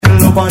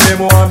up and them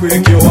want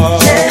break you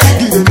off.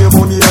 Give them the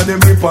money and them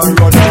rip and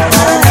run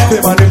off.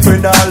 Them and them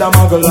friend all a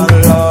muggle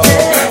and laugh.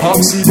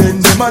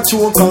 Accident them a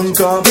choke and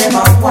cough. Them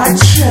a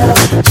watch you.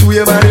 To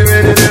your body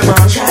ready them a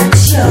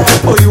catch you.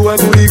 Oh you a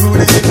goody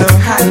goody in them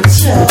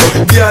catch you.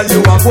 Girl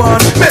you a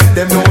one. Make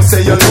them know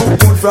say you look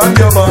good from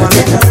your band.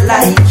 They don't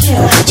like you.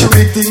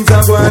 Chewy things a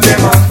go and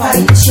them a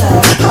fight you.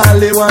 All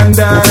they want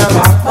down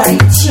a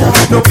fight you.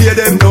 No pay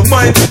them no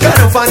mind. Got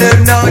enough of them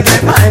now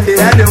get mind the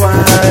other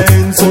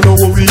wine. So no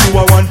worry you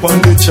a one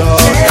pound the chart.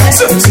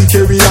 Sexy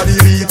carry a the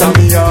beat of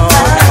me heart.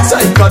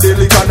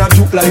 Psychedelic and a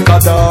juke like a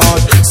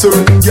dart.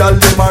 Certain girl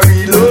them a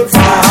real love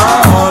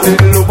fall in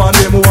love and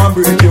them want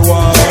break you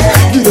off.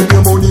 Give them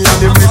your money and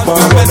them rip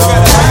and run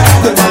off.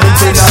 Them a them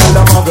say all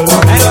the muggle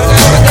and love.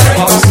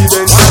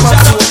 Accident them a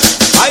choke.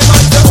 I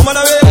want the woman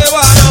I really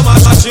want a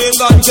man machine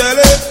gun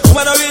jelly.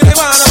 Woman I really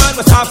want a man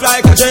with soft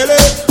like a jelly.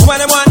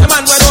 Woman I want a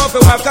man when off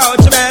and work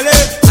out your belly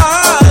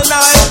all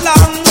night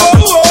long.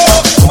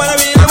 Woman I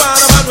really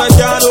want a man when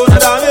can't do no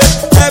damage.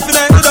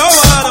 Definitely don't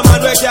want a man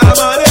when can't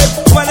manage.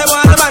 Woman I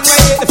want a man when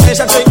eat the fish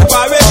and drink the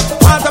porridge.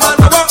 Want a man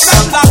who work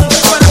them long.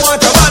 Woman I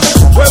want a man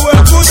we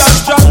work good and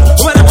strong.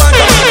 Woman I want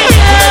a man.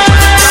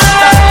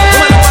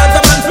 Woman I want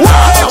a man.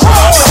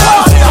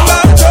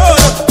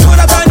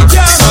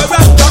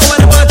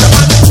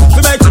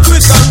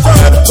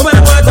 Woman,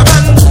 I want a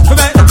man to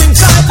make the things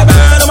like the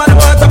bird. Woman, I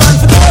want a man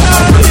to do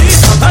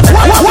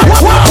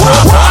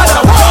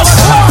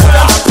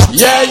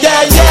yeah,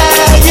 yeah,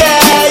 yeah,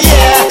 yeah,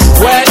 yeah.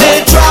 When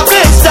the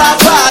traffic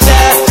stop out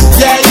there.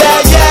 Yeah,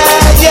 yeah,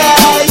 yeah,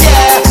 yeah,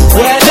 yeah.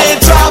 When the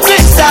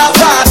traffic stop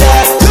out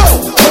there.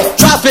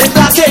 Traffic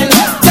blocking.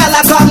 Tell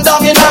her come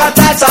down in her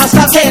tights and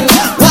stocking.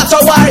 Watch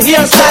our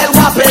hairstyle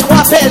whopping,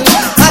 whopping.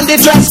 And the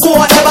dress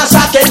code ever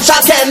shocking,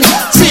 shocking.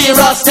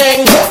 Serious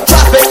thing.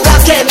 Traffic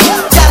blocking.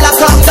 Tell her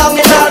come down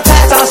in her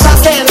tights and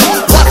stocking.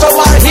 Watch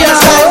our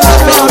hairstyle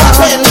whopping,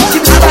 whopping.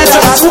 And the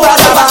dress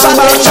code ever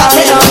shocking,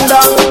 shocking.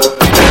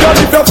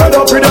 If you're fed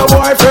up with your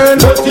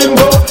boyfriend, let him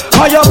go.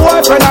 Or your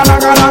boyfriend a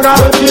naga naga,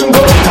 let him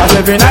go. Cause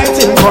every night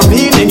him come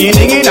in,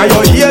 dinging at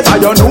your ears.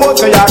 And you know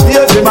say your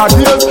tears, him a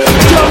tears.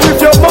 Just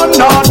if your man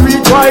not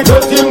reach right,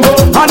 let him go.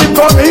 And him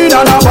come in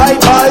and a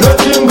bite,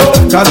 let him go.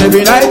 Cause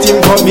every night him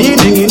come in,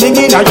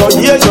 dinging at your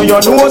ears. So you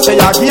know say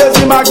your tears,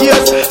 him a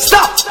tears.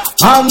 Stop!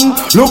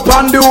 Look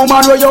on the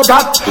woman where you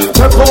got.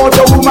 Take out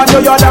the woman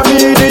you're the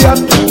medium.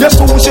 Yes,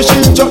 who she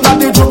just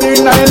not the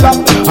juvenile lap.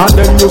 And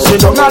then you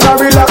sit down and a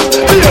relax.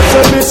 Yes,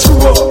 say me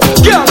slow.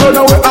 Girl,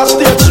 run away and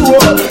stay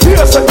true.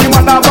 Yes, say the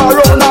man have a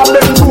run and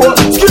bend low.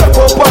 Scrape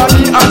up on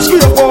me and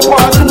scrape up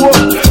on you.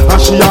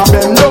 And she a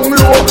bend down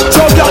low.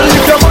 So girl,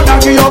 if your man a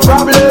give you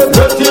problem,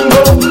 let him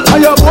go.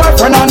 And your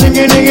boyfriend a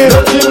niggy,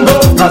 let him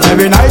go. Cause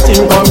every night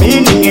him come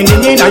in,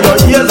 dinging at your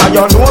ears. And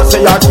you know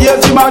say your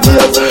tears, him a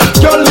tears.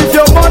 Girl, if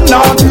your man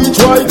now reach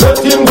right, let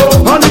him go.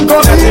 And him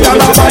come in and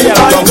a bite,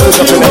 let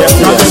him go.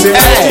 Cause every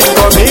night him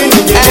come in,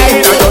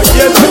 dinging at your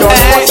ears. And you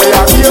know say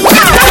your tears.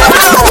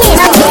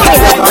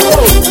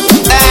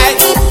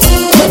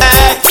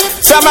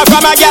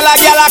 From a gala,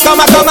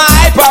 come a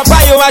hype up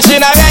for you. And she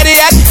not ready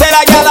yet. Tell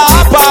a gala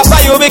up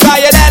for you because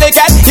you're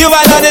delicate. You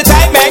are not the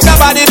type, make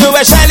nobody do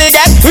a shelly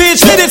get.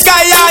 Reach to the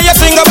sky and you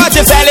sing about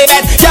your selling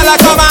it. Gala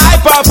come a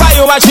hype up for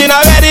you. And she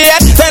not ready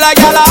yet. Tell a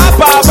gala up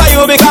for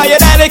you because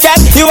you're delicate.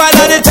 You are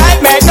not the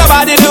type, make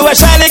nobody do a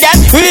shelly get.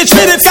 Reach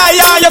to the sky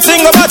and you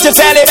sing about your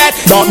selling it.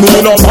 Not me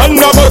no man,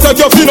 never take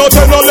your feet no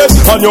tell no less.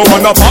 And you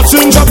wanna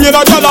passenger pay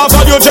a gala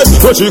for your jet.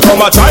 When she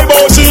come a time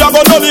out, she a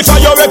go nolly for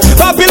your head.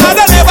 Popular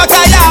they never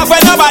tie off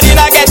when nobody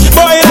not get.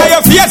 Boy in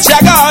your face, you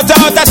got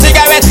out a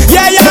cigarette.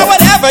 Yeah,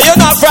 whatever, you're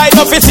not fried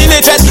no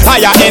facilities. Are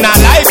you in a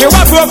life, you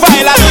a profile,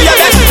 and do you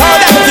get? How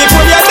them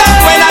people you done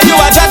when you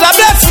are just a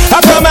bless? I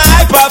come a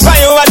hype up for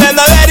you and then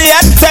not ready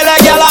yet. Tell a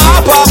girl a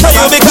hop up for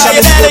you because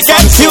you're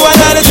delicate. You are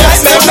not the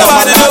type, make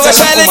nobody do a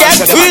shelly get.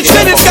 Reach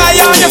to the sky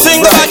and you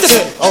sing about this.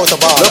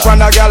 Look on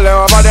the girl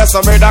over there,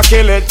 some murder,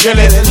 kill it.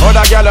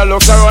 Other girl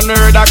looks around the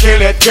murder, kill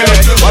it.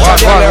 Other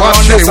girl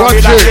around the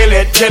murder, kill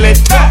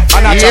it.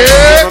 And I tell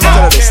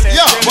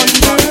you,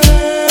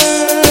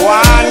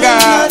 one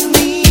girl,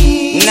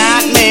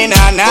 not me,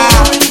 nah.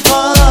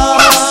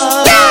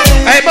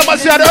 Hey, mama,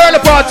 see the early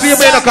parts, you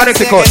made a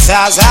Connecticut.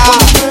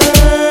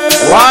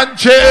 One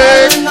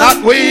chick,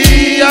 not we.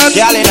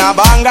 Girl in a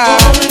banger.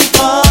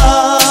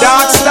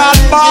 Dance that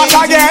back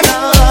again.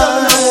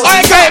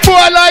 Okay,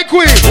 boy like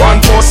we. One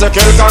post a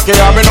kill cocky,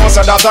 and me know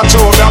say that a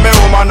true. Me a me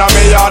woman and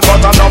me yard, but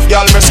enough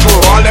girl me screw.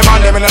 All them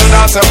and them in the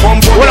dance a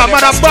Pamputtae. Well, I'm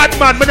a bad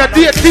man, me a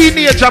date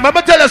teenager.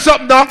 I'ma tell you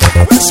something now.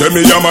 Say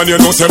me a man, you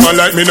know say man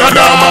like me not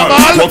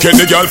normal. Fucking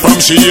the girl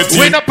from she 18.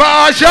 We no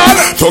partial.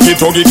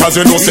 Tuggy, cause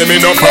you know say me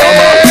no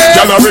karma.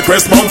 Girl a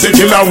request Bounty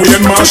Killer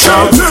Wayne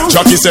Marshall.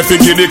 Jackie say fi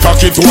give the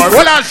cocky to her.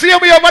 Well, I see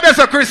me over there,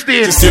 so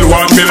Christine. Still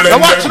 1 million. Now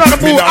watch on the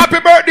boo.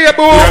 Happy birthday,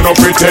 boo. Me a no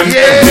pretend.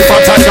 If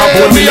I tiger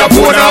bone, me a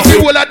bone off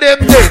you. All of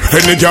them dead.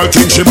 Any girl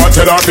think she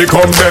batted her have to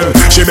come then.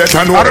 She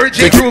better know.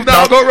 Origin groove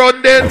now go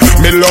run then.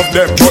 Me love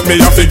them, but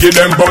me have to give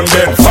them bun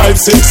then. 5,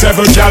 6,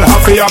 7, y'all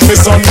have to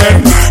son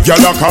then.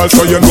 Y'all a call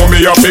so you know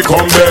me have to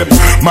come then.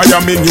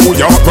 Miami, New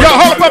York. Yo,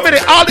 hold up a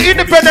minute. All the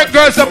independent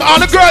girls, all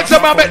the girls,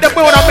 I make them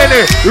move in a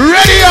minute.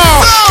 Ready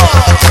up.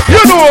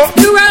 You know.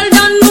 You all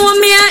don't know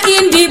me an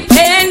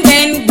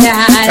independent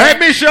guy. Hey,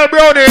 Michelle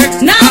Brownie.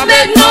 Now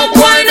beg no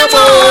boy no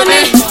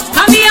money.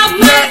 I me have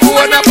my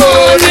own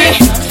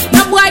money.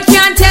 No boy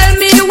can't tell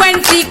me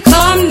when to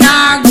come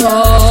now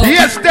go.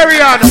 Yes,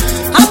 Darian.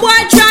 A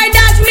boy try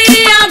that me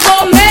I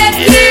go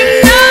make him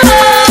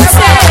know.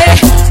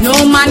 Say, no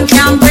man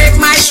can break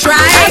my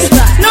stride.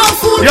 No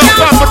food Yo,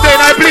 can Pamputtae,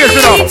 hold me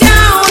down.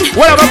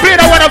 Well, I'm playing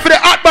that one for the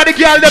hot body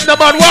girl. Them the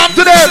man warm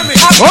to them.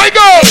 Here we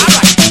go.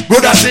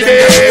 Buddha see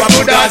them,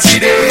 Buddha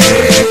see them,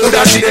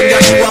 Buddha see them,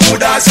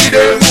 Buddha see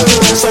them.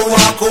 So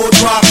walk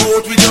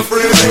out with your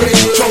friend.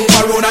 Jump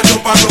around and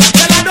jump around.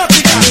 Tell her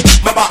nothing.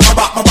 My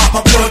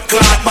blood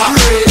clot back.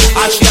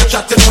 And she a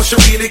chat to know she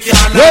really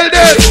can't. Well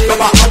then,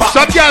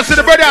 some girls see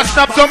the brother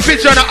snap some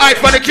picture on the eye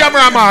for the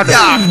cameraman.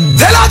 Yeah,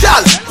 tell her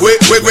girl.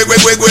 Wait. They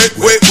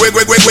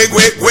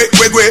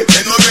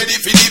not ready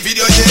for the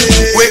video yet.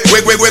 Wait.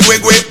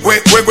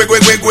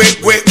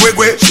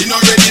 She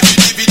not ready for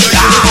the video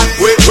yet.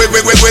 Wait.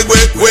 They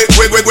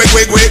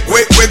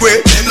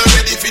not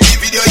ready for the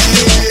video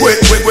yet.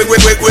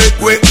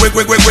 Wait.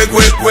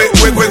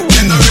 They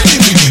not ready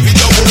for the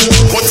video.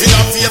 Put in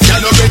a face,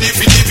 y'all not ready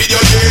for the video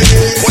yet.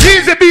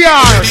 Easy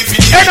BR,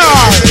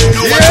 NR,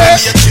 yeah.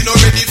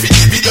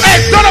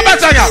 Hey, don't know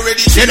better, yeah.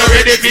 She not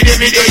ready for the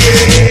video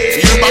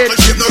yet. Your buckle,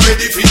 she not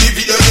ready for the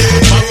video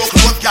yet. Baroque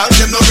blood girl,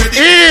 she not ready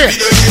for the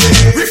video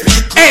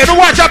yet. Hey, don't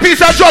watch a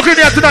piece of joke in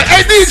here tonight.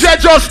 Hey, DJ,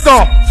 just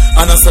stop.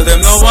 And I said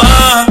them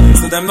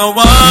no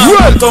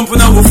one,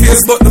 thumping our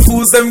face, but the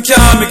fools them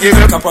can't. Me give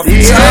a cup of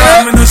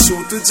jam, me no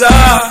shoot to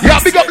jar.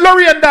 Yeah, big up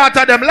Laurie and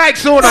daughter, them like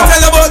so now. I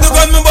tell about the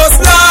gun me bust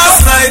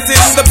last night,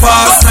 in the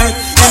past night.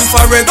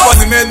 Infrared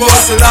bunny made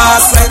bust the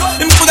last night.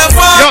 Him could have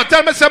fought. Yo,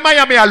 tell me say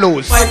Miami a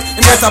lose. And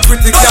get a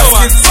pretty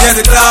casket, yeah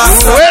the glass.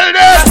 Well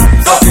then.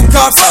 Fucking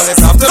cops, all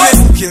this after me.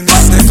 Kill me,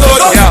 they told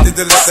me. Yeah. Did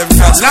they let them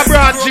catch me?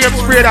 LeBron James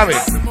sprayed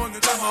away.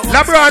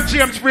 LeBron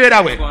James sprayed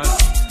away.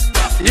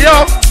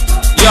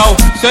 Yo,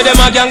 so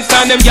them a gangsta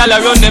and them gal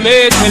run them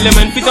head. Tell them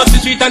and fit up the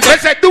street and they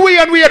say do we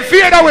and we had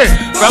feared away.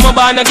 From a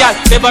bar no gal,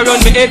 never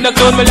run me head. No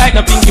clone me like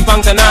no pinky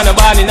pants and no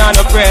body, no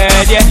bread,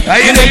 yeah.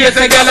 You know yes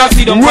a gal I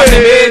see them on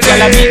them head.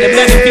 Gal I beat them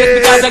let them face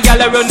because a gal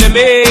run them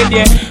head,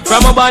 yeah.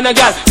 From a bar no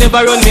gal,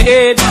 never run me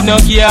head. No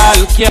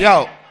gal.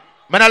 Yo,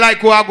 man I like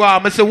who I go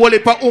on. I say whole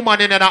heap of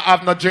woman in and I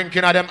have no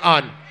drinking at them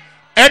on.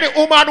 Any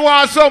woman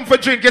wants some for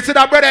drink. You see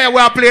that brother here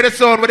where I play the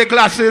song with the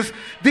glasses.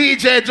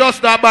 DJ just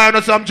start buying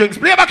us some drinks.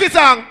 Play back his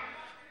song.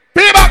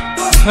 Play back.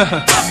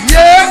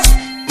 Yeah.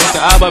 Mr.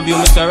 Aberview,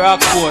 Mr.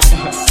 Rockport.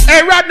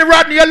 Hey,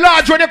 Rodney, you're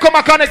large when you come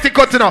to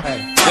Connecticut, you know.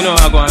 You know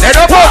how I go on. Hey,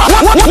 don't go.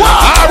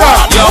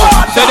 Alright. Yo,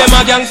 so them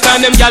a gangsta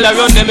and them gal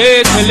run them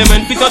head. Tell them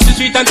and fit up the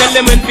street and tell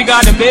them and figure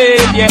them bed,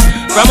 yeah.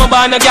 From a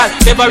bar no gal,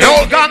 never run.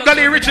 Yo,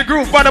 Gangali Richie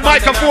Groove on the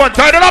microphone.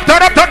 Turn it up.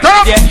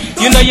 Yeah,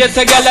 you know yes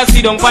a gal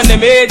sit down on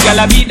them head. Gal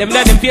beat them,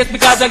 let them face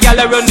because a gal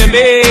run them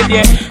head,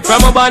 yeah.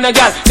 From a bar no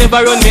gal,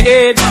 never run me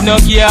head. No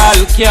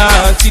gal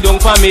can't sit down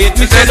for me.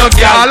 Me say no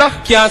gal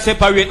can't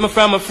separate me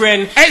from a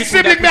friend. Hey,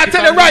 sibling, me I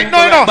tell you right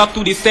now, no. Back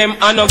to the stem,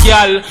 and no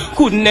gal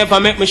could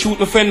never make me shoot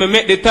my friend. Me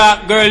make the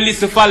talk, girl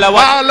listen follow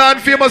what. All on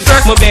famous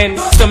sir. My bend,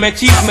 so me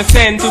cheat me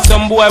send to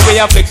some boy way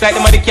up flex like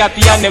them of the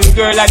catty and them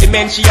girl like the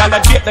men. She all a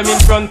drape them in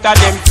front of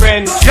them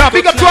friends. Yeah,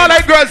 big up to all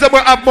like girls that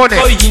will have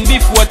money. So in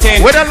before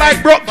 10. We don't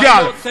like broke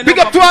gal. Big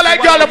up to all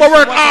like girls that will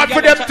work hard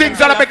for them things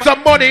and make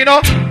some money, you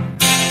know.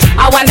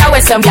 I wonder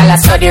where some gyal a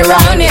study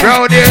round here.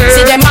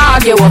 See them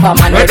argue over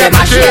man with them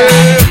a share.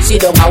 See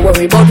don't a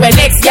worry about when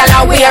next gyal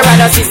a wear.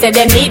 And us say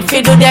they need to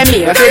do them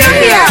here.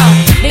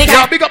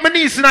 Yeah, big up my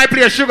niece and I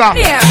play sugar.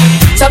 Yeah.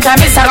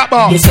 Sometimes it's a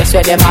this is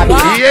where them a be.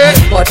 Yeah.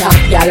 But a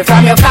gyal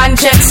from your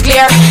conscience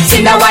clear.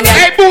 See the one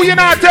hey boo, you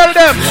not tell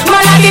them.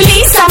 Man a the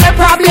least of my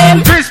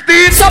problem.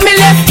 Christine. So me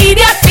left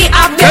idiot fi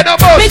have them.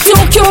 Me too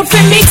cute fi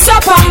mix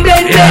up and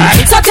blend them.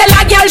 So tell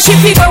a gyal she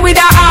fi go with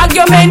a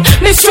argument.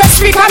 Me stress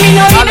free cause me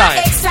know in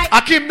a excitement.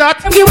 Akim not.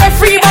 You were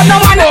free but no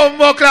man.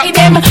 Bombo clap.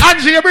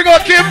 Angie, you bring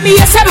out Kim. Me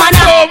a say man.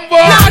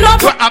 Bombo. No.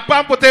 A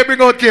Pamputtae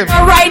bring out Kim.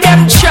 Ride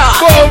them chop.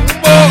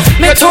 Bombo.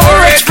 Me too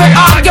rich for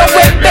argue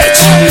with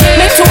bitch.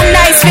 Me too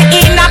nice for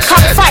in a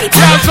cockfight.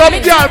 Yeah, some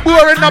girl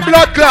boring a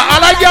blood clot. I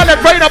like girl that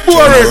find a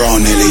boring.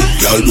 Around Nelly,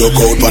 girl broke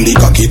out on the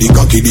cocky.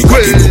 Look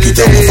it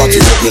up, fuck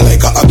it up me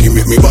like a hockey.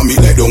 Make me bomb it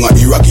like down at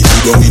the Rocky.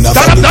 Down in a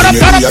family,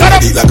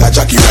 ride it like a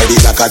jockey. Ride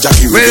it like a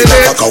jockey. Ride it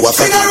like a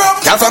Kawasaki.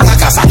 Girl from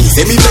Nagasaki,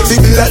 say me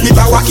flexible like me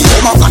Kawaki.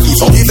 Say my cocky,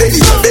 so me bend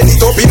it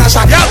up in a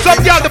shot. Yeah,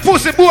 some girl the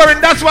pussy boring.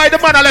 That's why the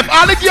man I left.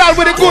 All the girl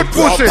with a good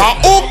pussy.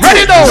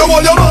 Ready now?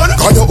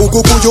 Can you uku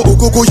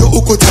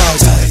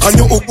tight? And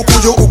you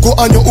uku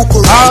and you uku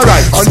right.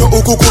 Alright. And you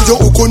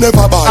uku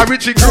never bad. I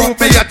reach a groove,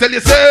 me I tell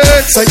you say.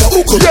 Say you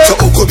uku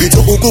bit,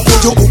 you uku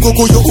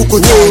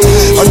tight.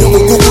 And you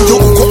uku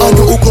and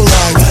you uku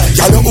right.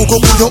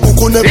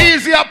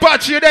 Easy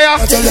Apache there.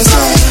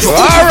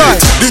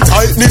 Alright. The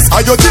tightness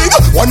of your thing,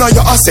 one of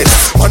your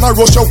assets. Wanna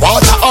rush your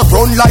water or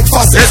run like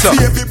faucets.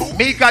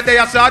 Mika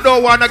there say I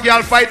don't want a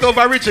girl fight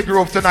over Richie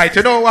Grove tonight.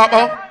 You know what,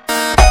 man?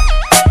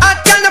 I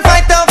can't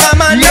fight over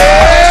man.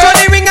 Yeah. So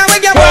the ring and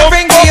when your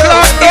boyfriend give you.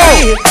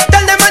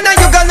 Tell them man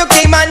you gonna look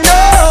him man.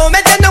 No,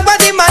 make them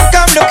nobody man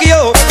come look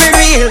you. For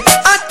real.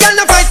 I can't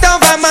fight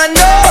over man.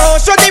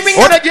 No, so the ring.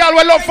 Oh, the girl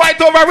will love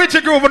fight over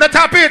Richie Grove. Wanna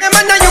tap it?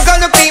 Man you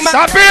gonna look him man.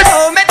 Tap it.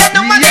 No, make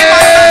them nobody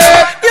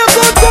man. You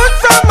good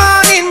from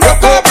morning.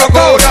 Broke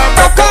out.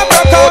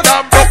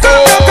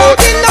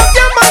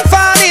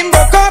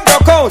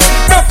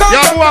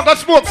 Yeah, who are gonna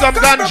smoke some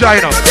ganja,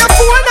 you know?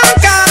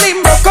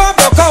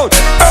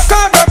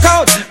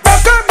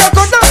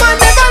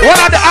 All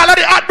of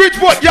the hot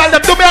Bridgeport girl,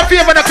 them do me a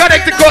favor in the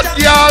Connecticut girl.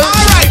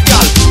 Alright,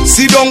 girl.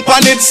 Sit down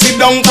pan it,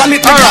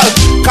 girl.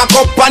 Cock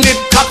up pan it,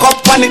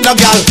 no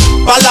girl.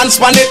 Balance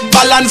pan it,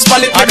 no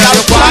girl.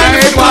 Wine.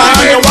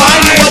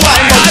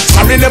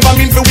 Sorry, never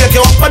mean to wake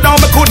you up, but now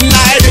I couldn't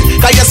hide it.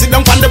 Cause you sit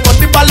down pan the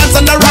body balance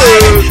and the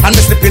ride. And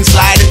the slip and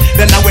slide it,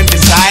 then I went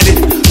inside it.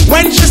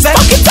 When she said,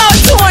 fuck it out,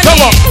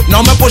 Tony.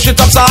 Now me push it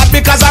up so hard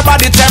because her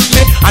body tempt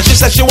me. And she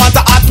said she want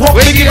a hot walk,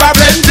 we give her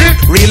plenty.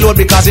 Reload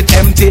because it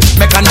empty,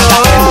 make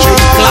another entry.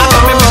 Glad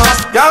of me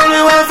because girl, me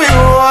want to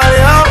hold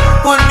you.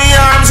 Put me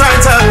arms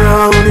right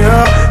around you.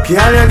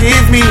 Girl, you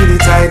give me the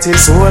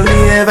tightest hold me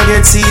ever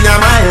get seen in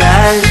my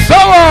life. So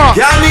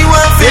girl, me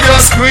want to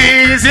just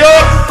squeeze you.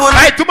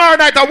 Hey, tomorrow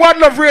night a One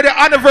Love Radio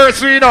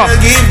anniversary, you know. You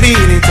give me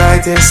the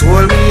tightest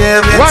hold me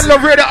ever get One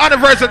Love Radio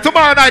anniversary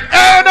tomorrow night.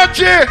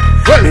 Energy.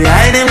 Well,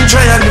 behind them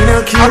try and me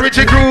no kill.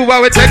 Richie Groove, I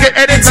will take it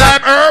anytime.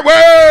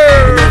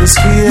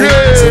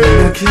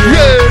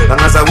 Yeah.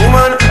 And as a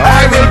woman,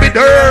 I will be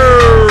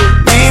there.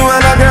 Me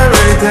want a girl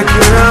ready to take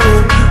care of me.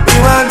 Me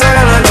want a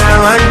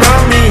girl and know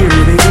me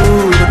really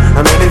good. I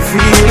make me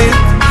feel it.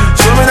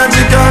 Show me that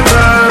you can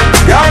girl.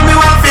 Girl, me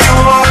want to feel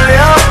all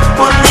you.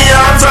 Put me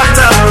arms right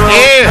around.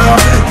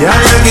 Yeah,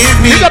 you give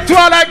me. Big up to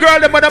all that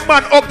girl, them when the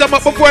man up them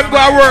up before him go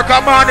to work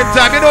a morning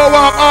time. You know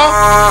what,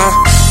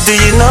 Do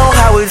you know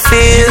how it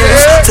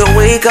feels to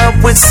wake up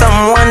with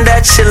someone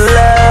that you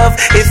love?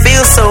 It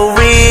feels so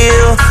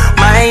real.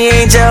 My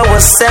angel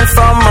was sent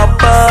from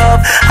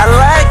above. I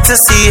like to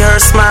see her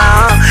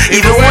smile.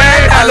 Even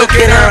when I look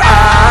in her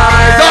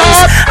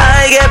eyes,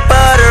 I get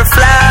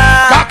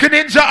butterflies. Cocky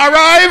Ninja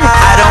arrive.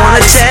 I don't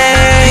wanna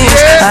change.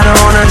 I don't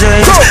wanna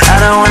change. I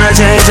don't wanna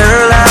change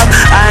her life.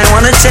 I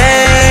wanna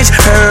change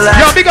her life.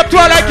 Yo, big up to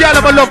all that girl,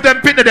 I love them,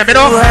 pin to them, you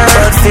know.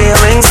 But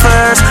feelings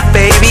first,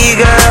 baby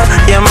girl,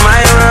 you're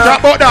my world.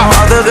 Talk about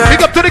that.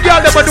 Big up to the girl,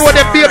 them know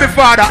them baby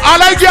father. All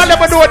that girl, them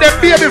know them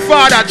baby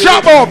father.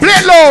 Chop out, play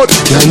it loud.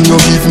 Can you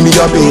give me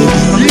a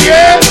baby?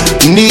 Yeah.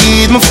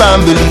 Need my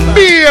family.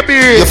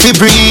 Baby. You feel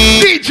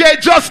breathe. DJ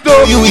Justo.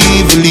 You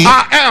evilly.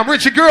 I am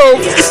Richie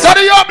Grove.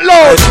 Study up,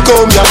 Lord.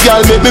 Come here,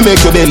 girl, make me make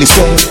your belly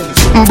swell.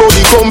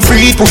 Body come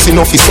free, pussy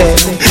no fi sell.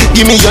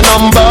 Give me your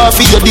number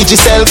for your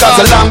digicel.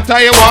 Cause a long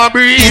time you want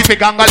breathe, me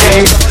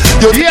gangale.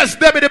 Yes,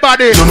 them in the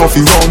body. You know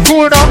fi run.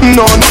 Good up.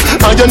 None.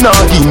 And you're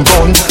not in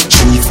gun.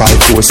 3,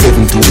 5, 4,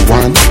 7, 2,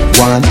 1,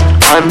 1.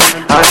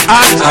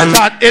 And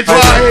that is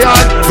why.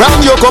 From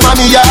you come on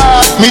me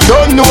yard. Me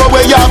don't know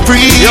where you're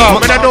free. Yo,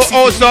 me don't know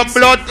how some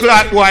blood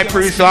clot boy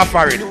priest are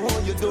foreign.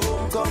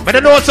 Me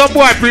don't know some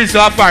boy priest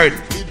are foreign.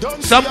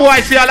 Some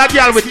boy see a la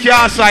girl with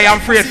cast eye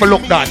and afraid for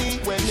look that.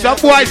 Some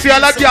boy see a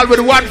la girl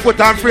with 1 foot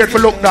and afraid for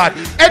look that.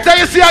 Enter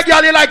you see a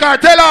girl you like her,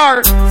 tell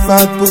her.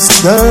 Fat pussy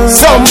girl.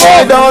 Some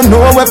boy don't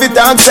know if it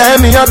dance, say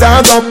me a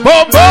dance up.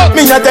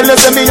 Me a tell you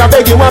say me a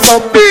beg you one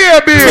up.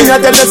 Baby. Me a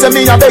tell you say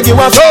me a beg you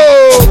one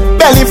up.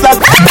 Belly flat.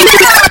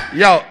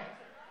 Yo.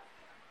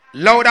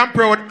 Loud and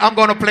proud, I'm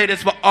gonna play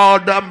this for all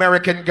the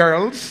American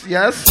girls,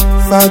 yes?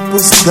 Fat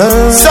pussy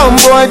girl. Some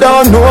boy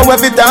don't know if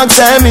it dance,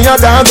 say me a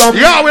dance up.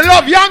 Yo, we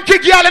love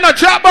Yankee girl in a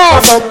trap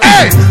box.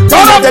 Hey,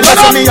 turn up.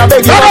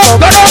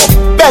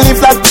 Belly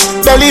flat,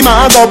 belly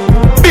man up.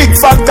 Big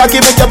fat cocky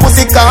make your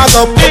pussy cock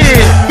up.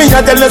 Me a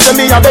tell you say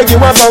me a beg you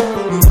one up.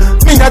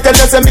 Me a tell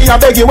you say me a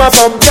beg you one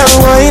up. Girl,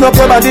 wind up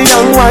your body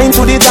and wind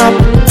to the top.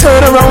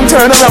 Turn around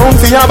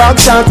for your back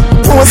shot.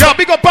 Yo,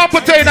 big up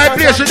Pamputtae in that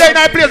place. She in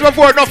that place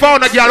before no found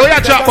a girl. Who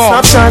you chat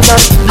about?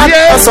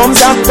 Yeah. Some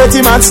jack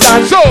petty mad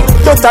stand. So,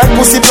 your tight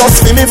pussy plus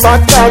for me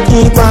fat cock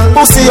equal.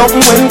 Pussy up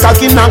when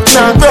cocky knock.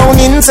 Brown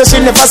in so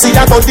she never see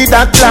a body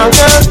that long.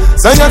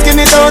 So you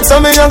skin it out, so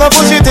me a go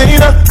push it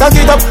in. Cock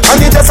it up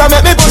and it just a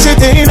make me push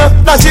it in.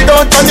 Dash it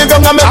out and you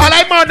gon' make me. All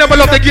I man never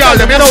love the girl,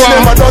 them you know what?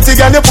 Remember dirty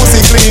girl, your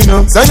pussy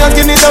clean. So you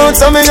skin it out,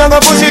 so me a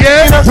go push it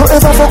in. You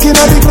ever fucking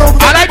at the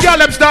club? All I girl,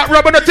 them start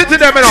rubbing the titty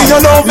them, you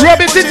know.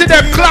 Rubbing titty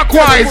them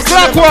clockwise.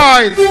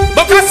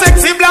 But a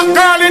sexy black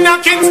girl in a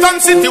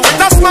Kingston city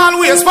with a small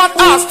waist, fat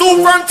ass,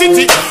 2 firm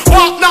titty.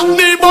 Walk not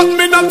me, but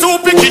me not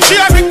too picky. She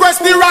a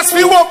request the rasp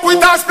me walk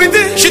with her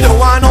splitty. She don't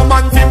want no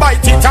man to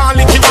bite it and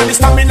lick it. And the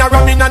stamina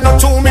ramming and no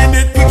 2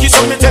 minute picky.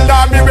 So me tell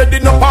her me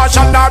ready, no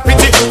partial nor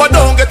pity. But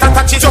don't get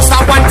attached, just a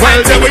one time.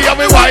 Well, then we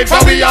have a wife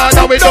and we are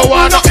now we don't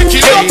want no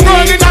icky. Look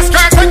girl in a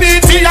skirt and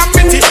itty and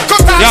bitty.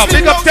 Yo,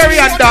 big up Terry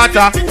and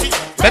daughter.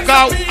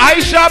 Because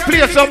I shall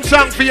play some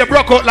song for you,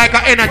 broke out like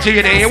an energy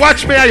in it. You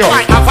watch me, yo.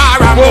 She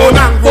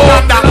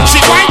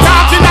quite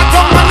talking that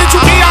tongue when me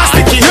chuki and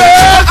sticky.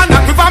 Yeah. And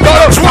that with a me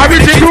How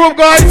is the groove,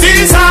 guys?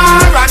 Tease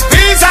her and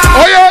please her.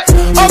 Oh, yeah.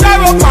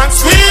 Over up and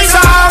squeeze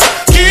her.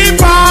 Keep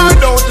her,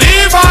 don't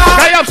leave her.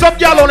 I have some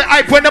girl on the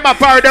hype when them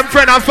apart, them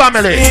friend and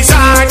family. Squeeze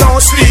her,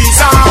 don't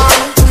squeeze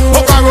her.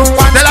 Over up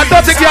and then I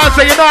don't think y'all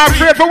say, you know, I'm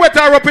afraid for wet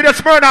her up in the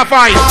Smyrna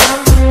fight.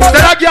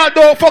 Then a girl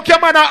don't fuck your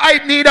man and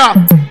hype neither.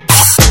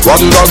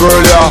 Wonder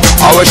girl, yeah,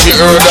 how will she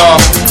heard her?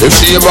 If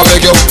she ever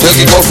make you, take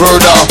it go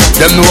further.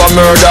 Them know a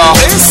murder.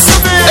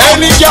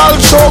 Any girl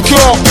choke you,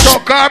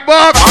 choke her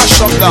back. I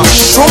shut that.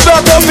 Shoot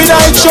that up in a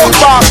choke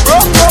back.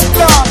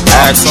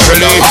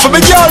 Actually, for me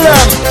girl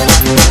them,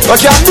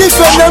 but can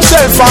defend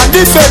themselves and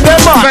defend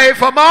them man. Pay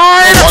for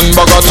mine. One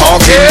bag of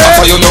talking,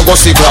 after you no go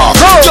see class.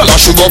 Girl,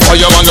 I should go for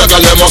your man, the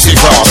girl them must see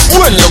cross.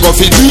 When you go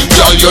fit beat,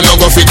 girl, you no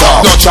go fit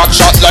off. No chat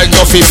like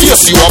no fit,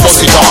 yes you a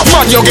bust it off.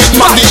 Man, you get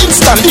mad the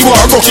instant you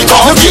are go kick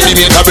off. Get the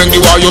mate, I bring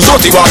the war, you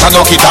dirty water,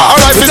 knock it off.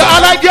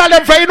 I like girl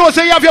them for you know,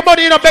 say you have your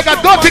money in a bag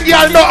of dirty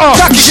girl, no.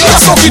 Jackie, she a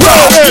suck it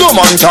off. No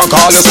man can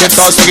call us, get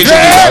us, take it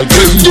like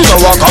him. You know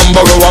walk and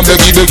borrow and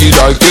beggy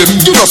like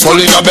him. You know fall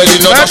in a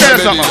belly, no dash a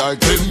belly like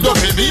him.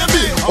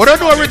 I don't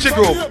know Richie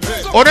Group.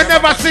 I don't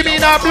never see me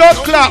in a blood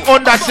clot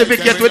under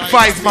certificate with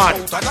 5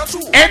 man.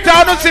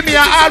 Enter on see me,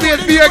 I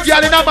always be a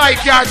girl in a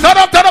mic car. Turn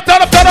up, turn up,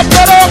 turn up, turn up,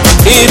 turn up.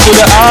 E to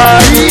the R,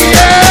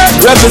 yeah.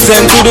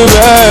 Represent to the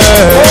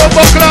world.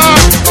 Overclock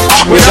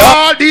with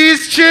all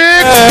these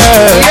chicks,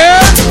 yeah.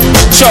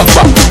 Chop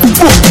back,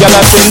 y'all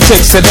have seen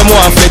text, say them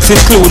want flex,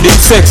 including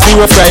sex. The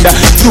rough rider,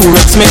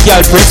 Durex, make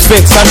y'all press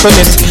flex and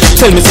finesse.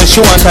 Tell me say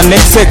she want her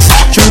next sex.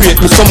 She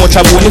rate me so much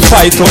I won't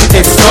fight on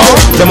X. No,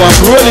 them want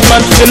roll it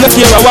man, them not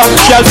care about.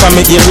 Y'all from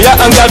me area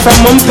and y'all from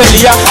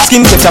Montpellier.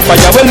 Skin catch a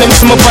fire when them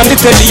smoke on the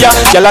telly.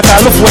 Y'all a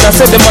call my phone and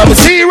say them want me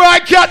see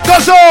right cat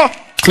does all.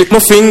 Click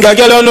my finger,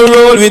 girl on the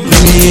roll with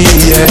me,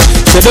 yeah.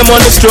 Say them on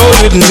the stroll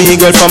with me,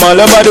 girl from all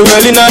over the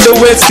world in all the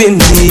West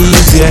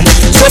Indies, yeah.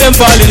 Say them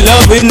fall in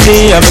love with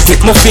me, I'm click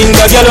my finger,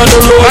 girl on the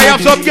roll. I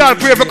have some girl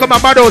pray for come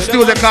and madhouse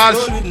too,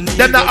 because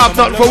them not have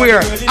nothing for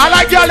wear. I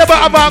like girl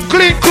about have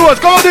clean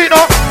clothes, come on do it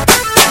now.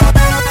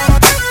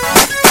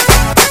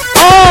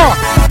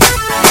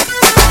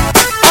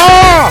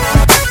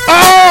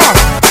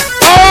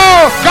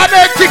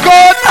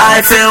 Connecticut. I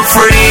feel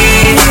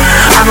free.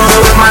 I'm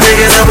rolling with my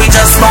niggas and we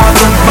just bought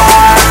the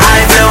bar.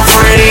 I feel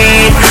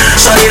free.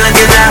 Shorty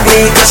looking at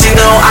me cause you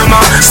know I'm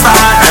a star.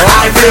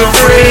 I feel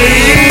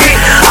free.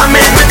 I'm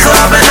in the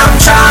club and I'm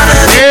trying to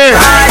get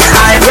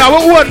right. We have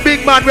our own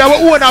big man, we have our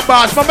own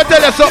boss. Let me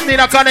tell you something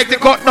in a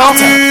Connecticut now.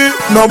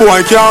 No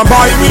boy can't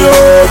buy me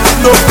up.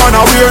 No man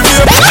a wear me.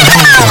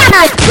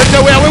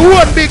 Listen, we have our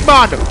own big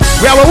man.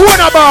 We have our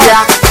own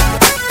boss.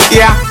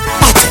 Yeah.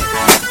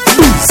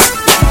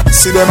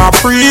 See them a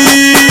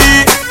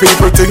free.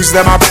 People thinks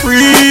them a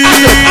free.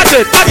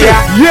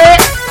 Yeah.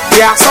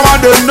 Some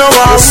of them know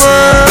our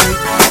word.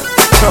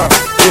 Yeah.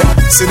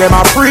 See them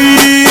a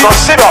free.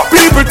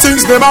 People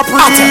thinks them a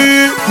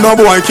free. No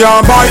boy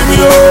can't buy me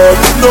up.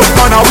 No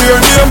man a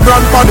wear name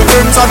brand for the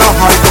ends and a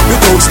hype. The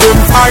toast them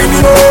fine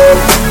up.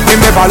 He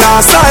never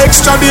last a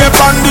extra day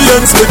on the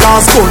ends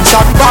because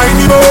gunshot bind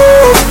him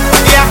up.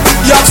 Yeah,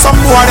 you have some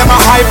boy them a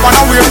hype and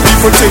a weird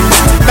people things.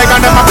 Like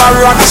and them a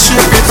borrow and a shape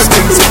people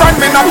things. Friend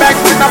me no back,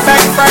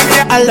 friend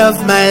yeah. I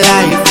love my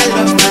life.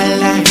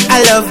 I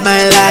love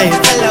my life.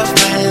 I love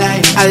my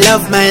life. I love my life. I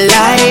love my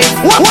life.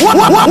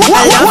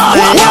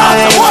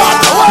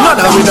 None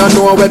of we don't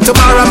know where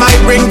tomorrow might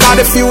bring, cause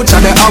the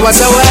future the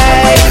hours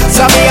away.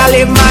 So me I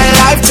live my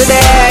life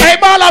today. Hey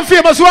man, I'm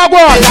famous, what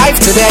my life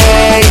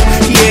today.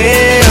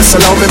 Yeah, so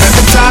now me make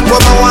me talk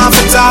what I want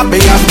to talk. Me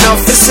have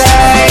enough to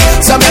say.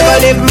 So me go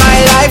live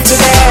my life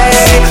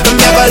today. I'm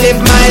never live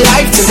my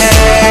life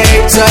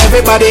today. So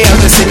everybody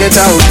else sing it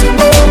out.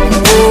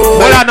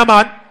 Hold on,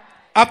 man.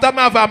 After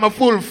me have a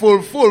full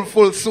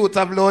suit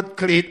of Lord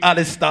Cleat,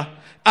 Alistair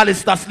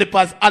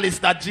slippers,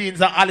 Alistair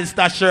jeans, and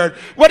Alistair shirt.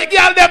 What the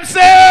girl them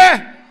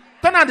say?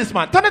 Turn on this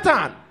man. Turn it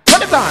on.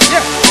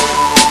 Yeah.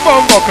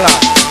 Bumbo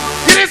class.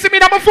 You didn't see me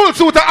have a full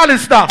suit of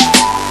Alistair.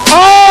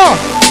 Oh,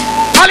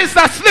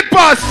 Alistair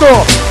slippers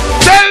though.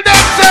 Tell them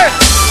say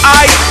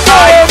I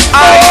am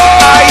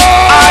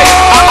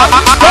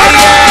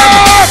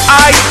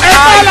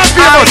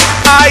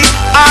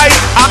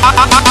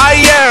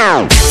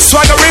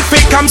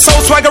swaggerific, I'm so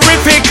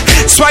swaggerific.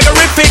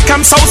 Swaggerific,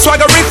 I'm so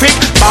swaggerific.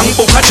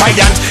 Pamputtae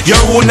giant,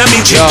 you're one of me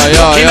chip.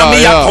 Looking at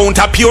me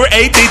account a pure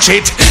 8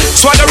 digit.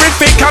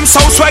 Swaggerific, I'm so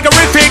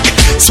swaggerific.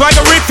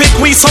 Swaggerific,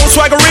 we so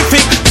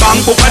swaggerific.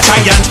 Pamputtae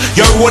giant,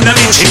 you're one of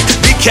me chip.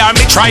 Big car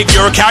me tribe,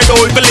 your car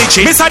don't believe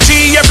it. Miss a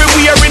G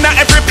everywhere in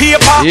every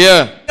paper.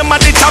 Yeah. I'm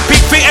at the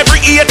topic for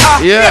every eater.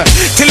 Yeah.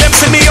 Till them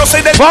see me, you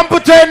say that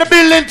Pamputtae in the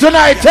building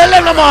tonight. Tell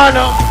them the man.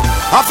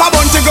 If I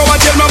want to go and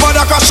tell my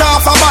brother crash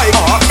off a bike.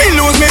 Me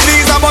lose me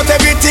visa but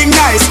everything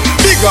nice.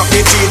 Big up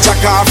me teacher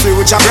car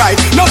future bright.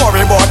 No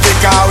worry about the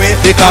car way.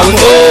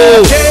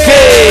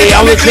 Okay,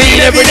 and we clean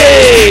every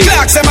day.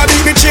 Clocks and my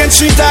baby change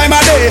 3 times a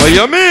day. What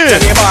you mean?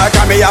 Tell me boy,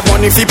 can me have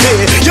money if you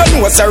pay. You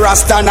know it's a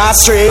Rasta not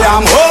straight.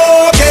 I'm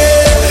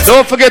okay.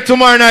 Don't forget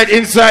tomorrow night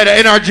inside the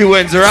Energy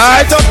Wednesday,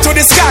 right? Up to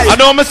the sky. I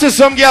know I see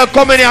some girl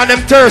coming here and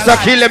them thirst I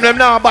kill them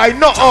now by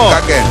no.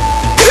 Again.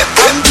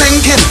 I'm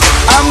drinking.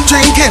 I'm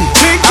drinking.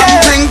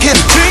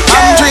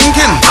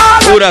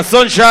 Oh, that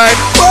sunshine.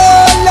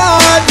 Oh,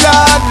 Lord,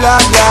 Lord,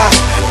 Lord, Lord.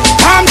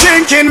 I'm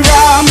drinking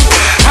rum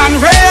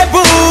and Red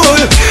Bull.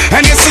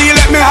 And you see,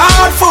 let me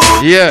heart full.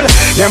 Yeah.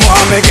 Them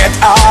want me get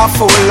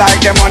awful.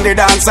 Like them on the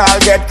dance, I'll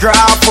get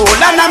grappled.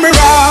 And I'm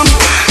rum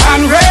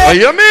and Red Bull. What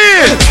you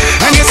mean?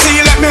 And you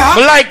see, let me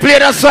heart. I like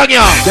play that song,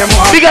 yeah.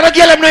 We gotta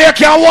get them know you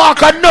can't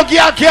walk and no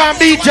girl can't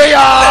beat you,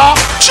 yeah.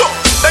 Sure,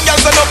 them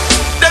girls stand up.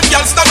 Them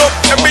girls stand up.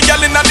 Every girl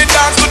in the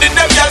dance to the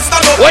them girls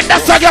stand up. When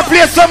that song you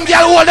play, some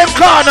girl hold them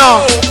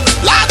corner.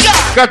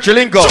 Got your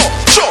link up.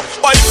 Sure,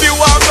 but if you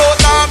walk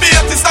out now, be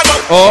at the stand up.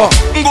 Oh.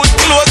 Good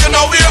clothes, you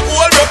know we're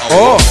all up.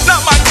 Oh.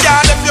 That man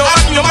can't if you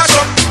want you mash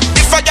up.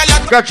 If a girl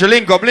got your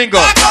link up.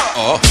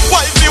 Oh.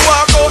 Why if you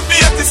walk out, be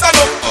at the stand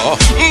up. Oh.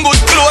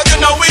 Good clothes,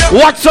 you know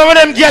we're. What some of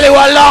them girls who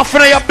are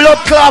laughing at your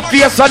blood clot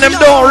face and them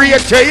don't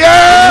rate you,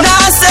 yeah?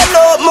 Nah, say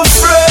no, my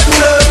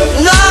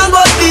friend. Nah,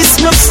 but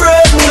this my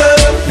friend.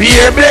 Be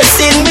a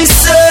blessing, me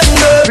son.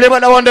 Play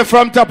about the one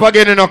from top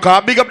again, you know,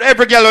 cause big up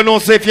every girl who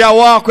knows if you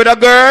walk with a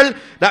girl,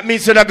 that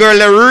means that the girl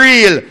is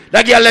real.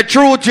 That girl is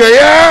true to you,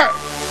 yeah?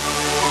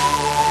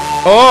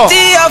 Oh. Oh,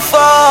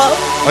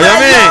 you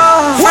mean?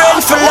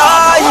 Friend for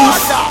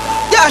life.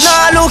 Yeah,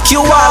 now look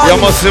you out.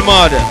 You must be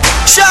mad.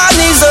 Sean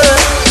is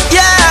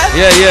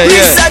Yeah.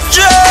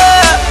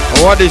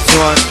 What is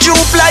one?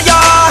 Jupe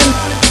Lion.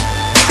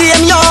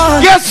 Damn young.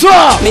 Guess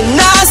what? Me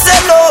nah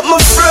say no, my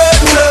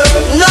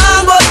friend.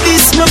 Nah, but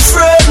this my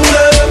friend.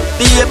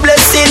 Be a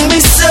blessing, me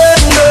son.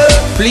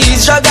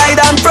 Please, your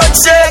guide and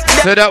protect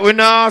them. Say that we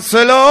now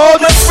sell out.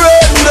 My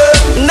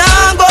friend.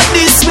 Nah, but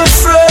this my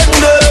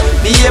friend.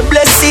 Be a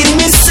blessing,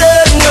 me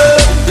son.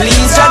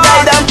 Please, your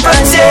guide and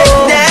protect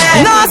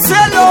them. Nah,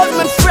 sell out,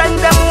 my friend.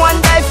 Them one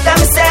life, them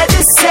say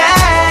the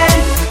same.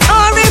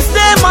 Or if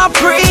them are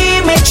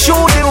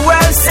premature, the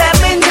world say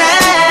me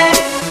name.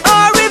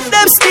 Or if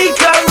them stick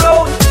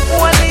around,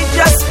 only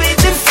just be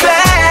the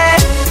fair.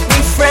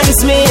 The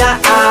friends me I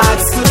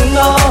ask to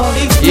know.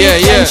 Yeah.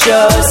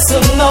 Just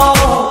to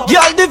know.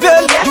 Y'all the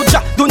girl,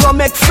 do not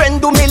make friend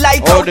do me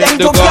like how them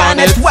do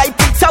garnet. Wipe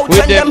it out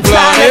when them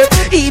planet.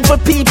 Evil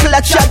people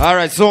are chat.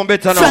 Alright, so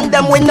better now. Friend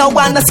them when no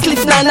one a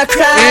split nine a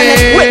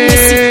cry. When me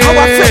see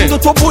our friend do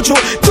to bujo.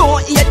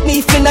 Don't hate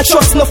me finna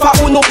trust no for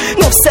uno.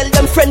 No sell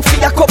them friend for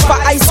a cup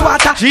of ice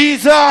water.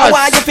 Jesus.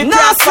 Why if it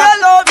not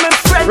sell out my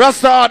friend?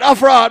 Rasta,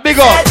 Afro, big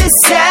up.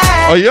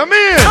 Oh, you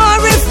mean?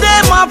 Or if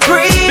them are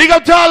free. Big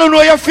up to all who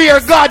know you fear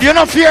God. You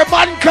don't fear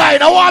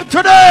mankind. I want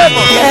to them.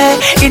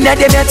 Yeah, in a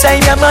them your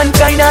time, your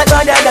mankind not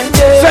better than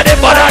them. Say they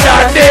better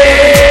than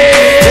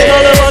them.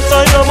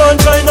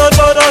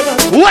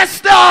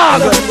 West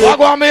Dog. What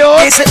go on me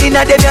out? Yes, in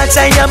a them your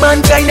time, your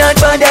mankind not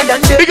better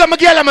than them. Big up my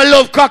girl, I'm a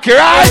love cocky,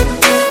 right?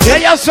 Yeah,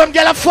 you have some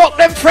girl fuck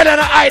them friend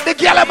and I. The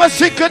girl I'm a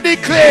sick of the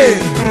clay.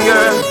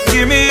 Girl,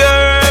 give me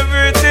your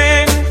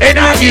everything. And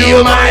I give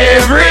you my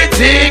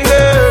everything.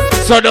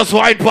 So just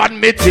wine pon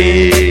me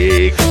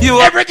tick.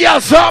 Every girl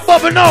saw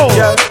bubble now.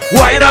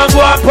 Why don't go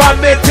up on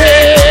me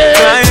tick?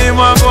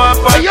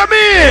 What you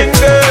mean?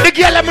 The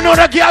girl let me know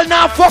the girl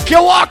now fuck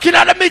you walking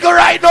on the middle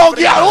right now,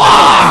 girl.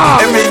 Wow.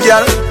 Every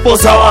girl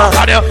bust a walk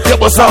on you. You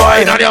bust a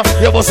wine on you.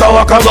 You bust a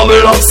walk and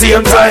bubble up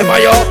same time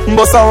on you.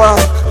 Bust a walk,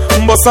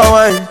 bust a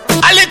wine.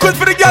 I liquid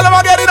for the girl,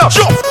 I'm get it up.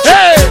 Sure.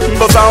 Hey,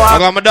 bust a walk, I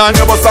got my done.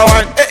 you bust a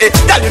wine.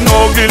 Girl, you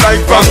know ugly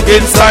like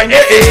Frankenstein.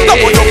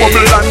 Double your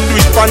bubble and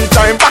do it one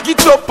time. Back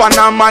it up and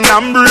I'm an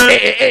umbrella.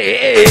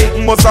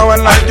 Bust a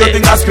wine like you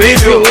think I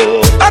squeeze you.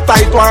 That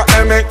tight one,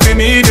 I make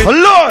me need it.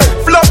 Lord,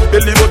 flop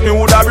belly, but me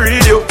woulda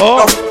breed you.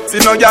 Oh. See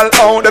no girl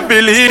out the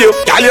believe you.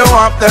 Girl, you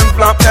want them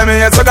flop, them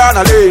yes so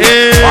gonna leave.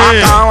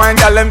 Walk on wine,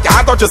 girl, them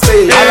can't touch your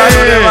stage. Girl,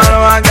 you the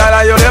man, girl,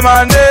 you the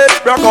man.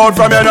 Rock out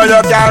from you, know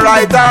you can't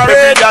write and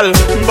read. Girl,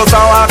 bust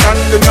a walk and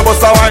then you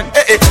bust a wine.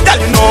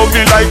 Girl, you know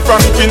ugly like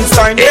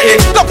Frankenstein.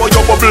 Double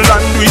your bubble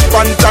and do it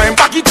one time.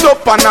 Back it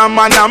up and I'm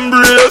an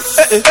embrace.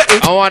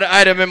 I want the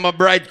item in my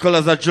bright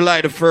colors at July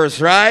the 1st,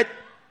 right?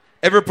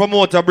 Every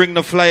promoter bring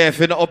the flyer. If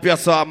you're not up here,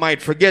 so I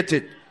might forget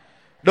it.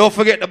 Don't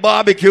forget the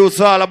barbecue. It's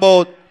all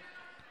about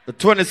the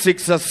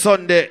 26th of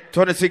Sunday,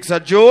 26th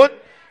of June.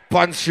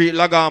 Pond Street,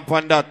 log on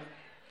upon that.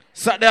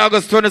 Saturday,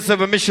 August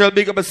 27th, Michelle,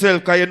 big up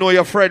yourself, because you know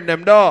your friend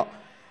them, though.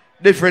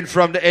 Different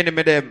from the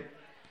enemy them.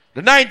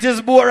 The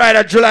 90s boat ride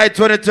at July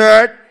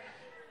 23rd.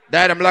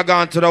 That them log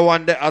on to the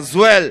one there as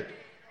well.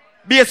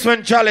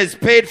 Basement Chalice,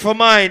 paid for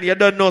mine. You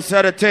don't know,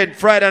 Saturday 10th,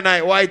 Friday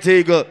night, White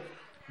Eagle.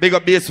 Big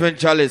up Basement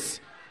Chalice.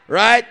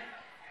 Right?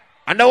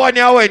 And the one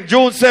you went,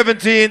 June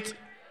 17th.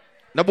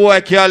 The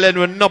boy Carlin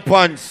with no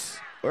pants.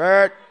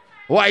 Right?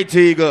 White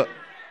Eagle.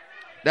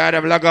 That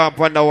them log on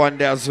upon the one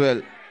there as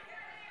well.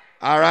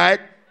 Alright?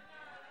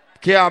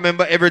 Can't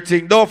remember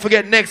everything. Don't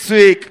forget next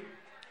week,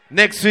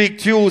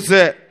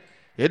 Tuesday,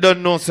 You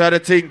don't know, so the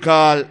thing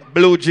called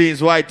blue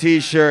jeans, white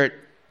t-shirt.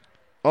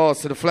 Oh,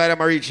 so the flight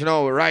I'm reaching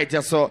out, right?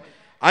 Yeah, so.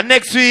 And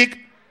next week,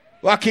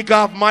 we'll kick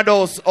off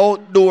Madhouse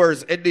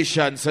Outdoors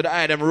edition. So the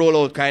item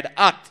roll out kind of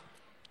hot.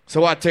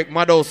 So we'll take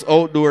Madhouse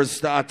Outdoors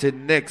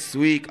starting next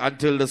week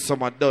until the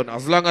summer done.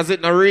 As long as it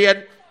no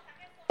rain,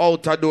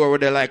 outer door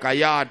with like a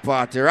yard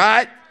party,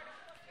 right?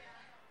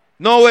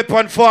 No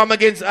weapon form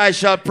against I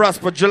shall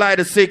prosper July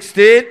the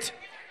 16th.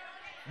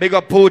 Big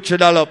up Pooch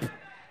Dollop.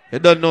 You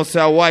don't know, say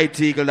a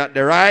white eagle that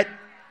there, right?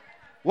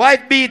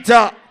 White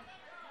beater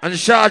and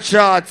short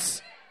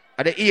shorts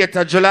at the 8th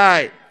of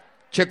July.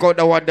 Check out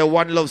the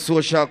One Love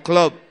Social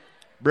Club.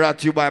 Brought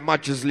to you by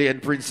Matches Lee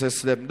and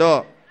Princess them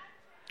though.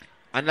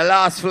 And the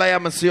last flyer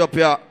I'm going to see up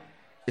here,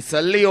 it's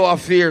a Leo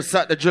affair,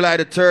 Saturday, July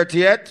the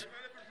 30th.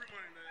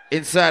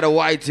 Inside the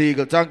White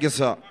Eagle. Thank you,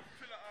 sir.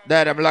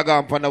 There, I'm log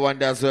on the one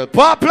there as well.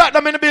 Paul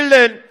Platinum in the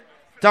building.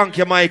 Thank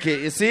you, Mikey.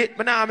 You see it?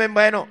 But now I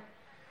remember, you know.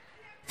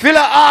 Filler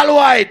all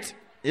white.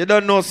 You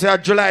don't know, say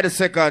July the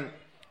 2nd.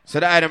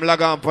 So the item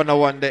log on the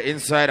one there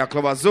inside the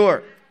Club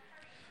Azure.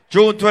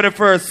 June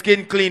 21st,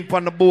 skin clean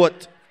on the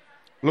boat.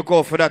 Look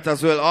out for that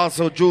as well.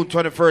 Also, June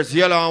 21st,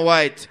 yellow and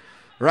white.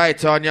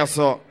 Right on, yes,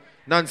 sir.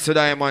 Nancy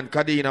Diamond,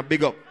 Kadina,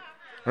 big up.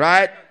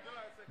 Right?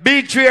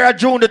 Beach Fair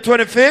June the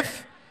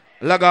 25th.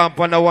 Log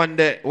on the one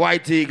day,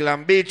 White Eagle.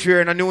 And Beach Fair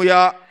in New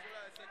York,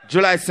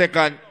 July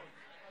 2nd,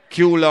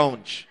 Q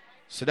Lounge.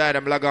 So that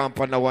I'm log on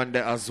the one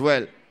day as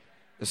well.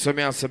 So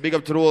me also big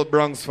up to the whole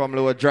Bronx family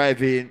who are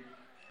driving.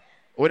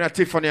 We're at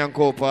Tiffany and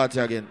Co. party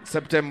again.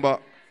 September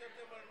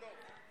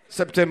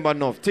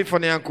no.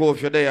 Tiffany and Co.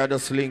 if you're there,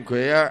 just link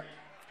with yeah.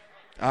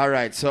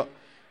 Alright, so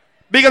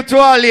big up to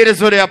all ladies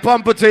who are there.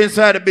 Pamputtae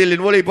inside the building.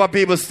 Whole heap of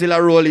people still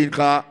are rolling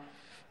car.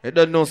 They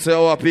don't know say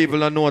our people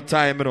don't know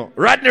time, you know.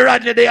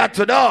 Rodney they are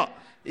to know.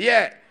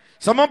 Yeah.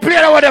 So I'm gonna play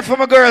that one there for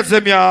my girls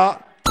them, yeah.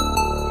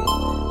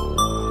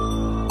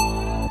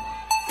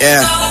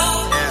 Yeah.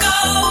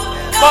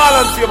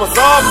 Balance famous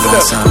up to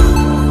them.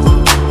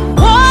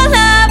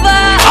 Whatever.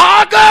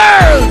 All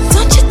girls.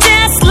 Don't you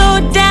dare slow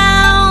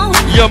down.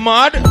 You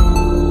mad?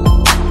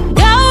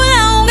 Go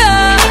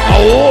longer.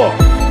 Oh.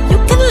 You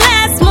can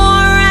last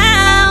more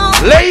rounds.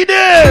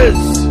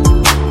 Ladies.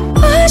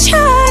 Push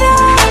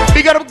harder.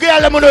 Big up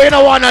girl, I'm gonna you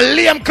know want a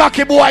lame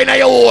cocky boy in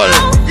your hole.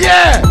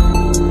 Yeah.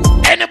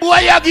 Any boy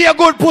you give you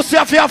good pussy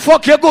if you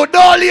fuck you good.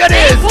 No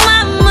ladies.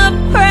 Mama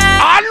proud.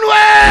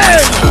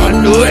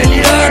 And when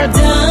you're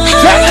done,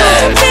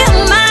 feel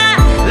my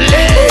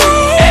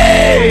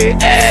hey.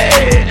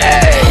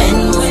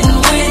 And when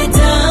we're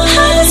done, I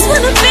just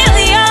wanna feel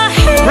your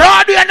hand.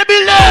 Broadway in the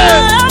building.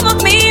 Love of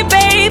me,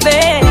 baby.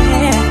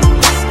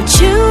 But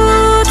you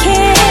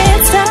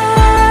can't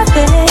stop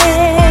it.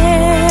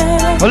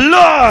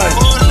 Lord.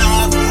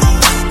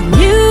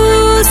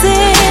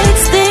 Music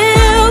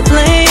still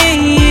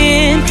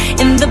playing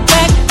in the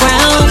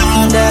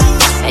background.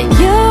 And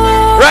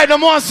you're right now,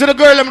 once to the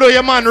girl, I'm doing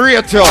your man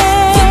rate you.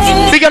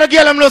 Big of the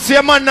girl, I'm not see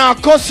your man now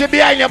cuss you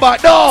behind your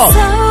back. No.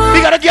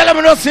 Big of the girl,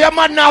 I'm not see your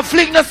man now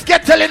fling the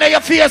skettle in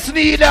your face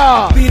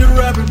neither. Be the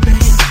rubber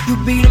band, you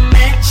be the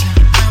match.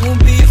 I won't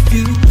be a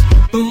fuse.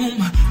 Boom,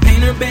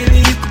 painter, baby,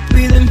 you could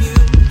be the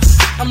muse.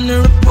 I'm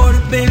the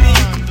reporter, baby,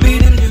 you could be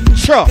the news.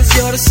 Sure. Cause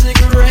you're the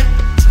cigarette.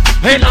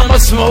 And I'm a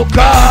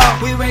smoker.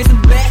 We raise the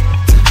bet.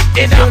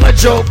 And I'm a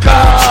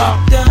joker.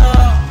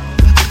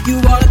 You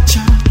are the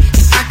charm.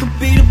 I could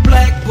be the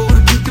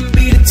blackboard, you can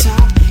be the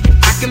top.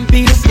 I can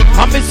be the one.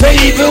 I'm in say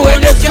even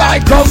when the sky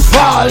come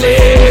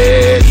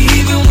falling.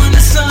 Even when the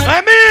sun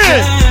I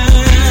mean,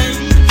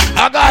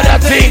 I got a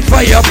thing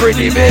for you,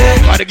 pretty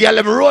babe. Got the girl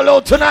let me roll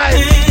out tonight.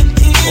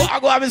 Oh, I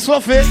go have it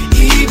Sophie.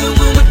 Even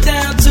when we're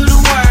down to the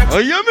wire. Oh,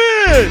 you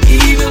mean?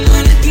 Even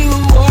when it's you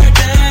or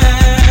die.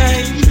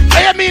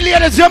 I mean,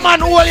 ladies, your man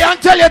hold you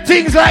and tell you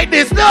things like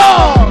this.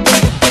 No.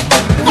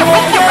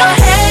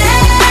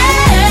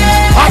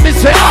 I be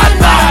say all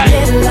night.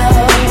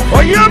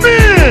 Oh, you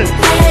mean?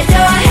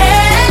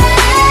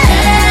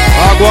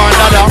 I go on,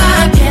 Dada.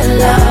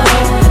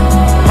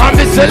 I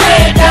be say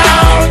lay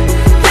down.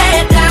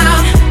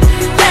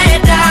 lay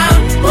down,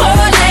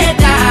 oh lay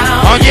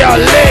down. On your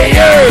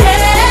layer.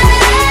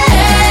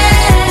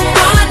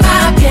 On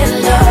my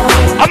pillow.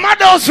 I'm not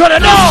those for the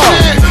door.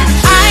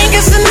 I ain't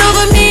guessing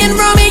over me and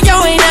Romeo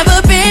ain't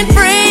never been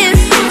friends.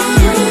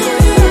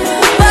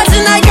 But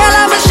tonight, girl,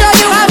 I'ma show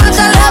you how much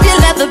I love you.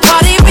 Let the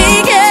party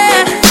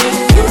begin.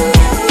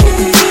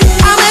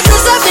 I'm into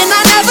something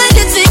I never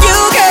did to you,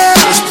 girl.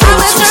 I'm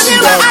into you,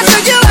 I knew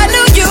you, I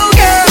knew you,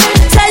 girl.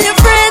 Tell your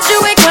friends you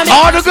ain't coming.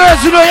 All the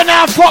girls, you know you're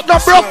not fucked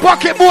up, broke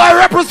pocket boy,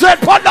 represent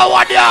for no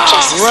one, yeah.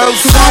 Well,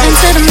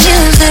 into the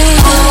music.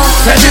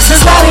 Say this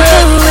is how we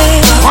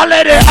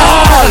holiday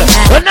all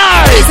the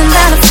night. Isn't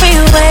that a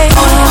freeway?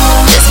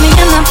 Just me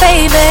and my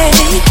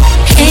baby.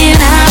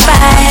 And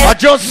I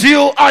just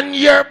you and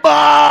your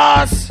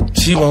boss.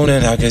 She want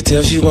it, I can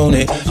tell she want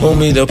it. Want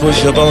me to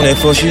push up on it,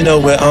 for she know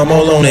where I'm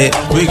all on it.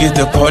 We get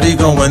the party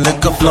going,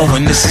 liquor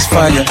flowing, this is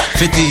fire.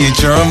 50 and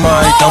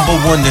Jeremiah,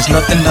 #1, there's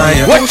nothing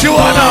higher. What you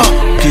wanna?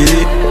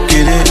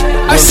 Get it,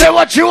 I say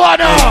what you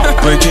wanna.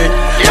 Break it.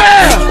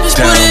 Yeah.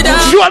 Down.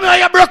 Show me how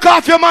you broke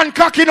off your man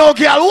cocky no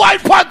girl.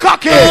 Wipe on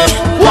cocky.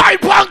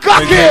 Wipe on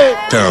cocky.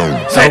 Down.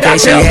 Okay,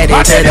 she headed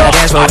to the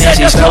dance floor and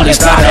she slowly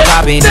started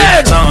popping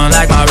it. Something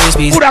like my wrist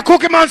piece. Put a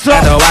cookie man son.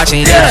 After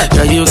watching it,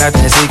 girl, you got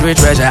that secret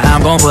treasure.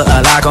 I'm gon' put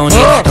a lock on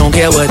it. Don't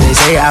care what they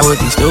say, I would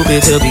be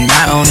stupid to be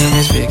not owning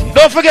this pick.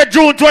 Don't forget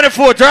June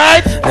 24th,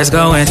 right? Let's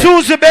go and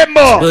Tuesday,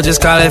 Bembo. we'll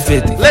just call it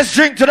 50. Let's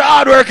drink to the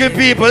hardworking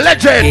people.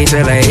 Legend.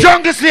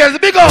 Jungle Slayers,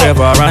 big up.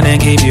 River running,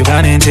 keep you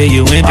gunning till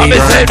you empty.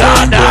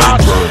 Down.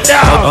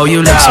 Oh,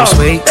 you look so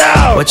sweet.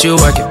 But you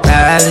work at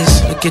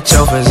Palace. Look at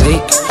your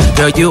physique.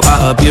 Girl, you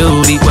are a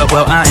beauty.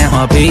 Well, I am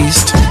a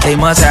beast. They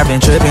must have been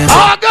tripping.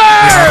 Oh, girl.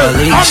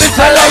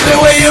 I love the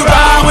way you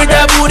ride with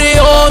that booty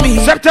on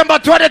me. September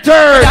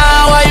 23rd.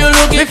 Now why you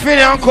looking? Me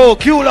feeling Uncle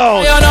Q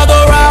Lounge.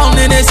 Another round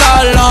and it's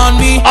all on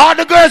me. All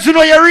the girls who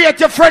know you rate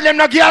your friend, them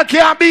no girl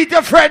can't beat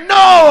your friend,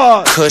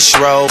 no. Kush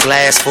roll,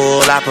 glass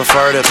full, I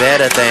prefer the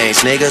better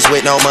things. Niggas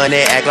with no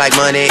money act like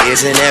money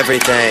isn't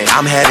everything.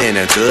 I'm having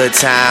a good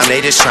time, they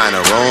just trying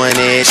to ruin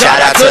it.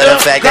 Shout out to the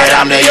fact that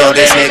I'm the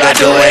youngest nigga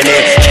doing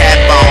it. Cap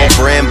on,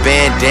 brim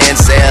bend, then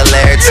sell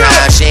every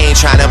time. She ain't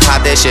trying to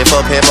pop that shit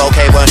for pimp,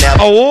 okay, well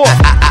never.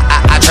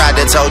 I tried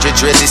to told you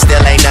Drizzy still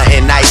ain't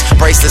nothing nice.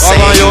 Brace the same,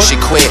 you should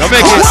quit.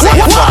 Call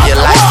saying fuck your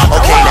life.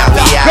 Okay, now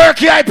we out.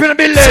 Kirky hype in the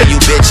building. So you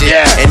bitches,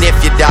 and if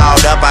you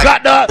dolled up, I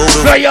got the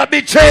for your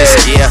bitches.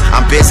 Yeah,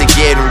 I'm busy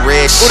getting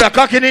rich. Who the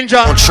cocky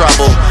ninja? On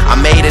trouble. I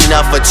made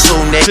enough for two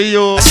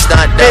niggas. A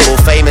stunt double,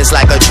 famous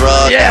like a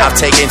drug. I've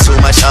taken too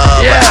much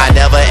but I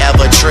never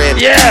ever trip.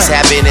 Peace,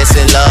 happiness,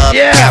 and love.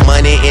 Got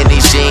money in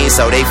these jeans,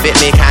 so they fit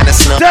me kinda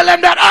snug. Tell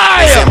them that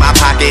I am in my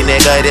pocket,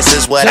 nigga. This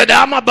is what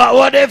I'm about.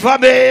 What if I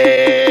be?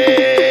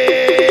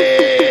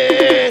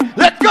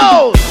 Let's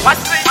go.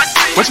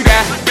 What you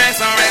got?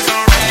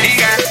 He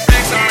got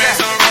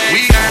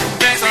we got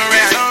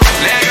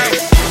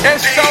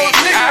it's so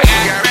nigga.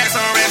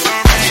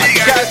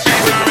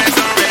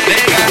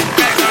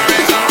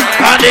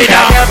 They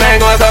got your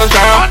bang going so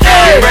strong.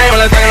 You rain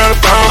when I stand on the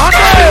phone.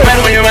 It's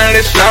better when you run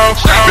this slow.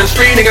 The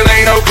street niggas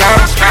ain't no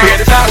clowns. We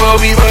at the top where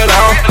we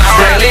belong.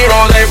 Bradley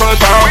rolls ain't for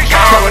strong.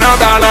 Coming up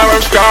down our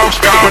road strong.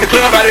 When the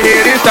club out of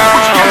here this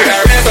time. We got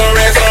rest on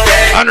rest on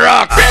rest.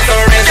 Unrock. Rest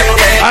on rest on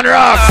rest.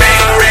 Unrock.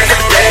 Rest on rest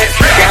on rest.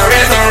 Got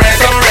rest on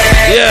rest on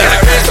rest.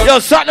 Yeah. Yo,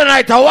 Saturday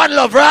night, I one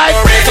love, right?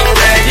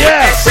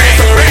 Yes.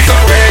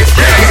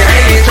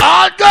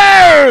 All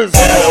girls.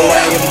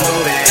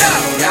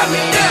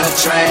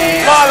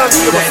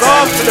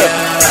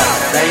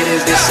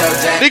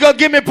 They gonna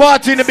give me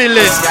party in the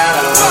building.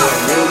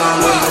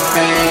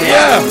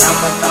 Yeah.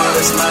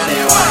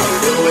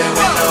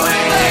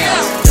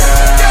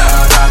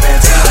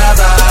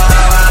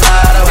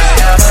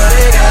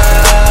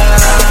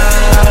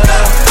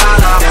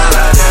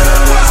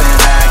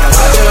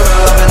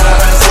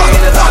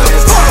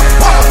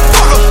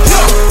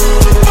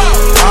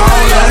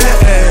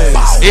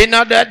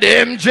 Another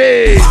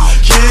MJ.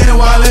 Ken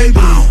Wale B.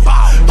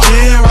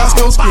 Ken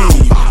Roscoe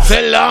Ski. So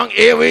long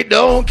here we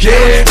don't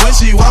care. When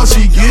she walks,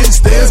 she gets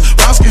stairs.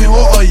 Brown skin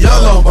or a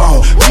yellow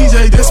bone.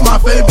 DJ, this my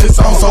favorite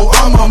song, so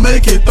I'ma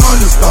make it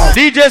thunderstorm.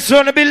 DJ's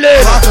gonna be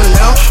lit. Rock a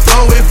left,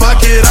 throw it,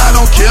 fuck it, I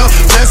don't care.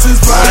 Blessings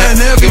flying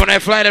every. When I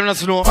fly them,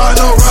 that's no. I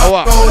know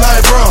rock, go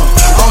like bro.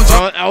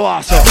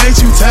 Can't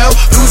you tell?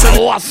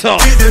 What's up?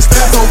 Get this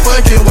step so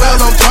fucking well.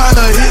 I'm trying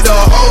to hit the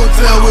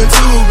hotel with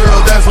two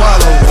girls. That's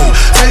swallow.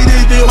 Take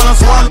this dick when I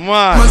swallow.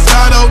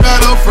 Moscato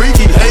got a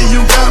freaky. Hey,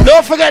 you got me.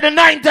 Don't forget the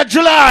 9th of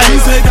July. You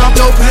take off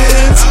your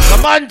pants. The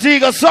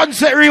Montego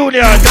Sunset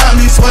Reunion.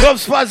 Club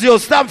Spazio,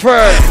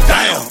 Stamford.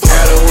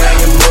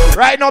 Damn.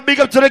 Right now, big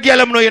up to the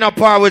girl. I'm know you're not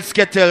par with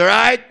Skittle,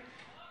 right?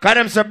 Cause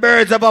them some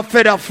birds of a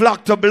feather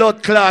flock to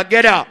blood clot.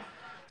 Get up.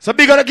 So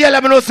big up the girl.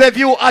 I'm know say if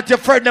you at your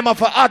friend them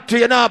off a hot to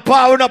you now,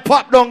 par with no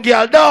pop down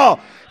girl. No.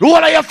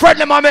 One of your friends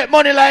them make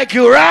money like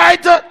you, right?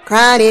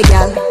 Cranny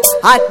gal,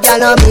 hot gal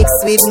no mix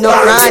with no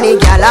cranny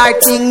gal. Our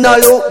thing no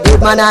look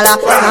good man a la.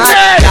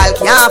 Hot gal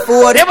can't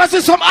afford. You must see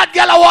some hot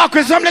gal a walk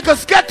with some little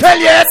Skittle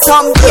yet.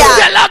 Some gal.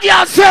 Tell a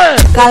gal sir.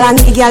 Call a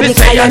gal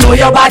because you know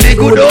your body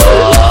good.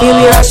 You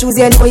wear a shoes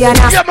you know you're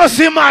not. You must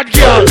see mad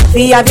girl.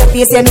 You have your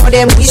face you know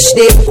them wish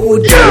they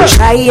could.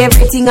 Try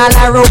everything all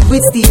around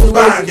with steel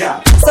wood.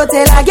 So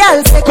tell a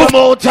gal say come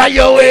out of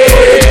your way.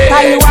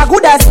 Cause you are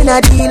good as in a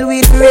deal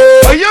with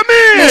rain. What you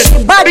mean?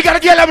 We gotta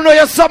get them know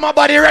your summer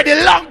body ready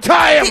long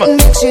time.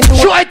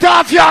 Show it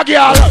off your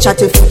girl.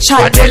 Chat if you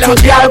chat till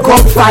girl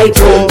come fight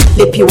you.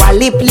 Lip you a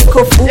lip lick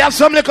of food. You have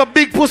some little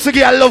big pussy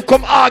girl love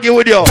come argue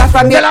with you.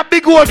 Tell a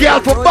big old girl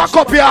for back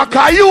up your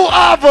car. You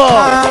have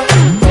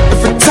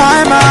every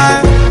time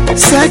I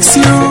sex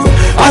you,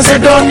 as I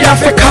done you have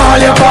to call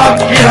you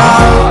back,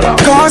 yeah.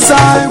 Cause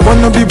I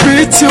wanna be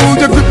with you.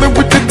 You grip me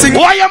with the thing.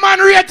 Why your man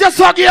rate your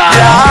suck,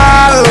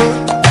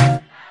 yeah?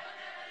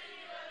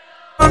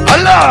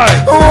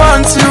 Alive.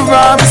 Once you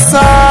by my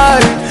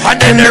side, and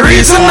then the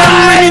reason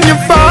I'm in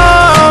your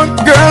phone,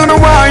 girl, no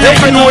why wine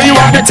up and know you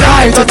have the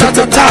tight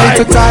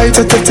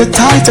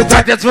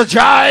That's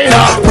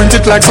vagina. Print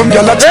it like some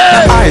girl at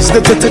eyes.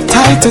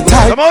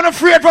 Tight. I'm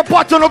unafraid for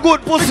pot on a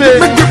good pussy.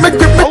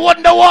 I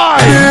wonder why.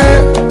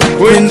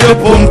 When the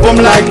pum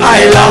like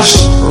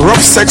eyelash. Rough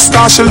sex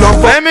star, she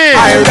love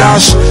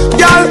eyelash.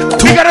 Girl,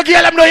 you gotta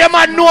get them know your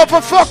man know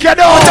for fuck you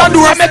know.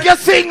 I make you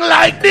sing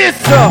like this.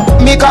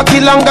 Me cocky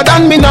longer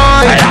than me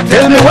night.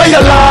 Tell me where you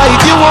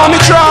like. You want me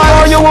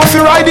try or you want to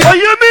ride it? What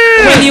you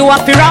mean? When you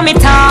want to ram it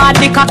hard,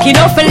 the cocky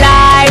no for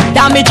life.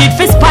 Damage it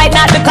for spite,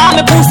 not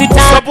because me pussy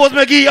tight. Suppose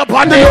me give you up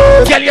on the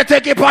girl, you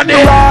take it on the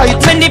right.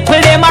 Me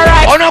nipple them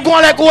alright. I'm not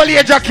going like old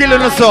age are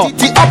killing us so.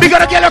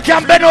 Because the girl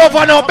can bend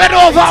over now. Bend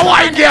over,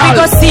 wine girl.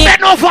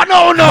 Bend over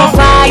now, no.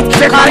 Fight,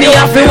 cause me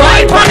have to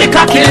wine for the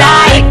cocky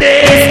like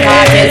this.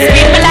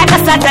 Spin me like a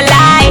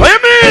satellite. What you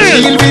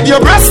mean? Deal with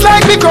your breast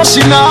like me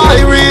crushing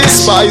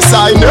iris. Spice,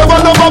 I never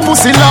love a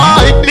pussy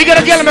like. Because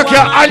the girl make you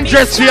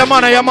undress for your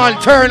man and your man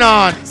turn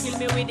on.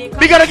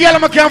 Because the girl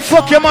can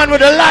fuck your man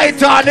with a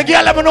light on. The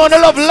girl know the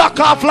love lock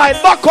off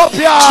light. Back up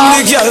here.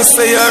 The girl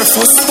say her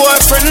first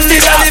boyfriend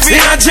did a live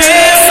in a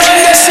jail.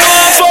 Sunday she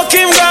want fuck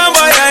him gone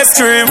buy ice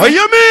cream. What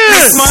you mean?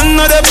 This man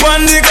not the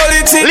pan the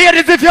quality.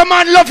 Ladies, if your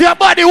man love your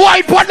body,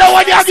 wipe on the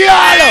one your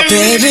girl.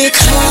 Baby,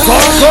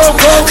 come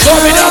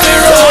in on the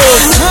road.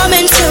 Come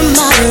into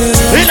my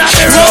room. In on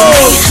the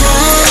road.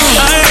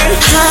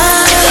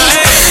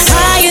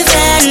 Higher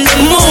than the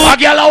moon. A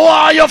girl a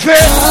want your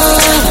face.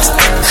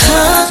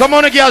 Some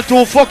of the girl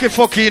too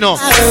fucky, you know.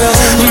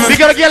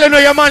 Because the girl you know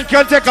your man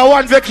can take a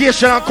one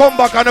vacation and come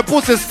back and the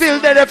pussy still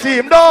there for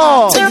him.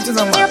 No.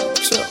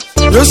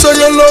 You say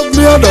you love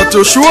me and that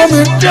you show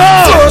me.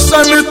 First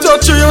time me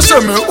touch you, you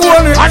say me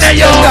own it. And then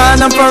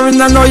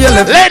you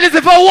ladies,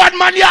 if a one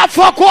man you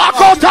fuck, walk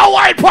out a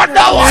white pot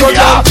that one. So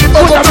yeah,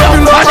 put a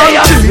baby love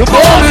and you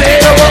bought me.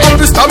 Never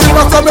understand me,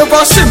 not come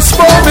ever since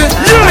for me.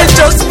 I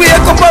just wake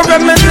up and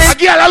reminisce. A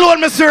girl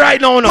alone me see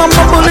right now, no.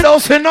 I don't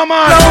say no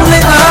man.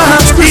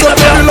 Squeeze a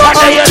baby love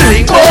and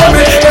you bought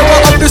me.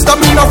 Never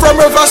understand me, not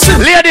from ever since.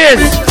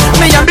 Ladies,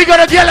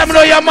 because the girl them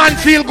know your man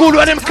feel good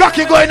when him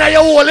cocky going in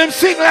your hole, him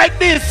sing like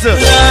this. What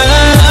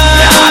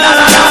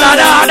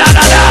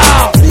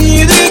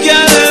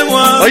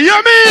you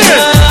mean?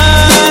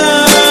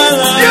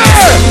 Yeah.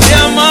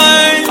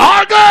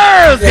 All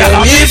girls.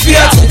 If you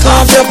take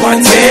off your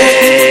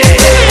panties,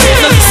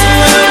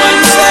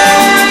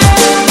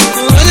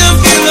 when you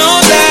feel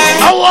lonely,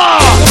 come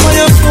on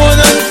your phone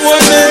and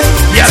phone me.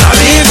 If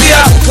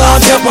you take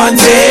off your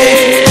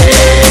panties,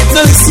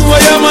 that's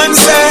what your man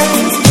say.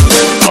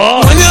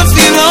 When you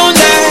feel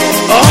lonely,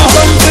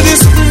 come to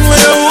this thing where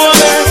you want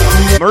it.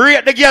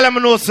 Rate the girl, I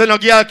know so no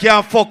girl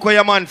can't fuck with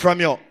your man from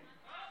you.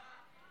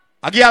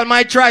 A girl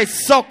might try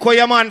suck with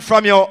your man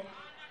from you,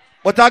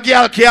 but a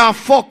girl can't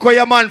fuck with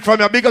your man from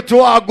you. Big up to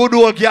our good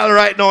old girl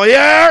right now,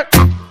 yeah?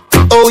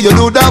 Oh, you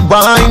do that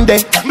wine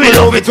there. Me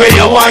love it when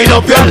you wind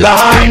up your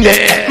line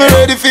there. Me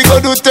ready fi go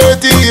do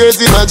 30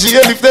 years in a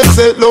jail if they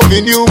say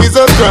loving you is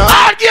a crime.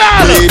 Hard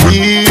girl!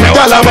 Lady,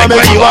 tell her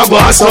make you a go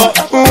so.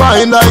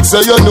 Wine like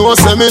say you know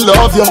say me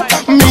love you.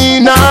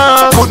 Me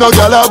nah put no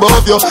girl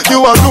above you.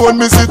 You alone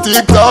me see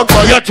TikTok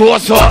for you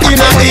too so. In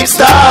a deep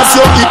stars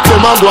you keep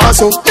them a go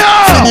so.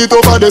 Sing it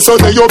over the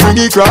sun then you bring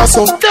it cross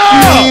so.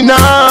 Me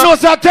nah. No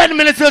sir, 10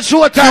 minutes till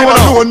show time. You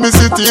alone me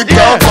see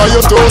TikTok for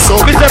you too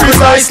so.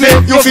 Precisely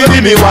you feel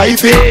me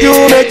wifey. You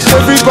make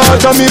every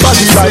part of me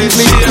body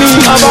lively. Me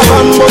have a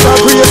man but a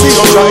crazy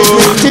don't drive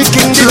me.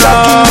 Ticking the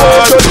locking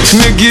motor.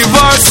 Me give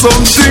her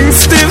something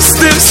stiff.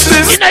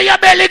 Inna your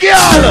belly,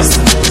 girl.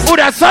 Who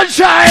that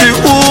sunshine? The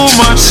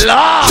woman.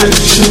 Lord.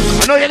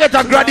 I know you get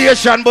a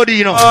graduation, buddy,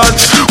 you know.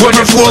 When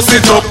you force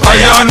it up,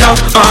 Ayana,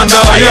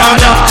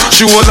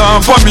 she hold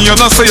on for me and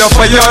I say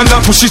Ayana.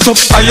 Push it up,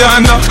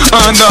 Ayana.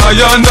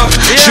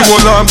 She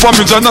hold on for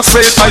me and I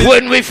say Ayana.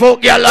 When we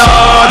fuck, girl,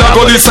 I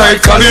go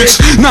inside college.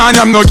 Nah,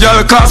 I'm no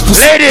girl cause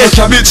pussy. Ladies,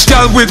 cabbage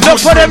girl with look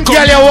for them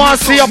girl you want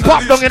to see you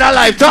pop down in a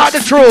life. Talk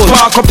the truth.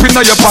 Park up in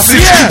your pussy.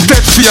 Yeah.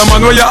 Dead for your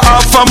man where you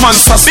half a man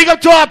sass. Big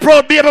up to our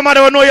proud baby man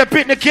who know you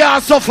pick the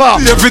car and suffer.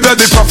 Every day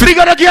they profit. Big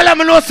up the girl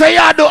them know say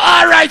you do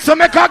alright, so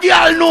make a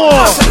girl know.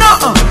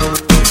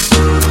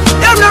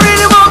 Them not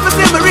really want to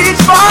see me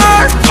reach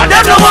far. And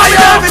them know why you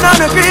living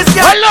on a piece,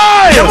 girl.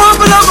 They want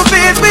to love a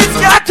face, bitch,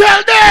 girl. I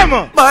tell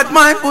them. But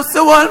my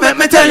pussy wall make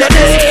me tell you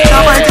this.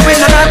 Now fight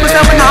with no knife, but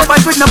we not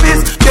fight with no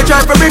fist. They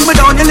try to bring me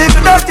down, you little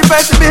dirty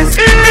pessimist.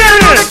 You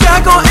know they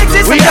can't go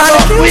exist. We are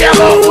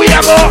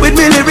go. With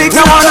me lyrics,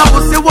 I want a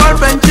pussy war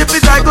friendship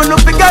is I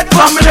gonna forget.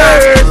 From me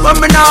nerves, from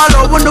me now,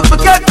 I wanna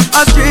forget.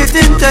 A street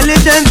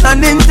intelligence and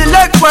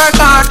intellect work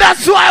hard.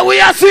 That's why we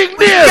are sing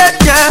this.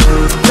 Yeah.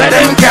 Let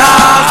them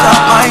cast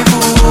up my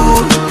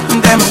food.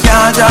 Them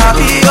can't drop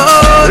me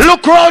out.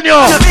 Look round you.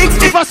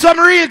 If for some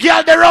real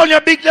girl they round you,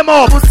 big them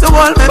up.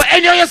 But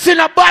anyhow you seen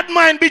a bad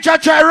mind, bitch, I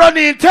try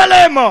running. Tell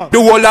him. The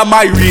whole of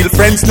my real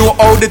friends know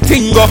how the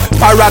thing go.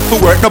 Para to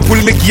work, no pull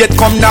me gate,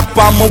 come knock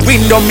on my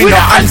window. Me no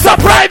answer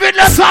private,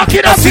 let's talk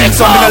it up. Sing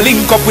some, me no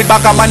link up with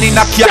back a man in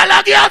a car.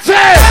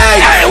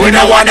 Hey, we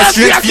no want a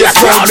straight face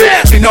round me.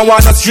 We no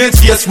want a straight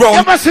face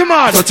round.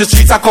 Touch the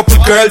streets, a couple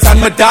girls and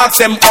my dogs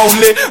them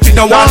only. We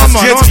no want a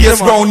straight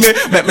face round me.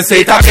 Make me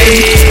say it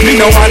again. We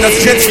no want a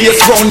straight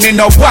face round me.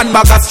 No one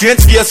bag a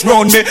straight face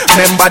round me.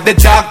 Remember the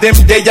dog them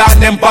they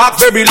and them bark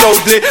very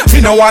loudly.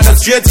 We no want a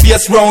straight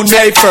face round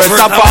me. First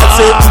of all,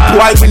 say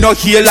why we no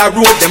heal a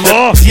road. Them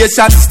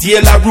station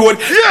steal a road.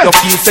 You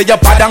feel say you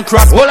bad and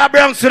cross. All a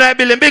Bronx tonight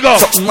building big up.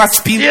 Something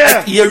must spin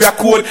area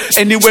cold.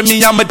 Anyway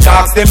me and my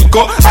dogs them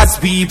go as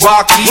we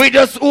walk in. We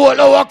just all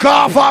our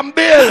car from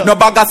bill. No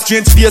bag of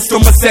strange face to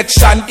my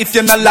section. If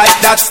you not like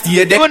that,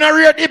 stay there. When I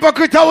read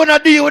hypocrite, I wanna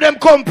deal with them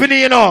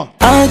company, you know.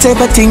 All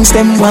type of things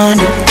them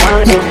want.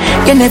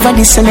 You never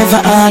this and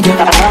never argue.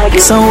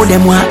 So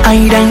them want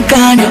hide and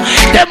can you.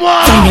 Them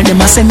want.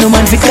 Them a send no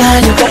man fi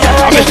call you.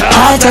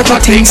 All type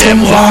of things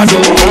them want.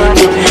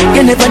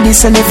 You never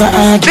this and never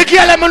argue. The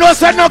girl them know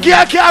say no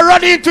girl can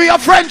run into your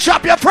friend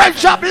shop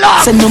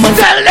lock. Send no man.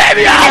 Tell them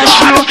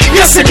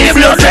you see the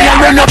blood they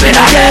run up in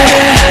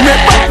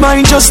again.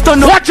 Mine just don't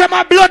know. Watch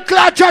my blood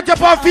clot chat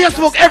up on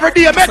Facebook every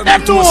day. Make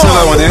them know.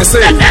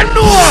 Make them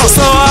know.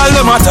 So all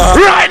them matter.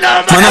 Right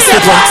now, man.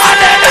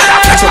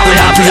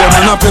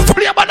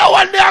 Play about the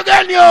one day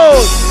again,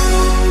 yo.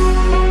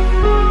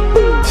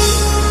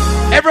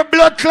 Every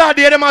blood clot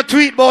here, them a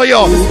tweet boy,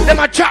 yo. Them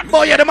a chat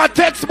boy, yo. Them a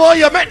text boy,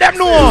 yo. Make them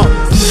know.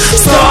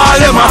 So all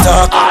them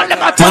attack. All them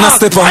attack. Man a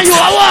step up. And you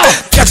a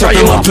walk. Catch up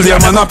them a play,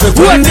 man a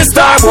pepper. When the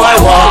star boy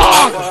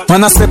walk.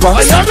 Man a step up.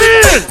 What you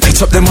mean?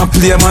 Catch up them a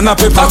play, man a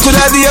pepper.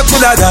 Coulda day,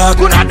 coulda dark.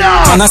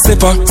 Man a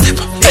step up.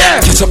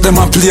 Catch up them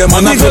a play,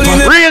 man a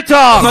pepper. Real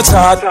talk. No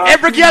chat.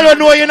 Every girl who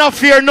know you not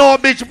fear no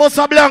bitch.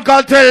 Bossa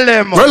Blanca tell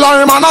them. Well,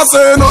 I man a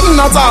say nothing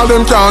at all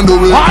them can do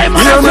it.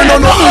 Hear me no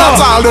nothing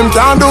at all them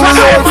can do it.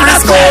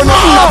 Frisco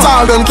nothing at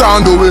all them can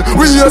do it.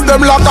 We use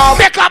them lock up.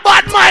 Make a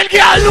bad mind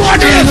girl know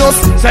this.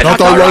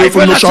 Not a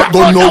rifle, no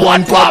shotgun, no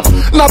one pop.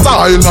 Not a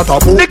oil, not a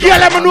boat. The girl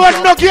them know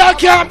no girl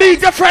can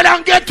beat your friend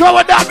and get to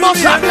with that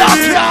Bossa Blanca.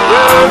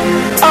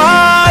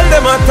 All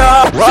them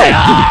attack.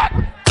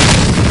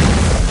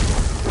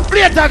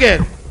 Play it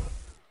again.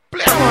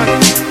 Play it, man.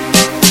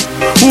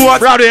 What?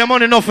 Brother, your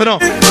money enough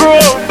enough.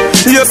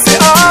 You see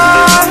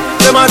all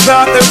them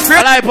attack. Them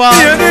straight the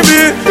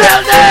enemy.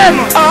 Tell them.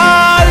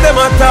 All them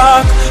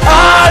attack.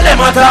 All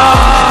them attack.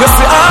 You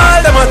see all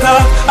them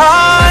attack.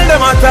 All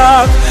them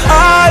attack.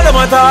 All them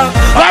attack.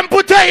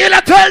 Pamputtae, you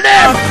tell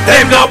them.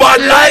 Them no bad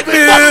like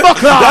me.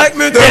 Like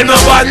me, them no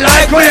bad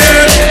like me.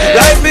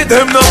 Like me,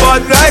 them no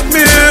bad like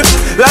me.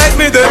 Like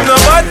me, them no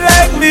bad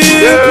like me.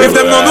 If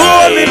them no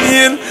know what me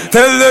mean,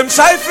 tell them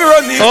shy for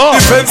running.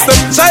 Defense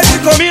them shy to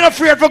come. Me not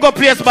afraid to go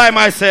place by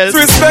myself.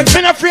 Respect.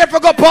 Me not afraid to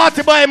go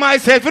party by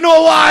myself. You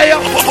know why?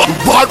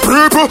 Bad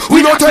people,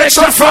 we not take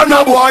shot from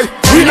no boy.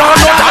 We not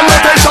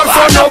take shot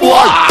from no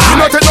boy. We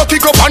not take no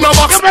kick up on no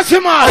box.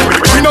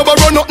 We never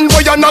run nothing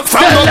boy and knock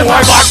from no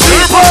boy. Bad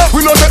people,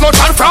 we not take no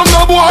shot from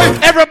no boy.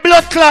 Every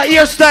blood clot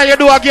hairstyle you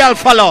do a girl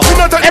follow.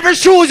 Every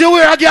shoes you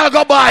wear a girl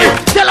go buy.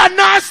 Tell her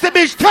nasty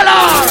bitch, tell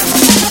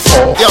her.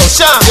 Yo,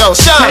 Sean,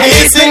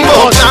 he sing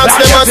about dance,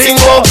 them a sing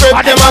about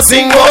prep, them a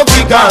sing about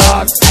quicker.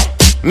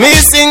 Me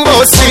sing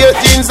about straight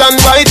jeans and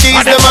white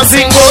tees, them a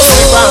sing about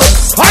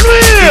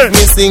slippers.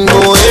 Me sing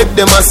about head,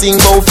 them a sing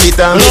about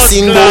fitter. Me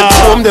sing about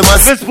comb, them a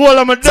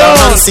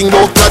sing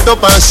about flat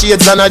up and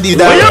shades and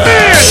Adidas. What you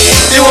mean?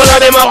 The whole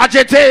of them a watch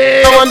it.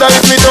 I wonder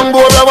if me tongue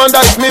bore, I wonder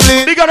if me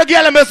bleed. They got a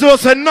girl in my soul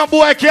say no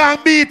boy can't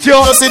beat you.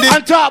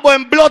 And talk about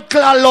him blood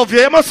clot love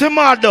you. You must be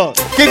mad though.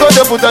 Kick out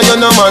the foot and you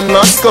no man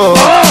must go.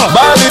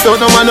 Ball it out,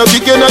 no man no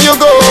kick you, now you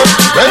go.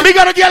 They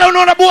got a girl who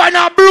know the boy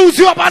now bruise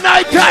you up at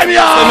night time,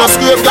 yo.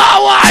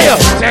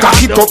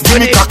 Cock it up, give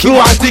me cocky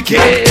one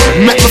ticket.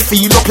 Make me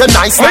feel up your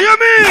nice. What you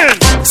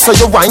mean? So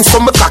you whine so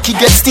my cocky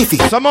get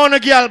stiffy. Some on a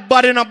girl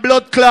bad in a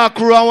blood clot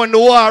crew and when the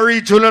war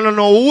reach you don't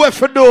know what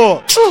to do.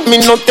 Me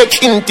not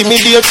take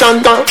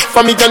intimidation.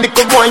 For me and the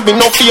good boy me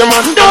no fear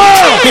man. No!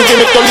 Me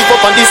make to live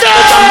up on this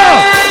station.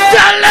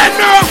 Tell them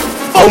no!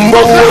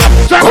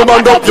 Come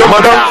on up your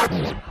mother.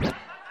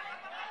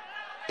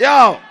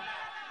 Yo!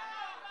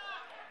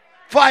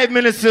 5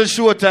 minutes till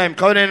showtime.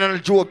 Coming in on the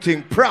joke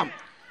thing. Prompt.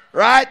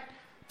 Right?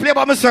 Play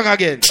by my song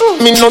again.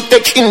 Me not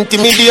take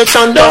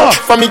intimidation. No.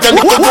 For me and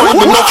the good boy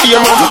me no fear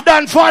man.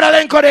 Dan Father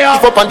Lenko there.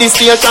 Live up on this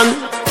station.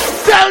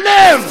 Tell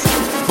them!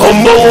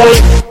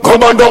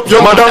 Come on up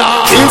your mother.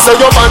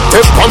 Inside your band,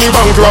 take on the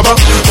bank robber.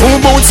 Who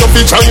boots up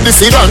the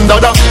Chinese and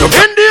dada.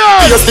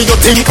 India! Yes, you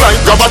think like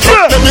grabber.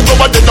 Let me go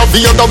back then of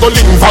the other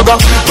going vaga.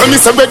 When me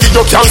say ready,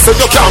 you can't say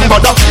you can't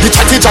bother.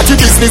 The chatty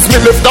business, me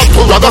left that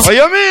to raga. What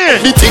you mean?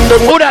 The thing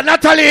them. Who that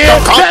Natalie?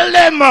 Tell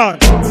them, man.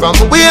 From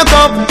wake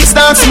up,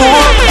 start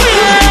smoke.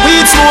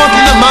 Weed smoke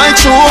in my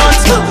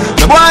throat.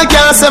 The boy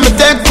can't say me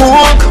take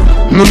coke.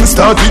 No, me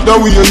start it the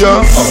way,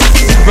 yeah.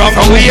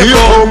 From way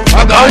up,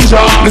 a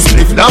ganja. Me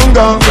split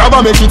longer, grab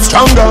and make it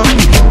stronger.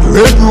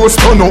 Red rose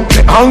turn up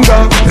the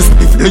anger. Me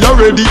split they are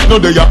ready, no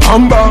they are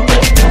amber.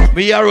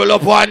 Me a roll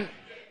up one.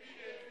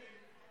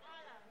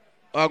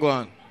 Oh, go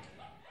on.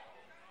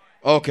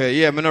 Okay,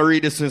 yeah, I'm gonna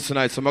read this since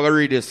tonight, so I'm gonna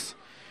read this.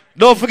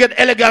 Don't forget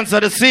Elegance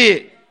of the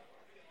Sea.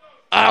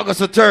 August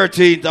the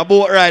 13th, a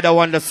boat ride I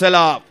want to sell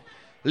off.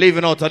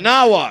 Leaving out of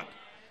now what?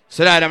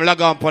 So that I'm log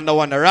on the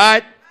one,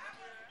 right?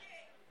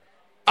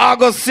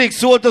 August 6th,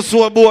 soul to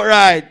soul boat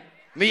ride.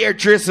 Me hear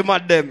Tracy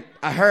Mad Them.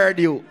 I heard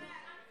you.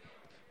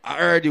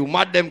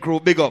 Mad Them crew,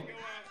 big up.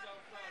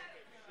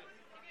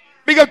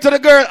 Big up to the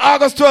girl,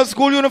 August 12th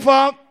school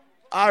uniform.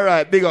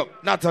 Alright, big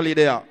up. Natalie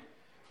there.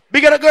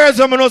 Big up the girls,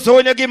 I know, so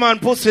when you give man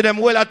pussy them,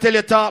 well, I tell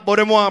you talk, but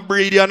them want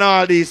breed you and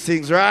all these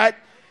things, right?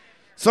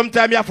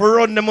 Sometimes you have to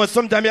run them,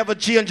 sometimes you have to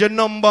change your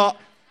number,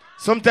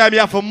 sometimes you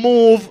have to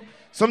move,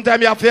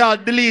 sometimes you have to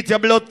delete your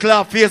blood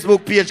clot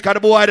Facebook page, because the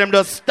boy them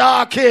just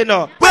stalking.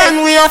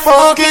 When we are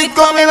fucking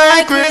coming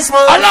like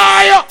Christmas. A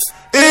liar!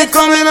 It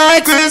coming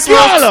like Christmas.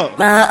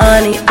 My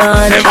honey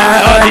bun,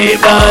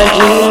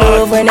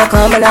 you when you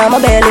coming on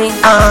my belly.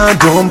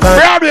 Don't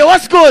panic. Broadway,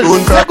 what's good?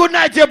 Say good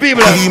night to your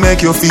people. He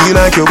make you feel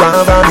like you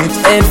want vomit.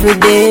 Every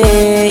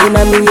day in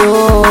a me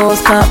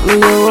house, pop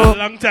me up. A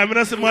long time I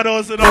don't see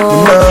madhouse. And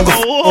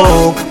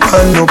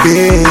no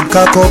bed,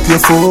 cock up your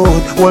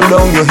foot, hold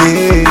down your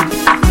head.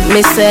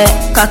 Me say,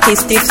 cocky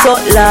stiff so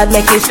lad,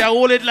 make it. You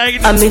hold it like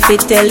it. And me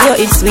fit tell you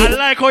it's sweet. I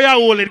like how you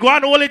hold it. Go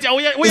on, hold it. Where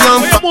you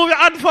move your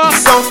hand for?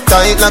 So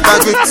tight like a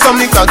grip, so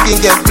me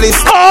cocky get bliss.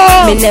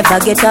 Me never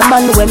get a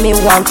man when me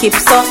want keep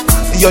so.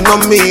 You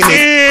know mean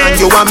it, and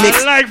you want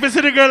mix. I like to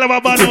see the girl of a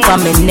band. Put it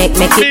on me neck,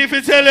 make it. If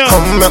you tell you.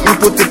 Come make me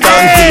put it on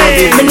to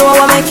your Me know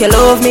what make you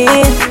love me.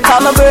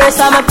 Call my breast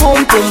and my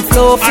pum pum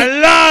flow. I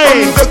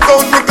like. Take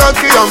out me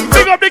cocky and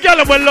big up the girl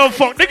of love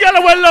fuck. The girl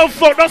of love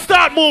fuck. Don't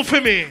start move for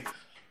me.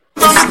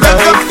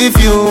 If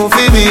you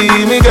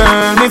feel me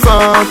girl, me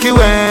fuck you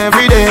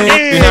every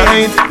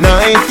day.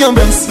 Night, your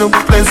breast look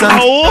pleasant.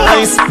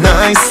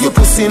 Nice, your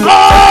pussy look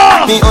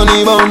me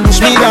honey bunch,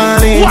 me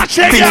darling.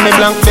 Pin me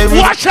blackberry,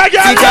 watch a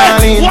girl,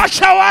 watch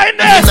how I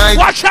know.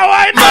 Watch how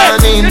I know.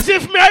 This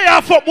if me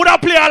and fuck would I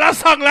play all a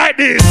song like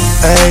this.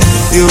 Hey,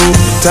 you,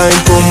 time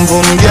boom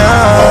boom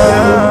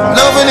girl.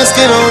 Loving the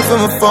skin out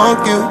from a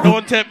fuck you.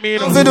 Don't tempt me,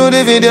 no. If you do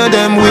the video,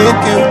 them with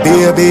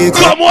you. Baby,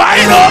 come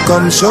wind up.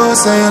 Come show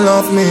say you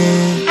love me.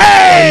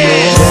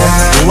 Hey!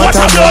 What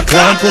a blood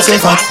clot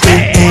pussy fat.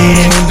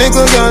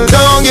 Little girl,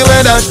 don't give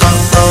it that.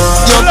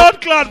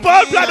 Blood clot,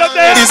 ball blood up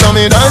there. This on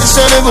me, that's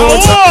the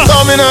boots.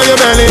 Come in on your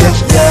belly.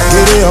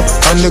 Get it up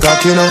and the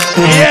cock, you know.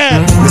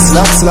 Yeah. Me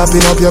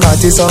slapping up your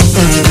body, so.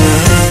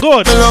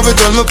 Good. I love it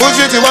when me push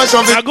it, you want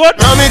shove it. Good.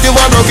 Ram it, you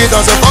want rock it,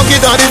 and so funk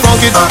it, and the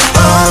funk it.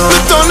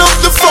 Turn up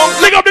the funk.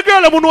 Look up the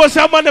girl who knows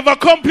a man never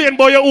complain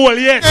about your hole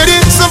yet.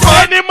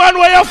 Any man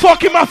where you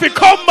fuck him, if he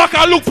come back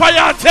and look for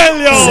you and tell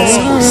you.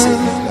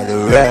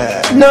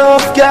 No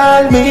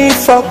girl me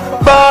fuck,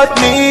 but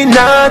me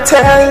not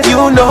tell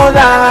you no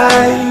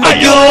lie. Are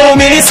you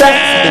me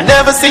say? You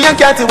never see a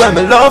cat when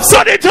me love.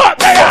 So they talk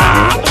there.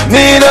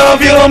 Me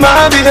love you,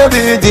 my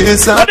baby,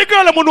 this. But the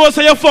girl who knows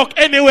say you fuck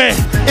anyway.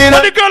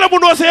 But the girl who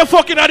knows say you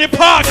fucking at the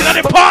park, in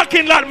the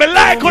parking lot. Me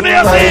like when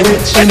you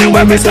say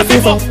anyway me say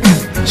fuck.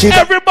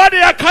 Everybody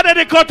a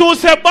Connecticut who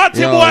say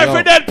Batty boy if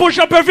you then push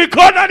up every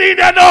corner in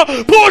there now.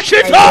 Push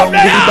it up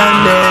there.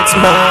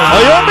 Are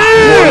you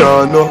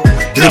me? No.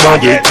 Give a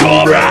get too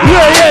bright.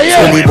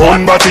 Yeah. So we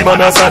born Batty man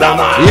a Saddam.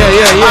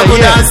 Yeah. I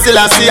could still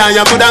see and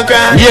you could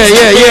cry.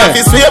 Yeah. If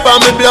you sweep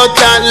on me blood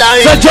clot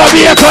line. So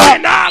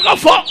Jamaica. Nah, go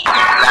fuck.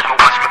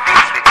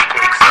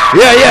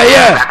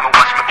 Yeah.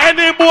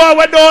 Any boy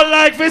we don't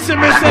like visit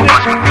me say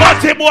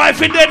Batty boy if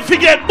he then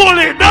forget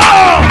bully. No.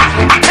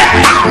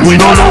 We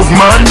don't know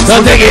man.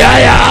 Don't take it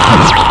higher.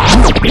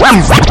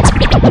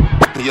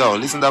 Yo,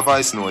 listen to that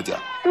voice note, yeah.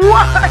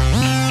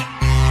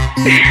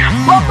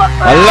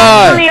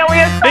 Allah.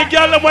 The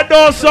girl that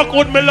don't suck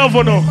with me love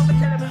no.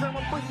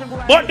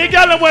 But the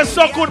girl that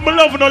suck with me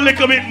love no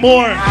little bit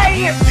more.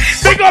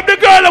 Big up the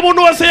girl that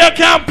knows say you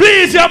can't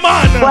please your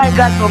man.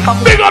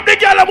 Big up the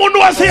girl that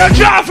knows say you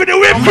draw for the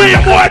whip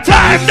cream more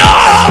time. No.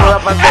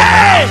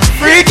 Hey.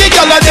 Freaky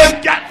girl of them.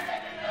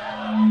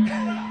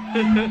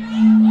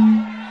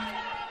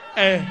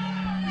 Hey.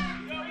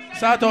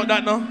 Start out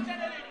that now.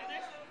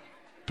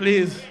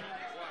 Please.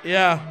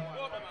 Yeah.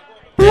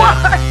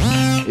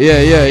 Yeah.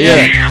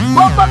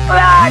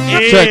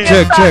 Check.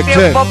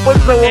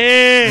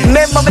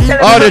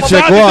 Order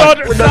check what?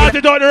 Start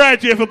it out the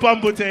right way for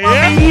Pamputtae,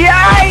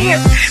 yeah?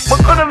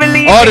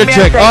 Order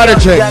check.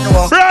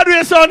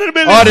 Broadway sound in the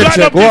building. Order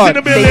check what? In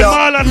the building.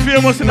 Marlon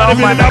famous in the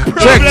building.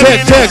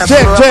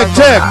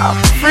 Check.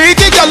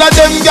 Freaky girl of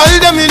them, girl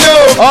them you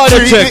know.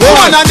 Order check what?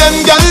 One of them,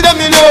 girl them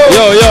you know.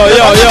 Yo.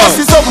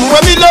 See something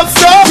when me love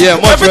so. Yeah,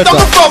 much every time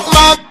better. I fuck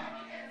man.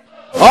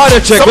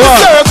 Order check so what?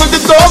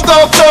 Circle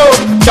the go.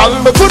 Girl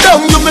me put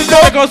down you me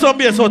love. Check out some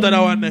bass out of that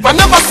one there.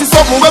 Whenever see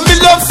something when me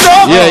love so.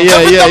 Yeah.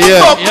 Every time I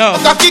fuck,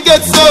 I cocky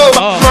get so.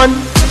 Man,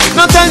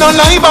 no tell no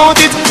lie about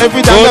it.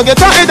 Every time you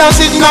get a head and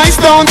sit nice,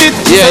 don't it?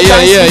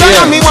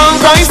 Yeah. Me one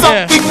guy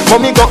stop it, but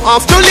me go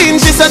off to lean,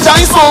 she said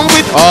I song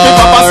with. The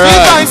papa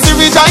sweet guy, see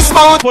rejoice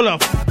about.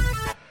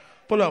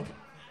 Pull up.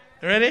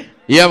 You ready?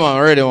 Yeah, man,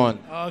 ready, one.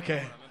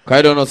 Okay.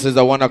 I don't know since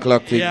the 1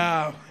 o'clock thing.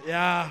 Yeah.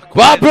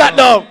 Go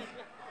platinum.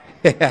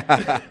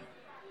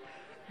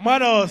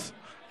 Madhouse,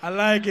 I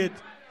like it.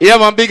 Yeah,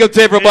 man, big up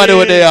to everybody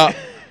over there.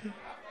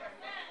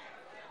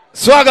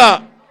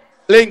 Swagger,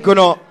 link, you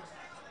know.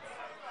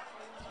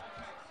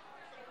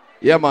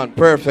 Yeah, man,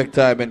 perfect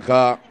timing,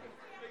 car.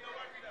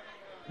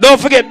 Don't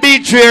forget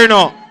Beach here, you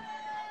know.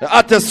 The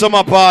hottest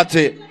summer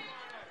party.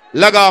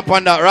 Log up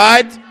on that,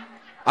 right?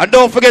 And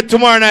don't forget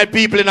tomorrow night,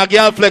 people in a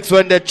Girl Flex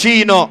when the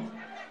Chino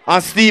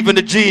and Steven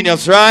the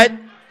Genius, right?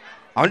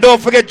 And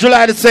don't forget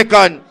July the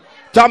 2nd,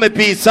 Tommy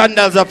P,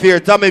 Sandals up here,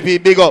 Tommy P,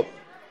 big up.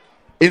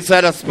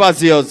 Inside of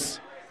Spazios.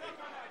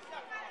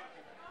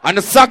 And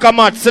the soccer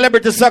match,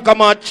 celebrity soccer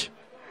match,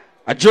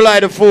 on July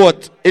the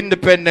 4th,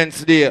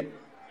 Independence Day.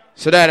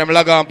 So that I'm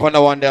log on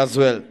the one there as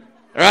well.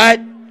 Right?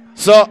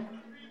 So,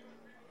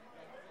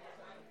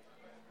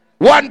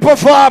 one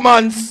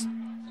performance,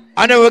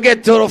 and then we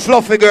get to the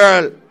fluffy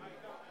girl.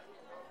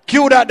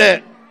 Cue that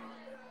there.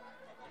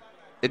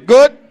 It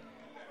good?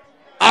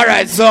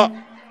 Alright, so,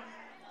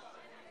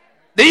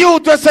 the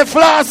youth was a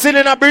flossing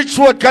in a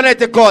Bridgewater,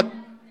 Connecticut.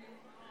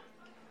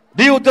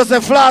 The youth was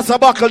a floss a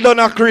buckle down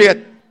a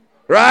crate.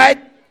 Right?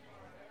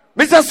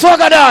 Mr.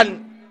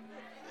 Swagadan.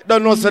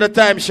 Don't know so the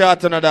time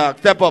short on the dark.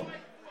 Step up.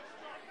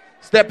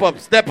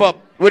 Step up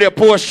with your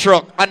Porsche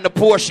truck and the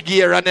Porsche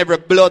gear and every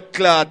blood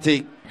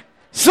clotting.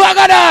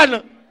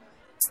 Swagadan!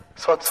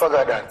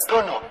 Swagadan,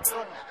 turn up.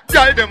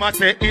 Tell them I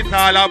say it's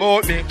all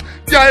about me.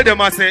 Tell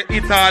them I say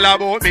it's all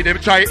about me. Them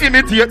try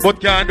imitate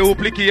but can't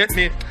duplicate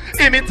me.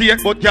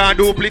 Imitate but can't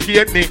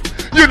duplicate me.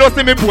 You know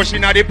see me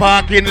pushing at the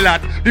parking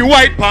lot. The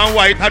white pan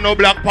white and no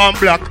black pan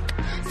black.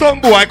 Some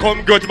boy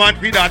come judge man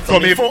for that. So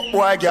me fuck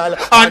boy girl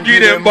and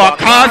give them back.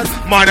 Cause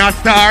man a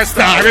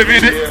star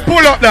every day.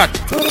 Pull up that.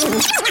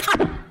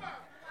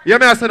 Yeah,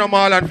 me I say no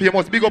more and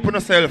famous. Big up on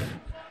yourself.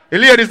 The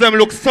ladies them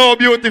look so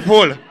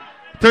beautiful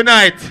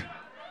tonight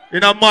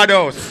in a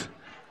madhouse.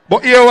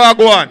 But here we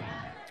go on.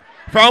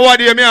 From what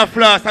day me a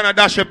floss and a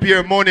dash up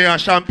here money and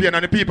champagne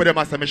and the people them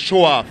a say me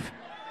show off.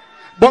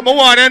 But me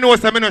want to know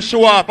say me no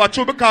show off. I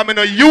true because me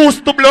no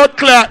used to blood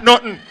clot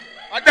nothing.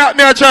 And that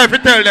me a try to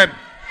tell them.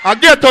 I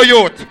get to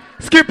youth.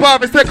 Skip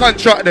off the second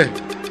track there.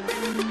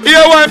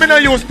 Here why me no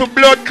used to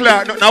blood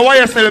clot nothing. Now why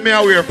you sell me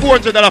a wear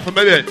 $400 for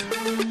my bed?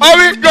 How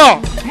it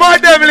go? My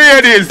them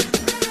ladies.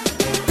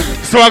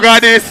 Swagger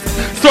this,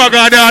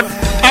 swagger that.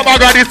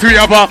 Abaga this we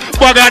have a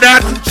bagger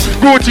that.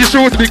 Gucci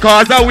shoes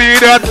because I wear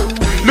that.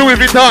 Louis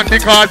Vuitton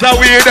because I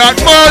wear that.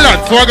 Marlon,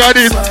 swagger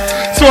this,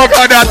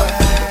 swagger that.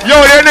 Yo,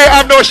 they don't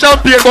have no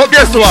champagne, but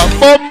guess what?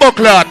 Bumbo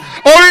clot.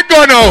 How it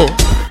go now?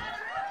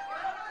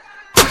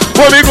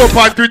 When me go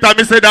on Twitter,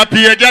 me say that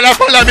Pierre girl a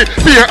follow me.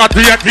 Pierre a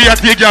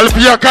tea girl,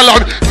 Pierre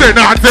Cologne.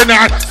 Zenan,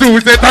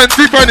 Suzette and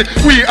Tiffany.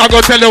 We are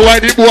gonna tell you why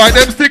the boy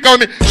them stick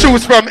on me.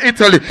 Shoes from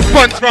Italy,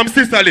 pants from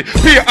Sicily.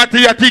 Pierre a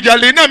tea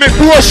girl in me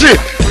bullshit.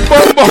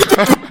 Bumbo.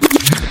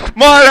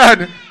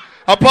 Marlon,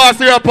 a pass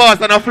here a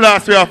pass and a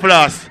floss here a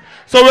floss.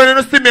 So when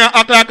you see me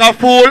act like a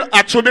fool,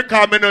 I should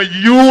because me no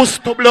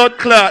used to blood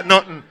clot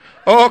nothing.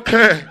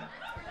 Okay.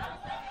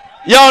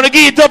 Yo,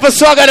 give it up for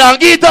Swagadan.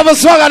 Give it up for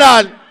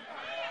Swagadan.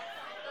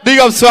 Big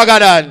up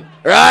Swagadan.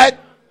 Right?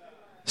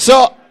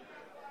 So,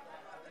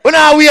 we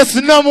not waste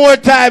no more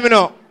time, you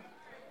know.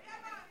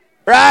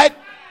 Right?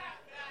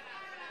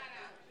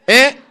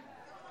 Eh?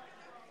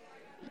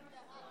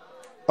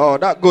 Oh,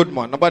 that good,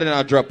 man. Nobody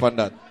not drop on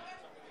that.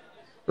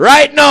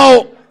 Right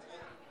now,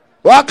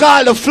 what I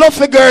call the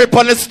fluffy girl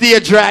on the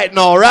stage right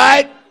now,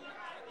 right?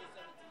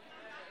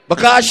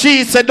 Because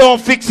she said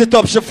don't fix it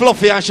up, she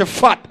fluffy and she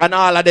fat and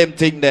all of them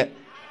things there.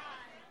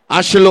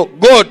 And she look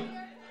good.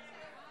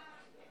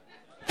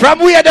 From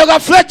where they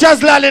got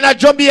Fletcher's Land in a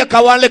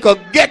Jamaica, one little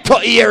ghetto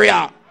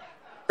area.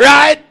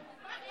 Right?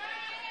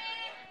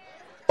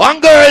 One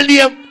girl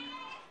named,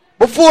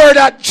 before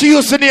that, she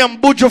used to name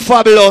Buju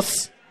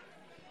Fabulous.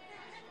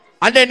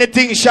 And then the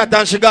thing shot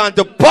and she gone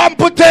to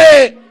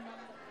Pamputtae.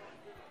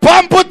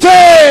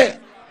 Pamputtae!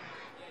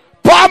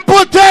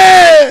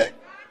 Pamputtae!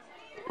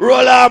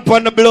 Roll up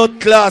on the blood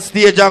class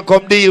stage and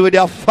come deal with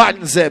your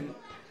fans.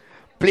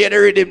 Play the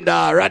rhythm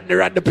there. Run,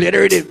 play the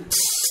rhythm.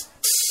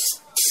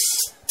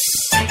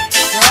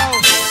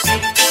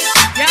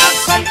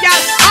 Some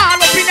gal all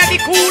up in the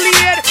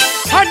Kool-Aid,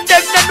 and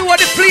them no know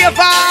the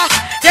flavor.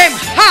 Them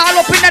all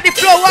up in the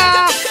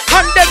flour,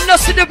 and them no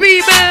see the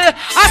Bible.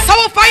 And so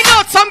we find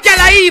out some gal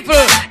are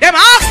evil. Them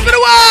ask for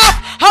the war,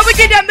 how we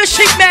give them the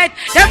shipment.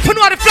 Them for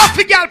know the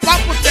fluffy gal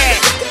Pamputtae.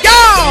 Yo,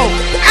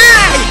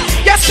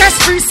 hey, you're stress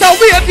free, so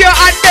wave your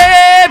hand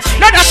them.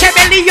 No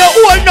belly, you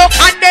hold no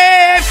hand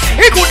them.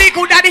 He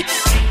good daddy.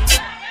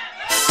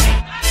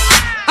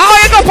 How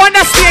you go up on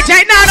the stage?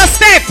 I know no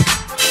step.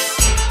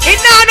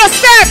 It now no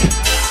step.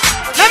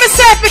 Let me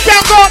see if we can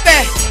go up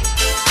there.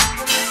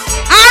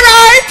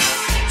 Alright.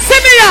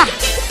 See me here.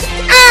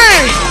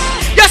 Hey.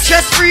 Just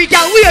breast free,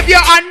 girl, wave your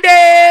hand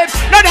them.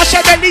 Now that she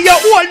belly, you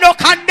hold no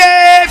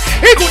condemn.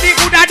 He good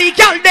at the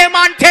girl, them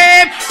and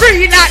them.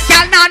 Free that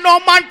girl, now no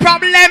man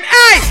problem.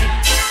 Hey!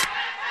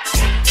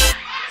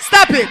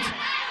 Stop it.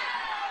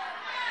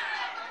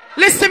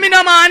 Listen me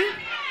no man.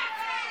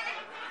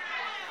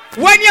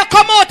 When you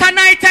come out at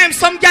night time,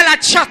 some girl a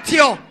chat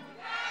you.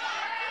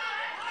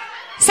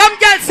 Some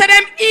girls say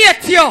them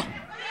hate you.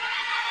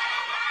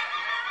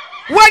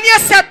 When you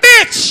say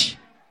bitch,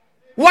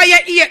 why you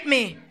hate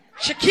me?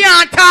 She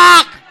can't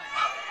talk.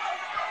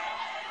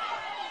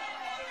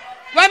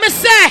 When me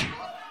say,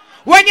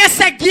 when you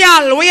say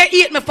girl, why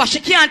you hate me for? She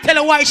can't tell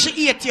her why she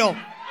hate you.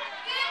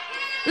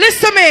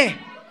 Listen to me.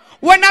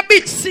 When a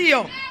bitch see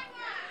you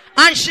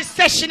and she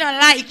says she don't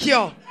like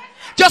you,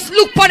 just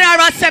look on her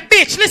and say,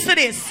 bitch, listen to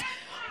this.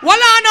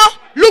 Walana,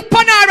 look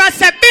on her and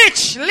say,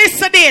 bitch,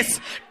 listen to this.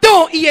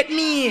 Don't hate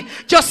me.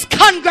 Just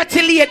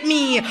congratulate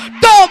me.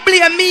 Don't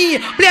blame me.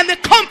 Blame the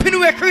company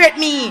who create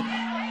me.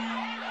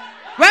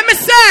 When me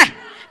say,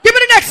 give me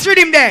the next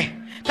rhythm there.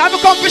 Can we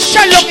come for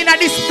shell long in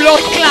this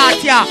blood clot,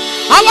 yeah.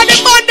 I want the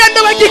man that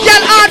know give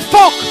girl hard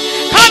fuck.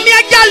 Come me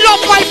a girl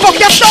love my fuck.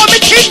 You saw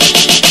me kick.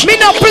 Me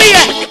no play.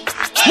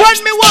 When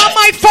me want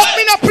my fuck,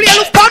 me no play.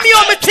 Look for me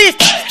on my teeth.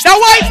 The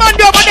white man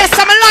do over there,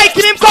 so me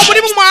liking him come with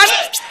the woman.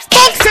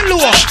 Bouncing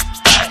low.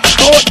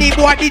 Oh, the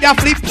boy did a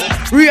flip.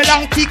 Real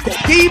and kick up.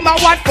 Give him a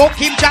one fuck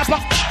him chopper.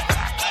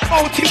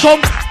 Out him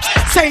come.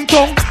 Same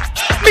tongue.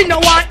 Me no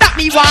want that,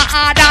 me want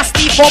hard and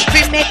stiff up.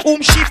 We make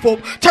shift up,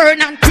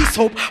 turn and twist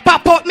up.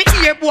 Pop up me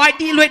ear, boy,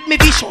 deal with me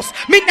vicious.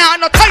 Me nah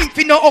no time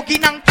for no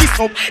hugging and kiss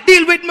up.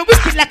 Deal with me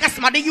wicked like a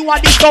smaddy, you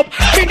are this up.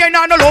 Me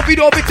nah no love it,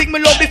 everything me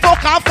love before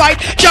can fight.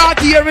 Jaw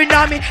gearing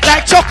on me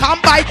like chuck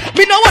and bite.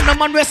 Me no want no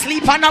man we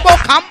sleep and a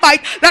buck and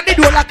bite. Like they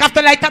do like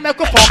after light and make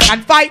a fuck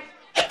and fight.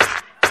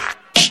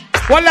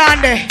 Hold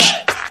on there.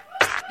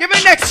 Give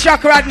me next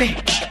track, Rodney.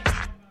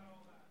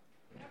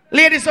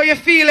 Ladies, how you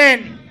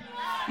feeling?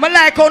 I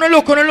like how you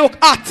look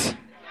hot.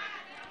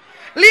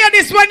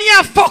 Ladies, when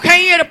you fuck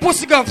and hear the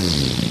pussy go.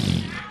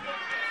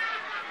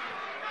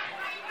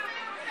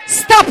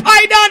 Stop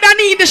hiding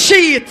underneath the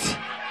sheet.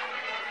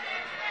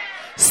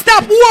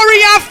 Stop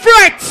worry and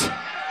fret.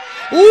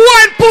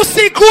 One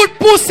pussy, good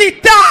pussy,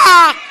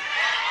 talk.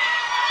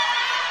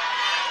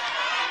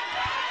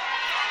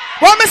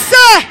 What me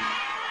say?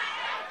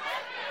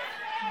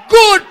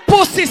 Good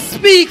pussy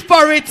speak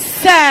for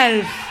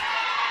itself.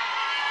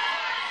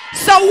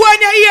 So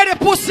when you hear the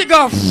pussy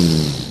go,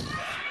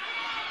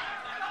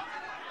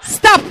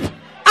 stop,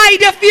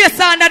 hide your face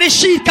under the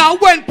sheet, cause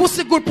when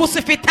pussy good, pussy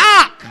fit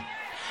talk.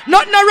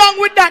 Nothing wrong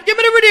with that. Give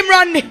me the rhythm,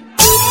 Randy.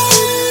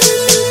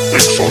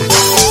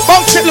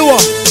 Bounce it lower.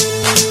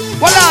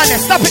 Hold on there.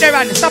 Stop it there,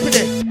 Randy. Stop it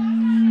there.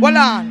 Hold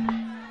on.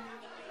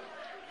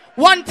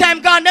 One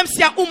time gone, them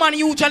see a woman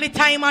usually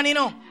tie man, you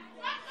know.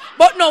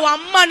 But now a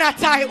man a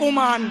tie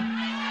woman.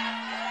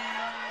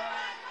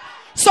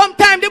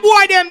 Sometimes the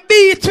boy them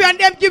beat you and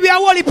them give you a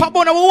whole heap of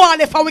bone and we want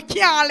left and we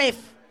can't left.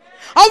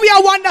 And we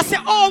are one that say,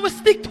 oh, we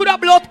stick to the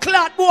blood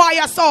clot boy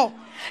I saw.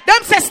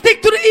 Them say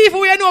stick to the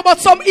evil, you know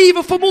about some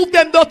evil for move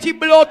them dirty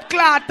blood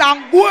clot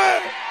and go.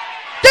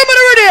 Give me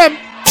the rhythm.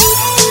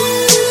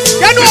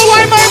 You know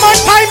why my man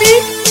tie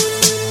me?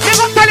 Let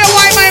me tell you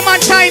why my man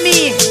tie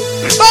me.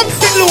 Bumps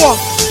it low.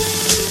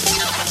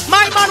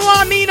 My man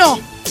want me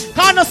no.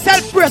 Cause no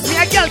self-praise, me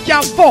a girl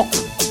can fuck.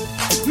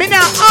 Me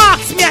now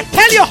ask, me I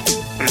tell you.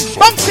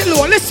 Bounce it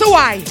low, listen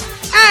why.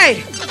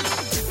 Hey,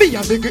 me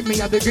a dig it, me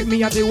a dig it,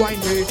 me a the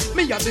wine way.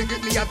 Me a dig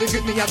it, me a dig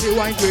it, me a the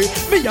wine way.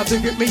 Me a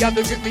dig it, me a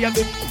dig it, me a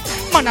the.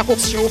 Man a cook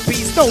show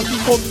piece, now he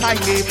come time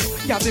way.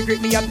 Me a dig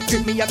it, me a dig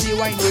it, me a the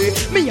wine way.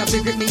 Me a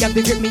dig it, me a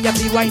dig it, me a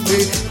the wine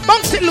way.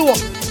 Bounce it low.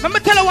 Let me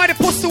tell you why the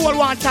pussy all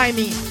want time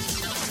me.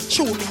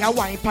 Chew me a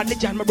wine pan the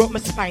jam, me broke my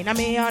spine a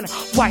man.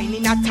 Wine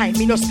in a time,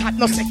 me no start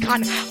no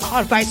second.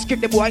 All vice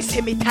script the boy say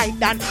me tight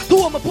down.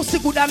 Two of my pussy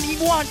good and me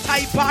one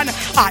type on.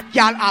 Hot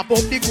y'all have up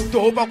the good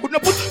over. Could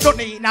not put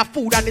nothing in a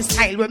food and the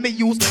style when me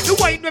use. The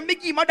wine when me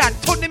give my dad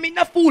turn them in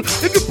a fool.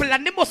 The people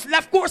and the muscle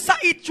of course I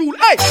eat jewel.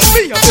 Hey,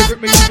 me a favorite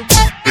me.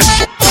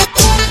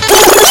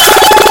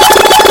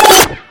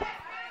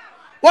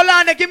 Hold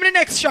on, give me the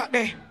next shot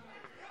there.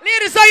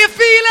 Ladies, how you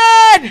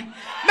feeling?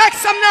 Make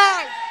some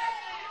noise.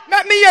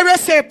 Let me hear you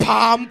say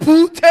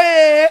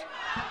Pamputtae.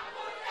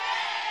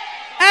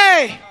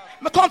 Hey,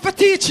 me come for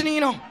teaching, you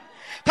know.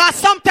 Because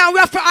sometimes we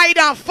have to hide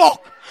and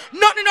fuck.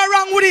 Nothing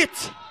wrong with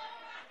it.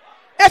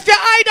 If you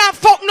hide and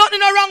fuck,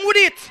 nothing wrong with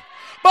it.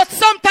 But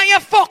sometimes you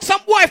fuck,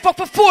 some boy fuck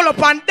for fall up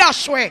and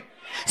dash way.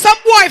 Some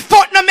boy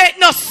fuck no make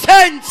no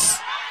sense.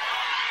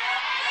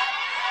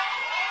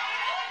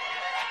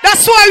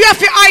 That's why we have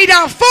to hide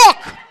and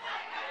fuck.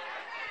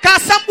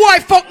 Because some boy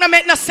fuck no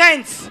make no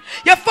sense.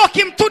 You fuck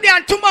him today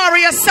and tomorrow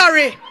you're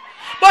sorry.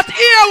 But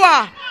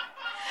here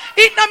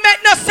it no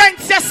make no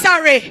sense you're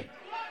sorry.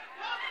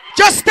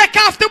 Just take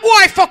off the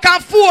boy fuck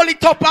and fold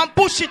it up and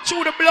push it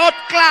through the blood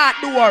clot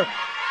door.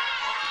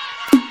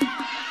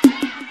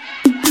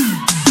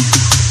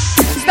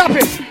 Stop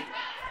it.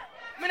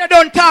 Me no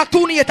don't talk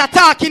to you,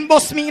 talking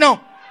boss me no.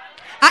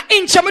 I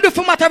inch me do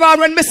for matter around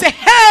when me say,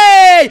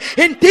 hey,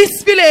 in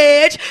this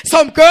village,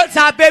 some girls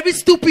are very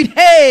stupid.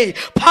 Hey,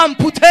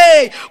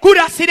 Pamputtae, good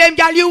as see them,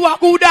 girl, you are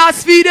good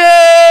as feed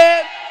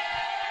them.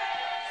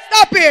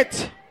 Stop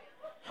it.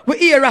 We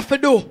here have to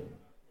do.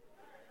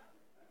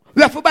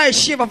 We have to buy a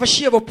shave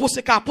of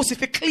pussy car, pussy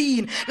for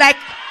clean. Like,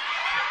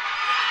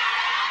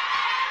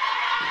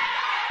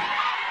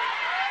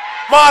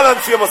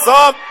 Marlon, shave us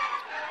up.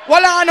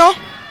 well, I know.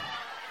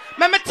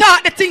 Me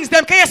talk the things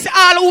them. Can you see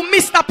all who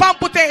miss the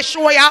Pamputtae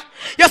show ya?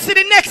 You see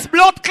the next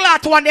blood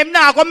clot one them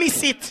now go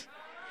miss it.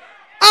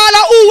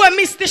 All who will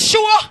miss the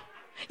show.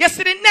 You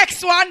see the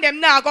next one them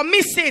now go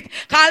miss it.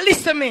 Cause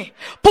listen me,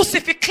 pussy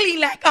fi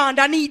clean like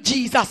underneath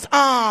Jesus'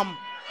 arm.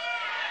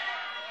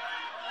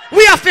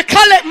 We have to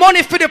collect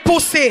money for the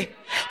pussy.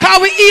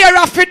 Cause we ear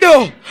have to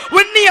do.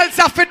 We nails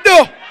have to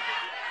do.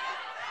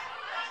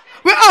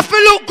 We have to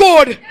look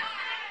good.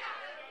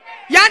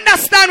 You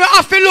understand? We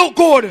have to look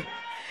good.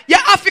 You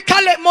have to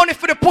collect money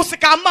for the pussy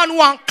because man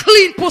want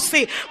clean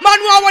pussy. Man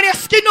want when your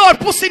skin out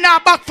pussy now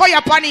backfire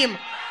upon him.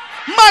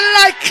 Man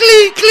like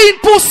clean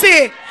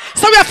pussy.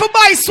 So we have to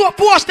buy soap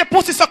to wash the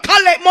pussy, so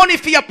collect money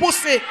for your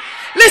pussy.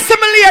 Listen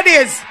me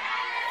ladies.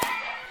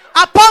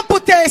 A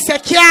Pamputtae say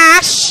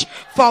cash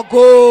for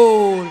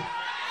gold.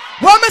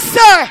 What me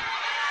say?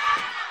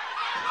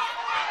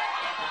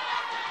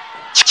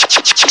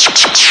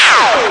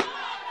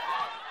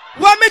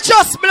 What me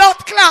just blood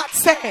clot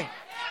say?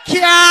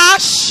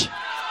 Cash.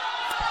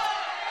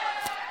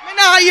 Me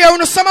nah hear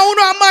you. Some of you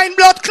know mind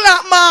blood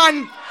clot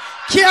man.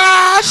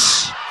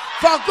 Cash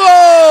for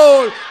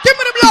gold. Give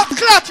me the blood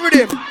clot with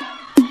him.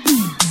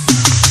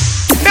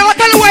 Me want to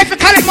tell you why if you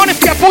collect money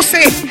for your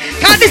pussy.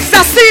 Cause this is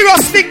a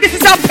serious thing. This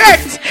is a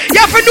pet. You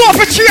have to know if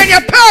you train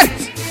your pet.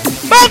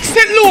 Bounce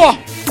it low.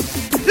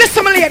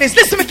 Listen me ladies.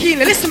 Listen me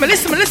keenly. Listen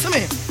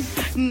me.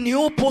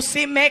 New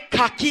pussy make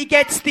cocky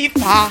get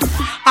stiffer.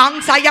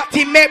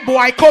 Anxiety make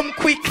boy come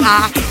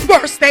quicker.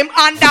 Worse them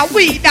under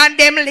weed and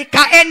them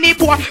liquor. Any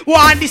boy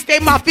want this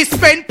them have to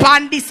spend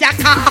pan this ya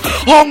car.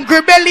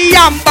 Hungry belly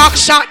and back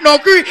shot no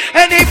gree.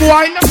 Any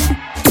boy no.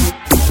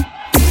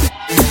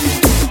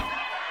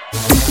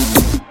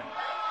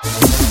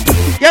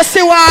 You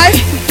see why?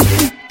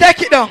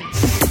 Take it down.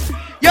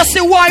 You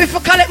see why if you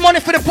collect money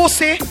for the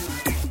pussy?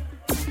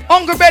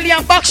 Hungry belly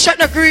and back shot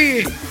no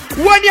gree.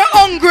 When you're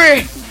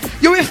hungry,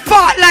 you will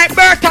fart like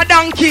Bertha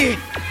donkey.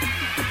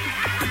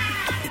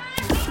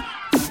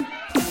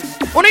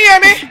 Wanna hear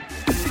me?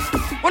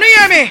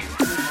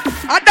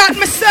 And that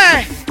me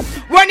say,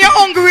 when you're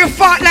hungry, you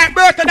fart like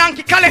Bertha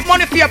donkey. Collect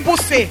money for your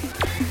pussy.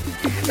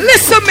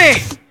 Listen me.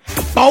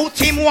 Bout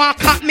him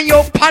walk at me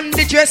up on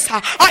the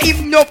dresser. I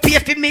him no pay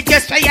for me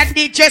just for you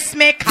the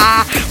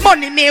dressmaker.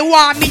 Money me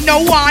want, me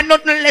no want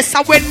nothing less.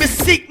 When me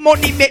sick,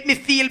 money make me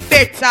feel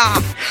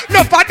better.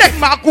 No for them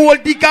my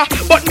gold digger,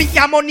 but me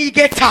a money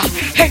getter.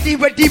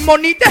 Anyway the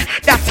money there,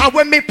 that's how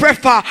me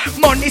prefer.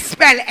 Money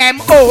spell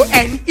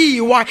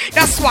M-O-N-E-Y.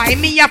 That's why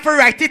me have to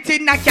write it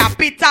in a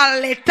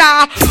capital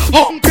letter.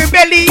 Hungry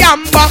belly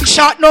and back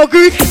shot no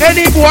gree.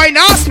 Any boy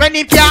now spend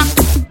him ya.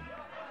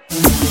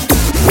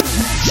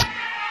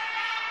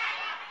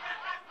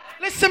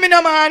 Listen me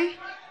now, man.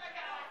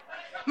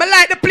 Me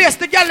like the place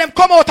the girl them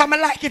come out and me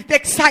like it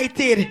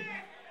excited.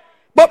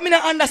 But me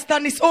not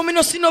understand this. Oh, me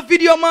no see no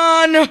video,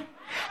 man.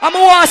 I'm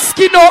want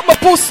skin out my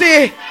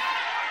pussy.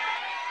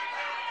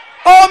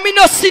 Oh, me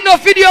no see no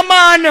video,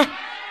 man.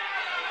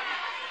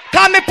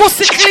 Cause me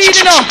pussy clean,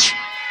 you know.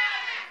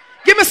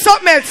 Give me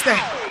something else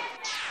there.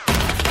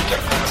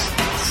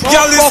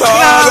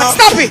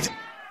 Stop it.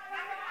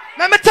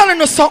 Let me tell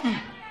you something. All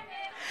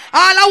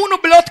I want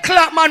to blood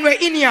clot man we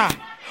in here.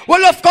 We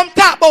love come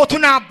talk about you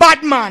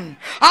bad man.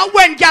 And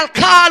when girl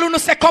call you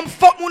say come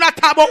fuck you talk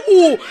about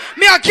who.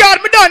 Me a girl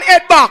me done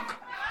head back.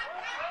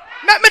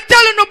 Let me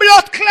tell you no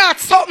blood clot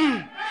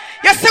something.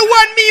 You say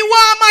when me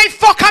want my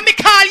fuck and me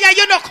call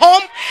you no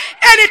come.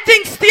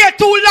 Anything stay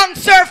too long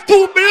serve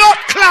too blood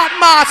clot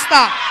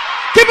master.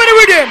 Give me the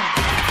rhythm.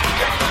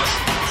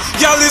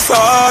 Girl is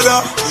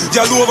harder.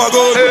 Girl over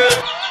good.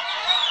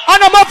 I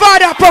know my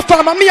father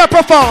perform and me a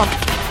perform.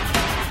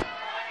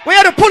 We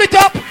have to pull it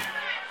up.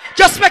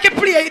 Just make it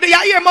play. You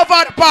hear my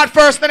part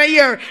first, then I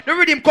hear the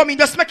rhythm coming.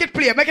 Just make it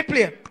play.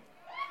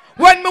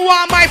 When me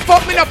want my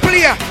fuck, me no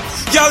play.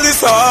 Y'all is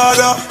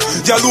harder.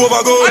 Y'all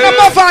over go. And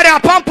my father,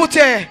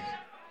 Pamputtae.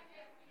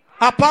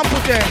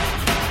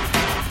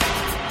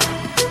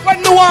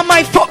 When me want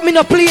my fuck, me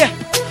no play.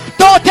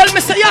 Don't tell me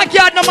say you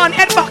guard no man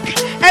head back.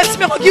 Else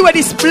me go give you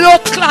this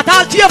blood clot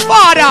all to your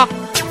father.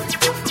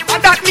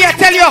 And that me I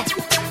tell you.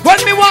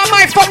 When me want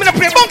my fuck, me no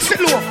play. Bounce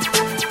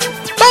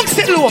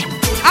it low.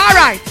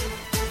 Alright.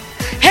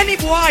 Any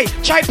boy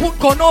try put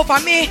gun over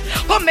me,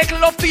 come make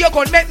love to your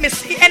gun, make me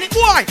see. Any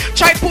boy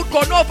try put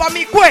gun over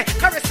me, go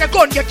caress the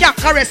gun, you can't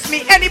caress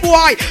me. Any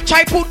boy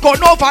try put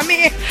gun over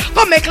me,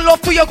 come make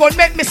love to your gun,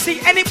 make me see.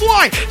 Any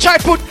boy try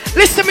put,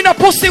 listen me no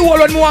pussy hole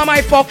when me want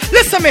my fuck.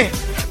 Listen me,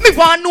 Me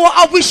want know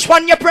which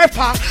one you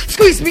prefer.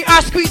 Squeeze me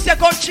or squeeze your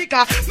gun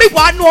trigger. Me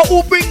want know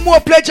who bring more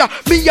pleasure.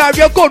 Me or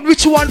your gun,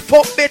 which one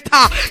fuck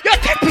better? Your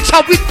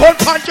temperature with gun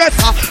and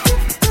dresser.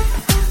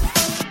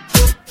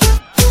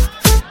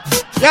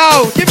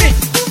 Yo, give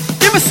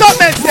me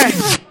something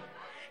else.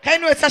 I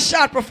know it's a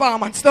short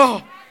performance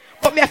though,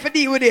 but me have to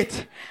deal with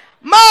it.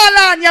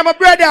 Marlon, you're my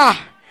brother.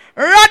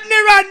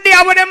 Rodney,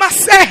 what them I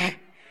say?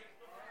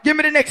 Give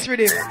me the next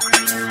rhythm.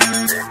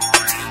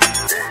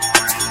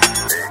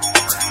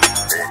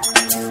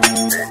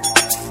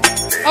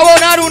 I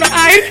wanna do the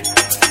hide.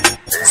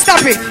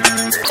 Stop it.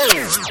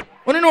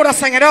 Wanna know that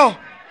song at all?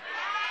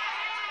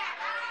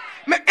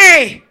 Me,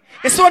 hey,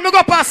 it's when me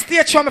go past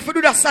stage show me for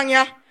do that song,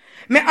 yeah.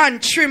 Me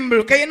hand tremble,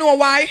 okay, you know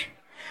why?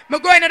 Me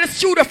go into the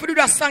studio for do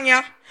that song,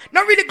 yeah.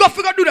 Not really go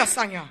for do that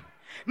song, yeah.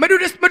 Me do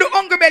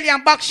Hungry Belly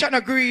and Backshot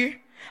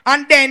agree.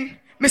 And then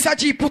Mr.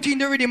 G put in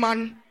the rhythm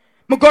and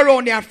me go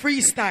around there and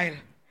freestyle.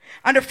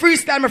 And the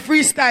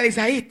freestyle is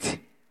a hit.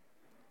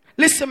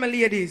 Listen, my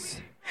ladies.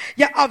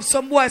 You have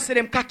some boys say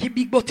them cocky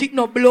big but it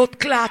no blood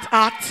clot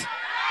heart.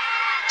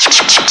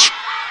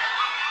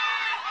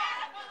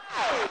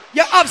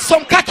 You have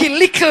some cocky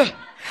little.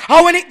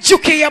 And when it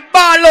juky you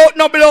ball out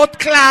no blood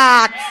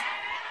clot.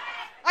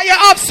 And you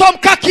have some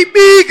cocky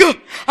big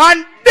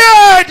and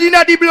dead in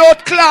the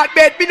blood clot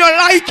bed. Me don't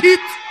like it.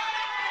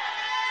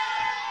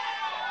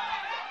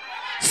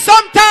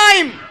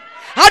 Sometime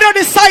I don't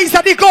the size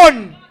of the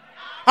gun.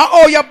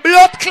 Oh, your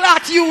blood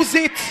clot use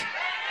it.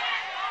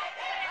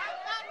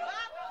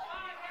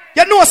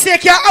 You know, say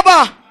you have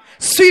a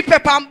sweet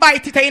pepper and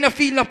bite it and you don't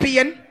feel no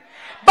pain.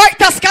 Bite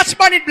a scotch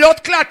bonnet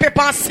blood clot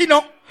pepper and see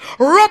no.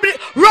 Rub your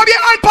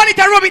hand on it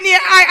and rub it near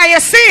your eye and you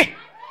see.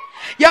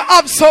 You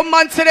have some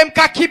man say them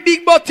cocky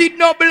big but it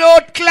no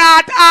blood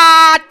clot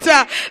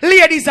heart.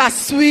 Ladies a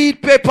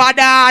sweet pepper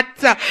that.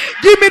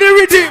 Give me the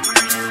rhythm.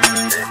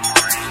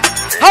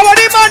 How are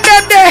the man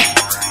them there?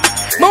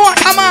 Me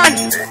want a man.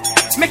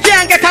 Me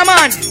can't get a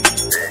man.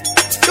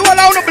 You all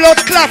out the blood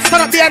clot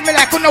stand up behind me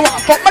like you know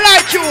what fuck me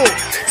like you.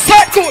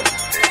 Set good.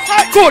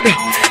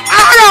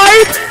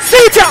 Alright,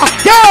 sit down.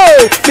 Yo,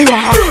 me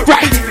want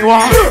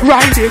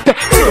ride it.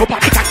 See up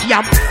at the cocky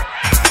am.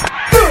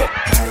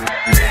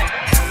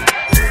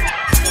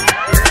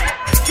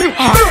 Me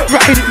want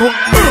ride it more.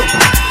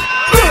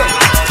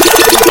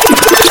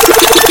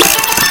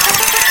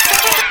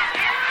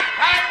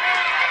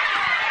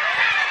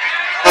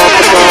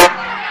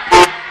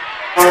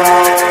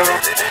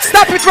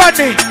 Stop it,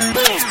 Rodney.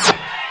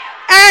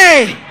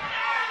 Hey,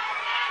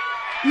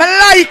 me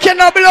like you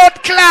no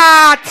blood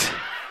clot.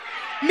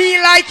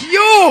 Me like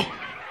you.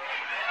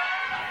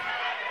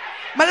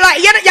 Me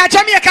like you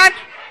Jamaican.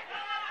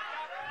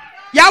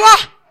 Ya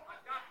what?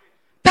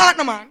 Talk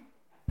no man.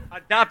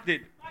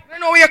 Adopted. I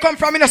know where you come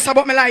from, Minister,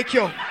 but me like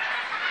you.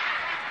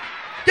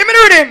 Give me the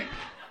rhythm.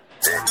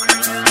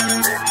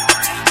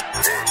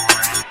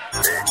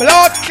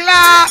 Blood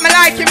clot, me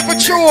like him for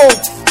true.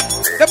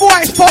 The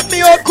boys put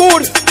me out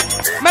good.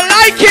 Me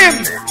like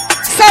him.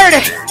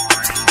 Saturday.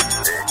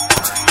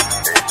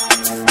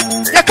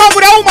 You come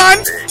with a woman.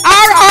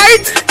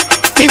 Alright.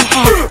 Me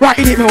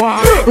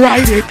want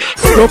ride it.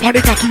 Sit up on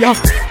the cocky up.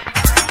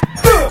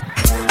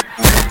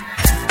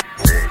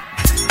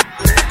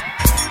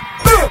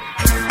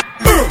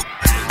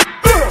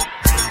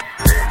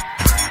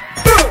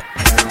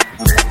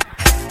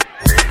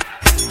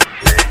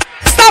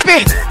 Stop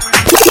it.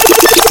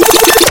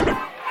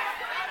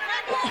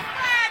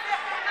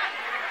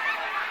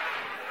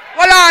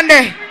 Hold on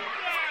there.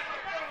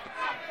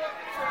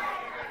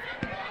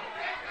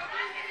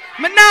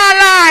 Me nah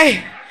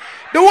lie.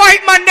 The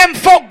white man them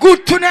fuck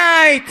good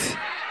tonight.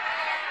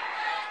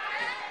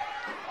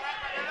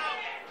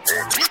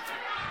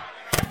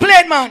 Play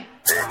it, man.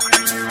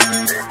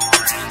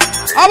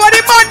 How are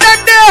the man them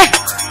there?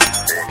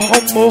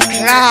 Bumbo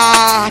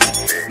class.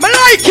 Me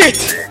like it.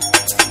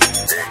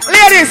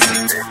 Ladies,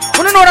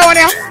 wanna know that one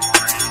here?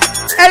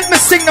 Help me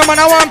sing them, man.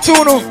 I want to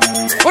know.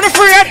 Wanna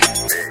afraid?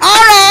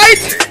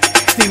 Alright.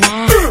 Me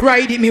want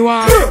ride it, me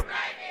want.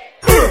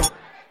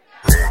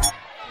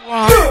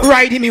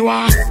 Ride it, me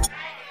want.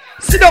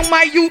 Sit down,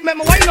 my youth, me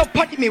why you not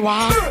pat it, me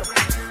want.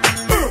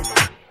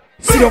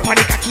 Sit down on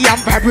the cocky and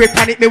vibrate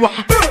on it, me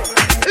want.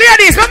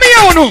 Ladies, let me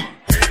hear you.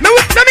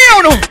 Let me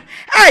hear you.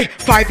 Hey,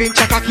 5-inch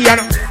cocky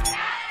and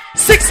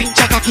 6-inch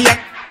cocky and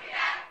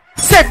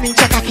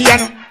 7-inch cocky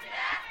and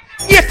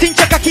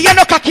 8-inch cocky and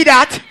no cocky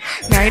that.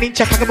 9-inch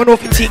cocky me know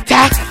for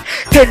TikTok.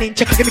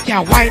 10-inch cocky me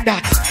can't wind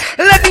that.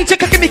 11-inch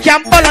cocky me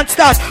can't balance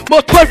that.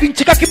 But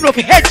 12-inch cocky me know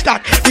for hedge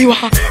that. Me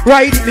want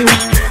ride it, me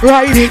want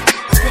ride it.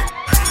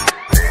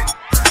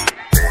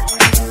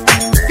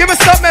 Give me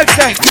something else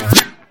there.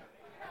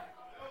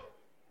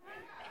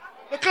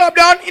 The club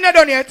done? You not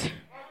done yet?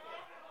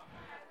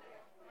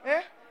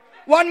 Eh?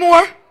 One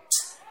more.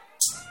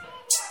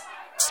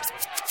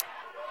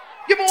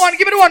 Give me one.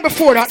 Give me the one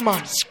before that,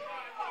 man.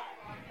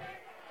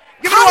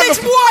 Give me the one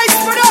before. Boys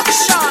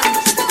production.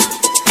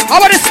 How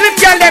about the slim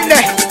girl them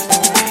there?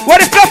 What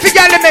the fluffy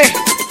girl them there?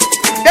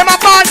 Them a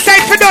band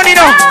side for done, you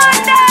know.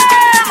 Them.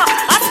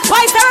 A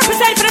spice I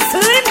represent for the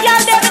slim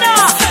girl them.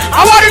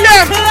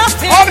 them.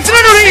 Oh, I'm still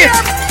do this.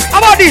 How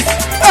about this?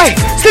 Hey,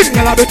 slim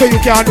girl, I better you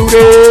can't do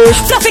this.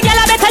 Fluffy girl,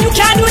 I better you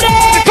can't do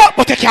this. Fuck,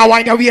 but you can't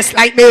wind your waist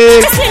like me.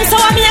 Slim, so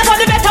me I got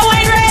the better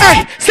wine rate.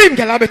 Hey, slim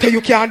girl, I better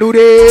you can't do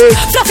this.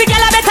 Fluffy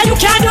girl, I better you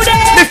can't do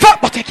this. Me fuck,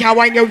 but you can't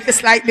wind your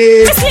waist like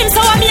me. Slim,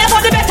 so me I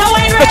got the better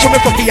wine rate. Bet you me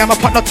fuck me, I'm a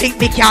partner, think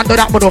me can't do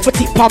that, but don't for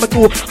tip palm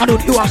too. I know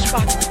you are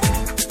spot.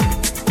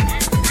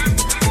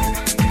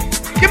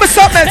 Give me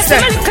something else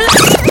then.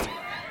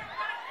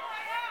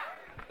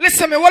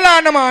 Listen me, hold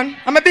on man.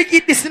 I'm a big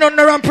hit this on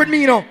the ramp with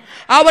me, you know.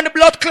 I want the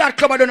blood clot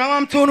club, I don't know what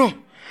I'm to know.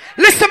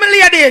 Listen me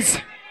ladies.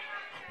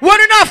 When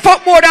you not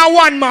fuck more than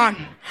one man,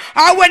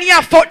 or when you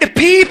fuck the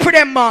people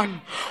them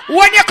man.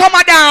 When you come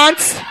a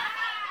dance,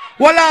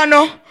 hold on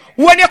no.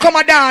 When you come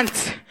a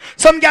dance,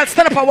 some girls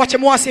stand up and watch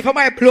him once. If I'm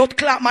a blood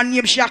clot man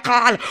name she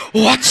call,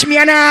 watch me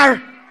and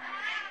her.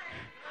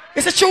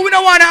 Is it true we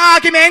don't want an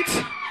argument?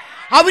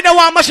 And we don't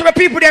want much of the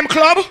people them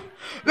club?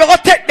 We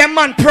gonna take them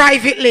man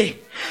privately.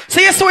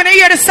 So you when you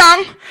hear the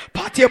song,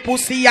 pat your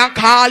pussy and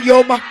call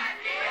your man.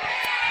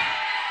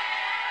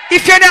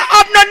 If you don't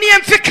have no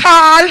name for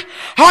call,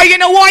 or you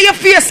know why your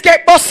face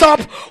get bust up,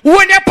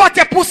 when you pat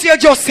your pussy you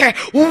just say,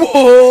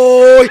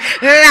 whoa,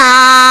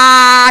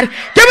 lad.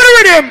 Give me the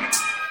rhythm.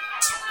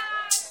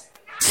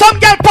 Some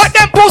girl pat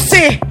them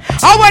pussy,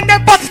 and when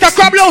them pat it, the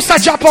crab louse a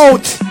drop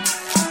out.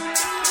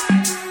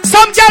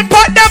 Some girl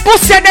pat them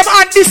pussy and them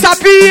hand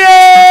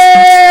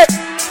disappear.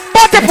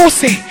 Pat the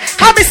pussy.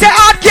 Can me say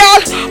hard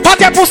girl, pat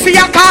the pussy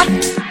and car.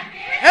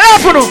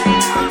 Help you know.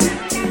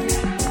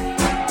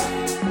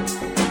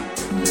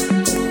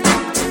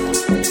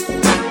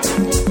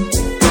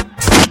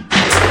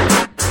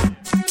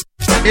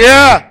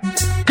 Yeah.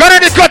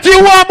 Gonna cut you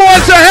one more,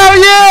 so hell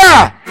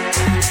yeah.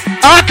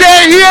 I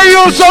can hear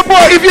you some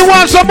more. If you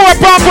want some more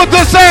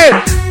Pamputtae, say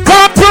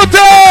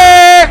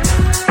Pamputtae.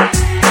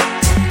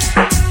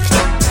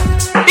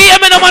 Hear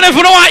me no man if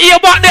you don't want to hear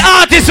about the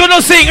artist who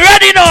don't sing.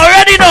 Ready now,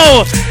 ready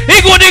now.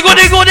 He good.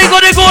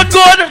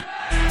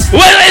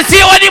 Well, let's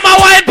see what him a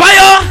wine for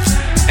you.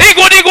 He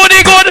good.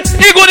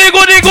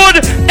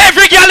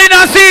 Every girl in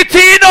a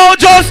city now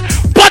just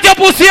put your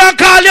pussy and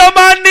call your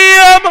man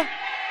name.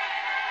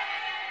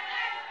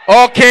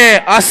 Okay,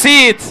 I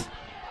see it.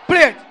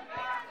 Play it.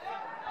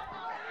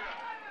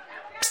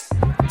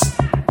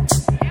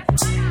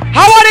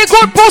 How are the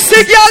good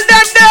pussy girl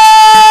them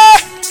there?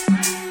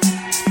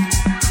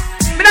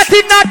 Me not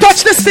even not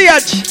touch the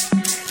stage.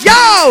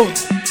 Yo!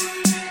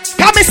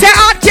 Come and say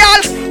hot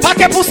girl, put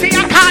your pussy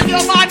and call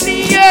your man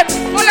name.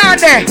 Hold on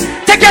there.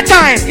 Take your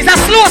time. It's a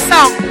slow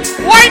song.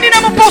 Whining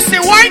on my pussy.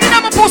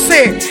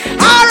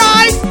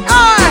 Alright,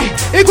 aye.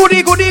 He good.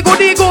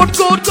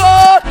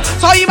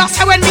 So you must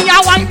say when me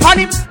a wine pon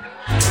him.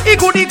 He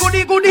good. You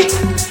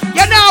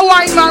know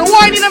wine man.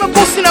 Whining on my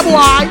pussy no boy.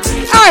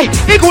 Aye.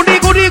 He good.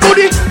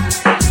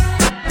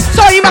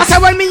 So you must say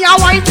when me a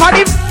wine pon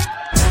him.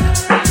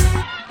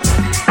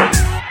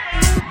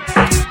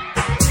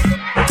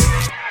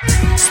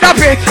 Stop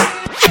it.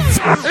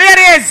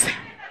 Ladies,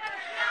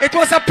 it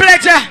was a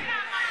pleasure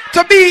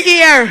to be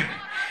here.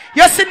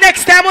 You see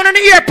next time when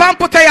you hear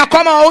Pamputtae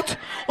come out,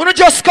 you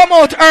just come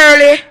out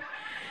early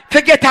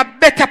to get a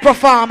better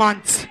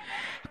performance.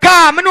 Because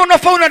I don't know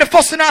if I the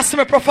first one asked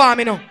me perform,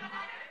 you know.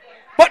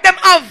 But them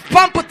have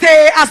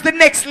Pamputtae as the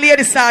next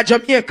lady star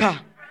Jamaica.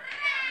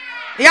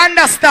 You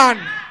understand?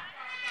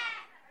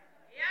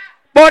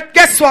 But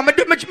guess what?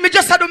 Me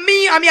just do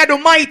me and me I do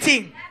my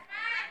thing.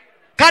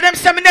 Because them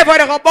say me never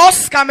go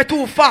boss because I'm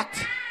too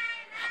fat.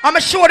 I'm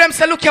show them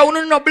say look here,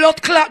 you know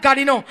blood clot God,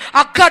 you know.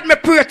 I God me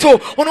pray too.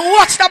 You know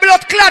watch the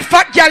blood clot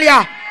fat girl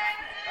here.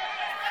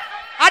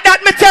 And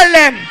that me tell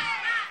them.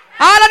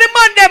 All of the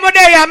man them are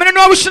there. I don't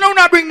know we should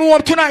not bring me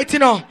home tonight, you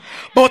know.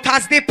 But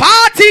as the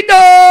party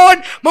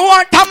done, me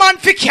want a man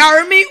to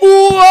carry me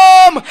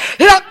home.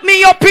 Lock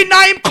me up in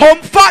a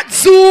comfort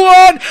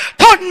zone.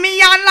 Turn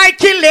me on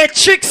like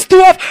electric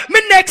stove.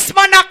 Me next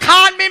man a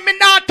call me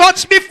not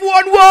touch me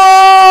phone.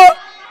 Whoa.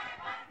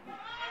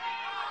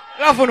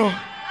 Love you know.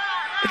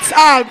 It's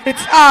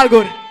all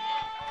good.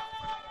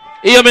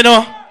 Hear me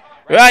now.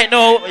 Right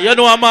now, you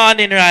know a man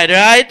in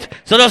right?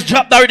 So just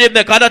drop the rhythm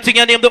there, cause that thing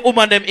you name the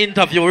woman them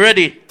interview.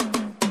 Ready?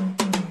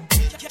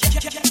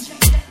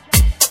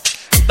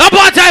 The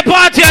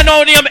party I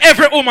now name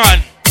every woman.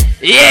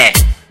 Yeah.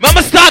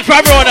 I'ma start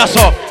from around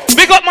so.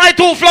 Big up my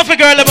two fluffy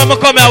girl that I'ma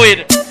come here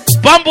with.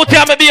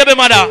 Pamputtae my baby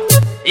mother.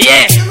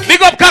 Yeah.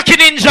 Big up Cocky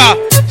Ninja.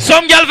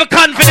 Some girl be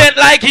confident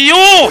like you.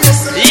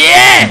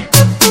 Yeah.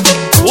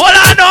 Hold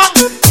on now.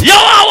 You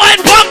want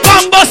wine,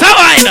 pam, bust a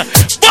wine.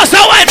 Bust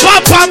a wine,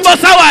 pam, bust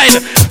a wine.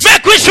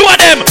 Make we show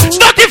them.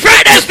 Dirty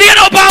Friday, stay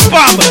no pam.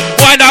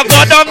 Wine and go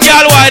down,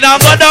 girl. Wine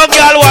and go down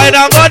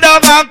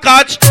and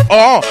catch.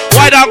 Oh,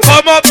 wine and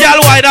come up,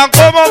 girl. Wine and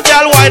come up,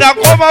 girl. Wine and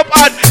come up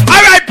and.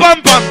 Alright,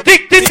 pam.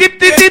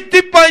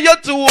 Tip on your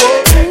toe.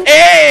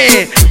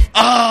 Hey.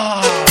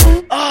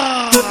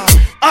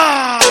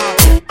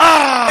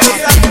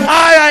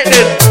 Alright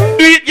then.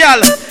 Do it,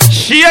 girl.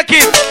 Shake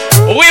it.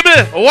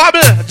 Wibble,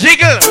 wobble,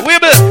 jiggle,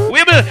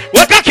 wibble.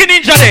 What Cocky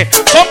Ninja there?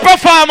 Come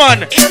perform,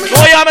 man.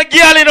 Oh, yeah, I'm a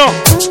girl, you know.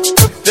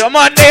 The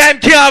man there, I'm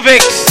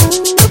Kiavix.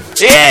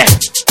 Yeah.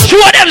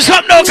 Show them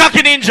something now,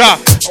 cocky ninja.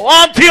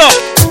 Want you.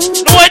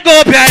 No one go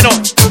up here, you know.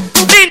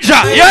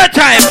 Ninja, your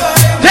time.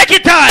 Take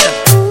it on.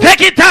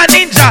 Take it on,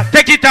 ninja.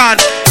 Take it on.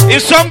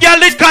 If some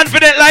girl is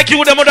confident like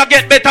you, they would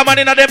get better man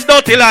in them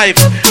dirty life.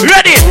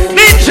 Ready?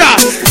 Ninja.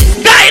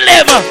 Dial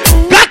him.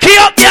 Cocky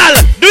up, girl.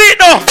 Do it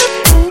now.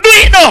 Do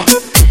it now.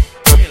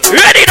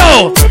 Ready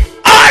now.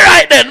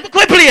 Alright then.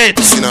 Quick play it.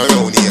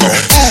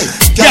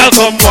 Girl,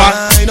 come on.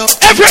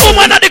 Every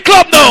woman at the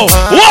club now.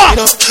 What?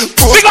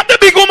 Pick up the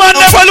big woman,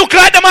 never look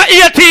like them at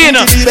 18.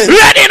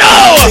 Ready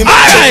now.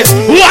 Alright.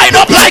 Wind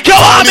up like you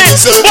want me.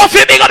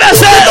 Buffy, big up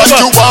yourself.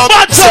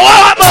 But so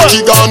what?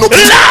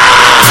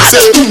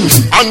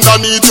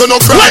 Underneath you no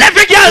cry. Well,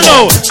 every girl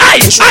know.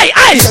 Aye.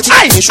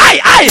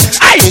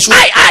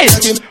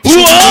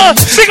 Whoa.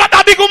 Pick up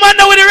that big woman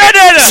now with the red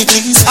head.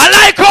 I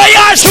like how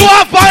you show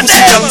up on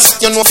them.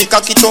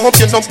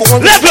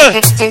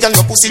 Level.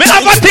 Me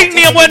have a thing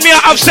name when me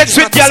have sex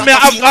with girl, me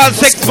have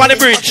sex on the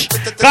bridge.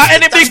 Cause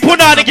any big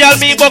punani girl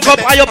me buck up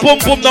and your pum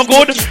pum no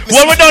good.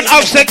 When we don't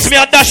have sex, me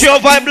a dash you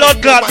over a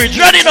blood clot bridge.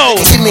 Ready now?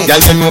 Ready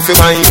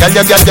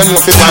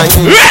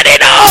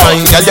now?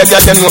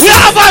 We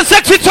have a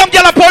sex with some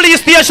girl at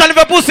police station. If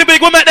a pussy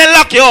big, we make them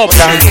lock you up.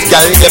 Lord!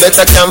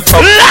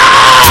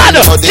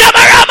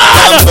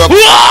 Cameraman!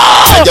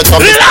 Whoa! Lord!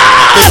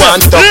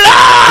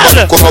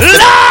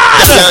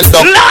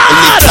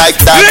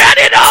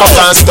 Ready now!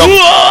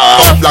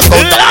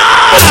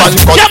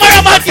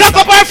 Cameraman, cock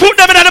up our foot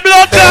them in the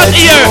blood clot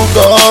ear.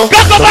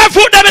 Cock up our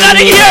foot them in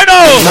the ear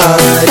now.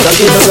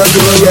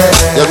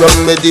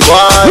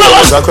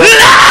 Lord!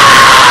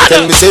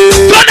 Turn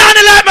on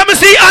the light, let me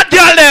see hot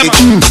girl them.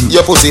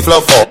 Your pussy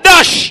fluff up.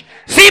 Dash.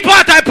 See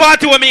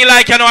party with me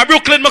like you know.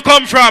 Brooklyn me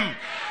come from.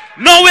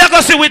 Now we are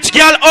gonna see which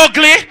girl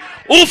ugly.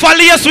 Who for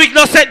lace week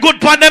no set good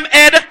pon them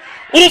head.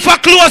 Who for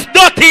clothes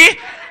dirty.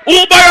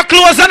 Who borrow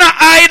clothes and a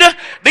hide.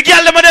 The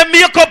girl them with them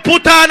makeup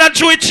put on and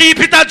chew it cheap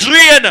it a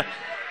drain.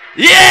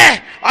 Yeah.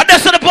 And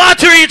that's the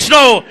party reach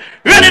now.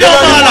 Ready now,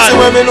 Marlon.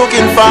 Where me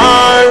looking for?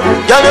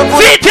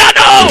 Beat you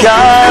now.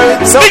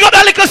 Big up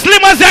the little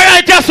slimmers there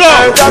right here, so.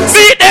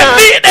 Beat them.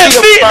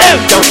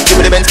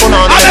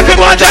 And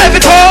everyone drive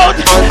it out.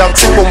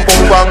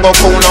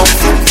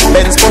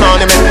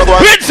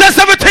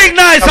 Princess, everything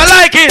nice. I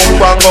like it.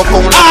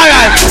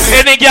 Alright.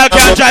 Any girl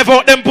can drive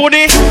out them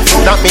pony.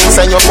 That means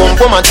send your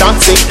pump and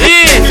taxi.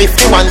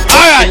 51.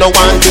 Alright. No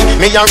one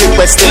me a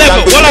request.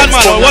 Hold on,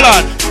 hold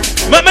on.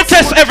 Let me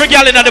test every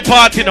girl in the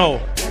party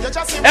now.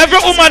 Every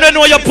woman that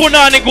know you put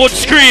on a good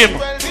scream.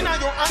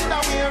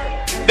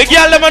 The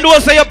girl that know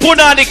say you put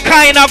on the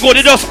kind of good,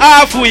 it just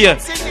halfway.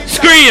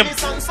 Scream.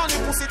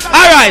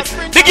 Alright.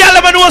 The girl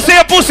that know say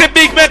your pussy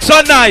big make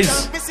so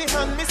nice.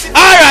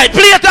 Alright,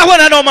 play that one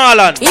and no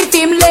Marlon. If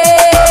him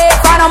late,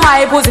 follow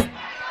my pussy.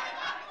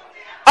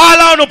 All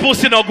I no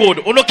pussy no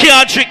good. You no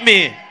can't trick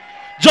me.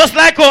 Just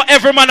like how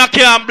every man a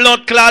can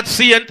blood clot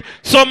saint,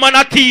 some man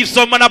a thief,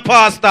 some man a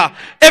pastor.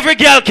 Every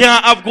girl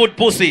can have good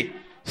pussy.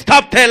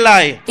 Stop tell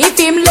lie. If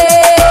him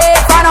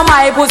late, follow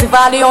my pussy,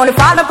 follow the only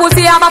follow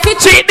pussy, I'm a fit.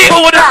 Cheat the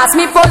order. Pass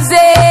me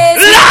possess.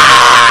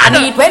 Lord!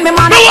 Need when me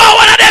man. No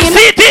one of them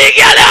CT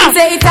girl.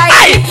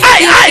 Aye.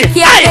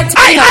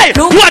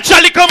 Watch a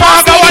little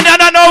man go on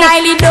and know.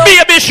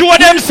 Baby show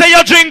them say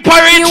you drink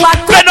porridge.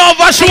 Bend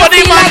over show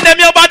the man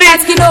them your body.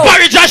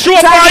 Porridge a show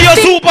for you,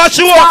 super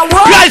show.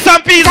 Rice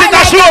and peas it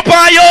a show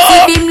for you.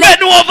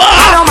 Bend over.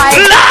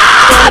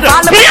 Lord!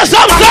 Play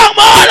some song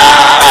more,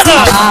 Lord!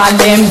 All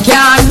them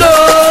can do.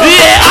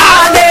 Yeah.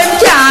 All them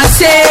can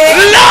say.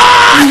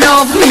 Lord!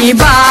 Love me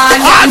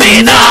bad. I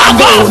mean,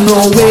 go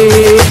no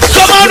way.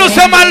 Someone who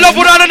say man love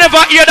would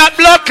never hear that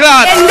blood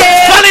clot.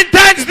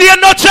 Valentine's Day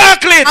no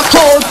chocolate.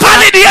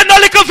 Holiday no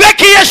little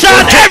vacation.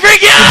 Every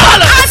girl.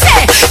 I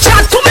say,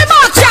 chat to me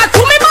man, chat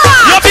to me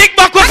man. Your big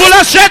back was full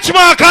of stretch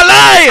mark, a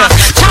lie.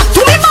 Chat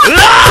to me man,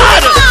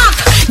 Lord.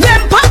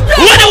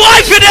 Where the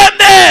wife for them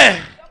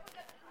there?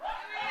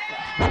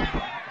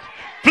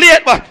 Play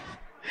it back.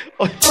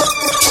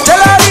 Tell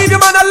her leave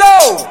your man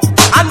alone.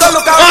 And don't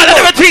look out.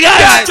 Everything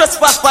alright. Just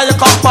pass by your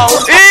compound.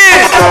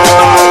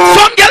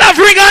 Some girl have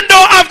ring and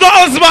don't have the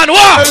husband.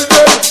 What?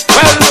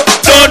 Well,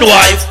 don't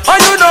wife. Oh,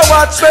 you know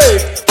what, babe?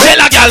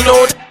 Tell a girl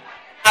no.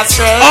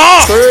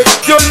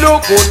 You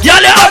look good.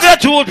 Y'all have your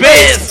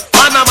toothpaste.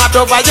 And I'm at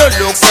over you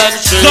look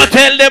sensual. So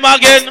tell them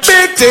again.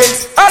 Big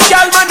things. A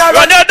girl man a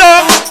run your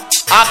dog.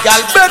 A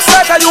girl big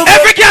like you.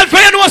 Every girl for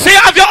you know say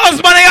you have your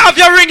husband and you have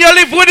your ring, you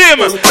live with him.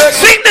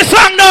 Sing the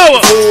song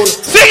now.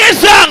 Sing the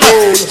song.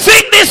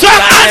 Sing the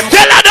song and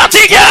tell a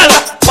dirty girl.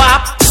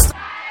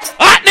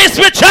 Hotness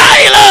with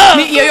child.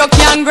 Me hear you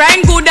can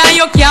grind good and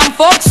you can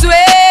fuck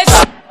sweet.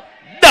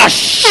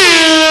 Dash.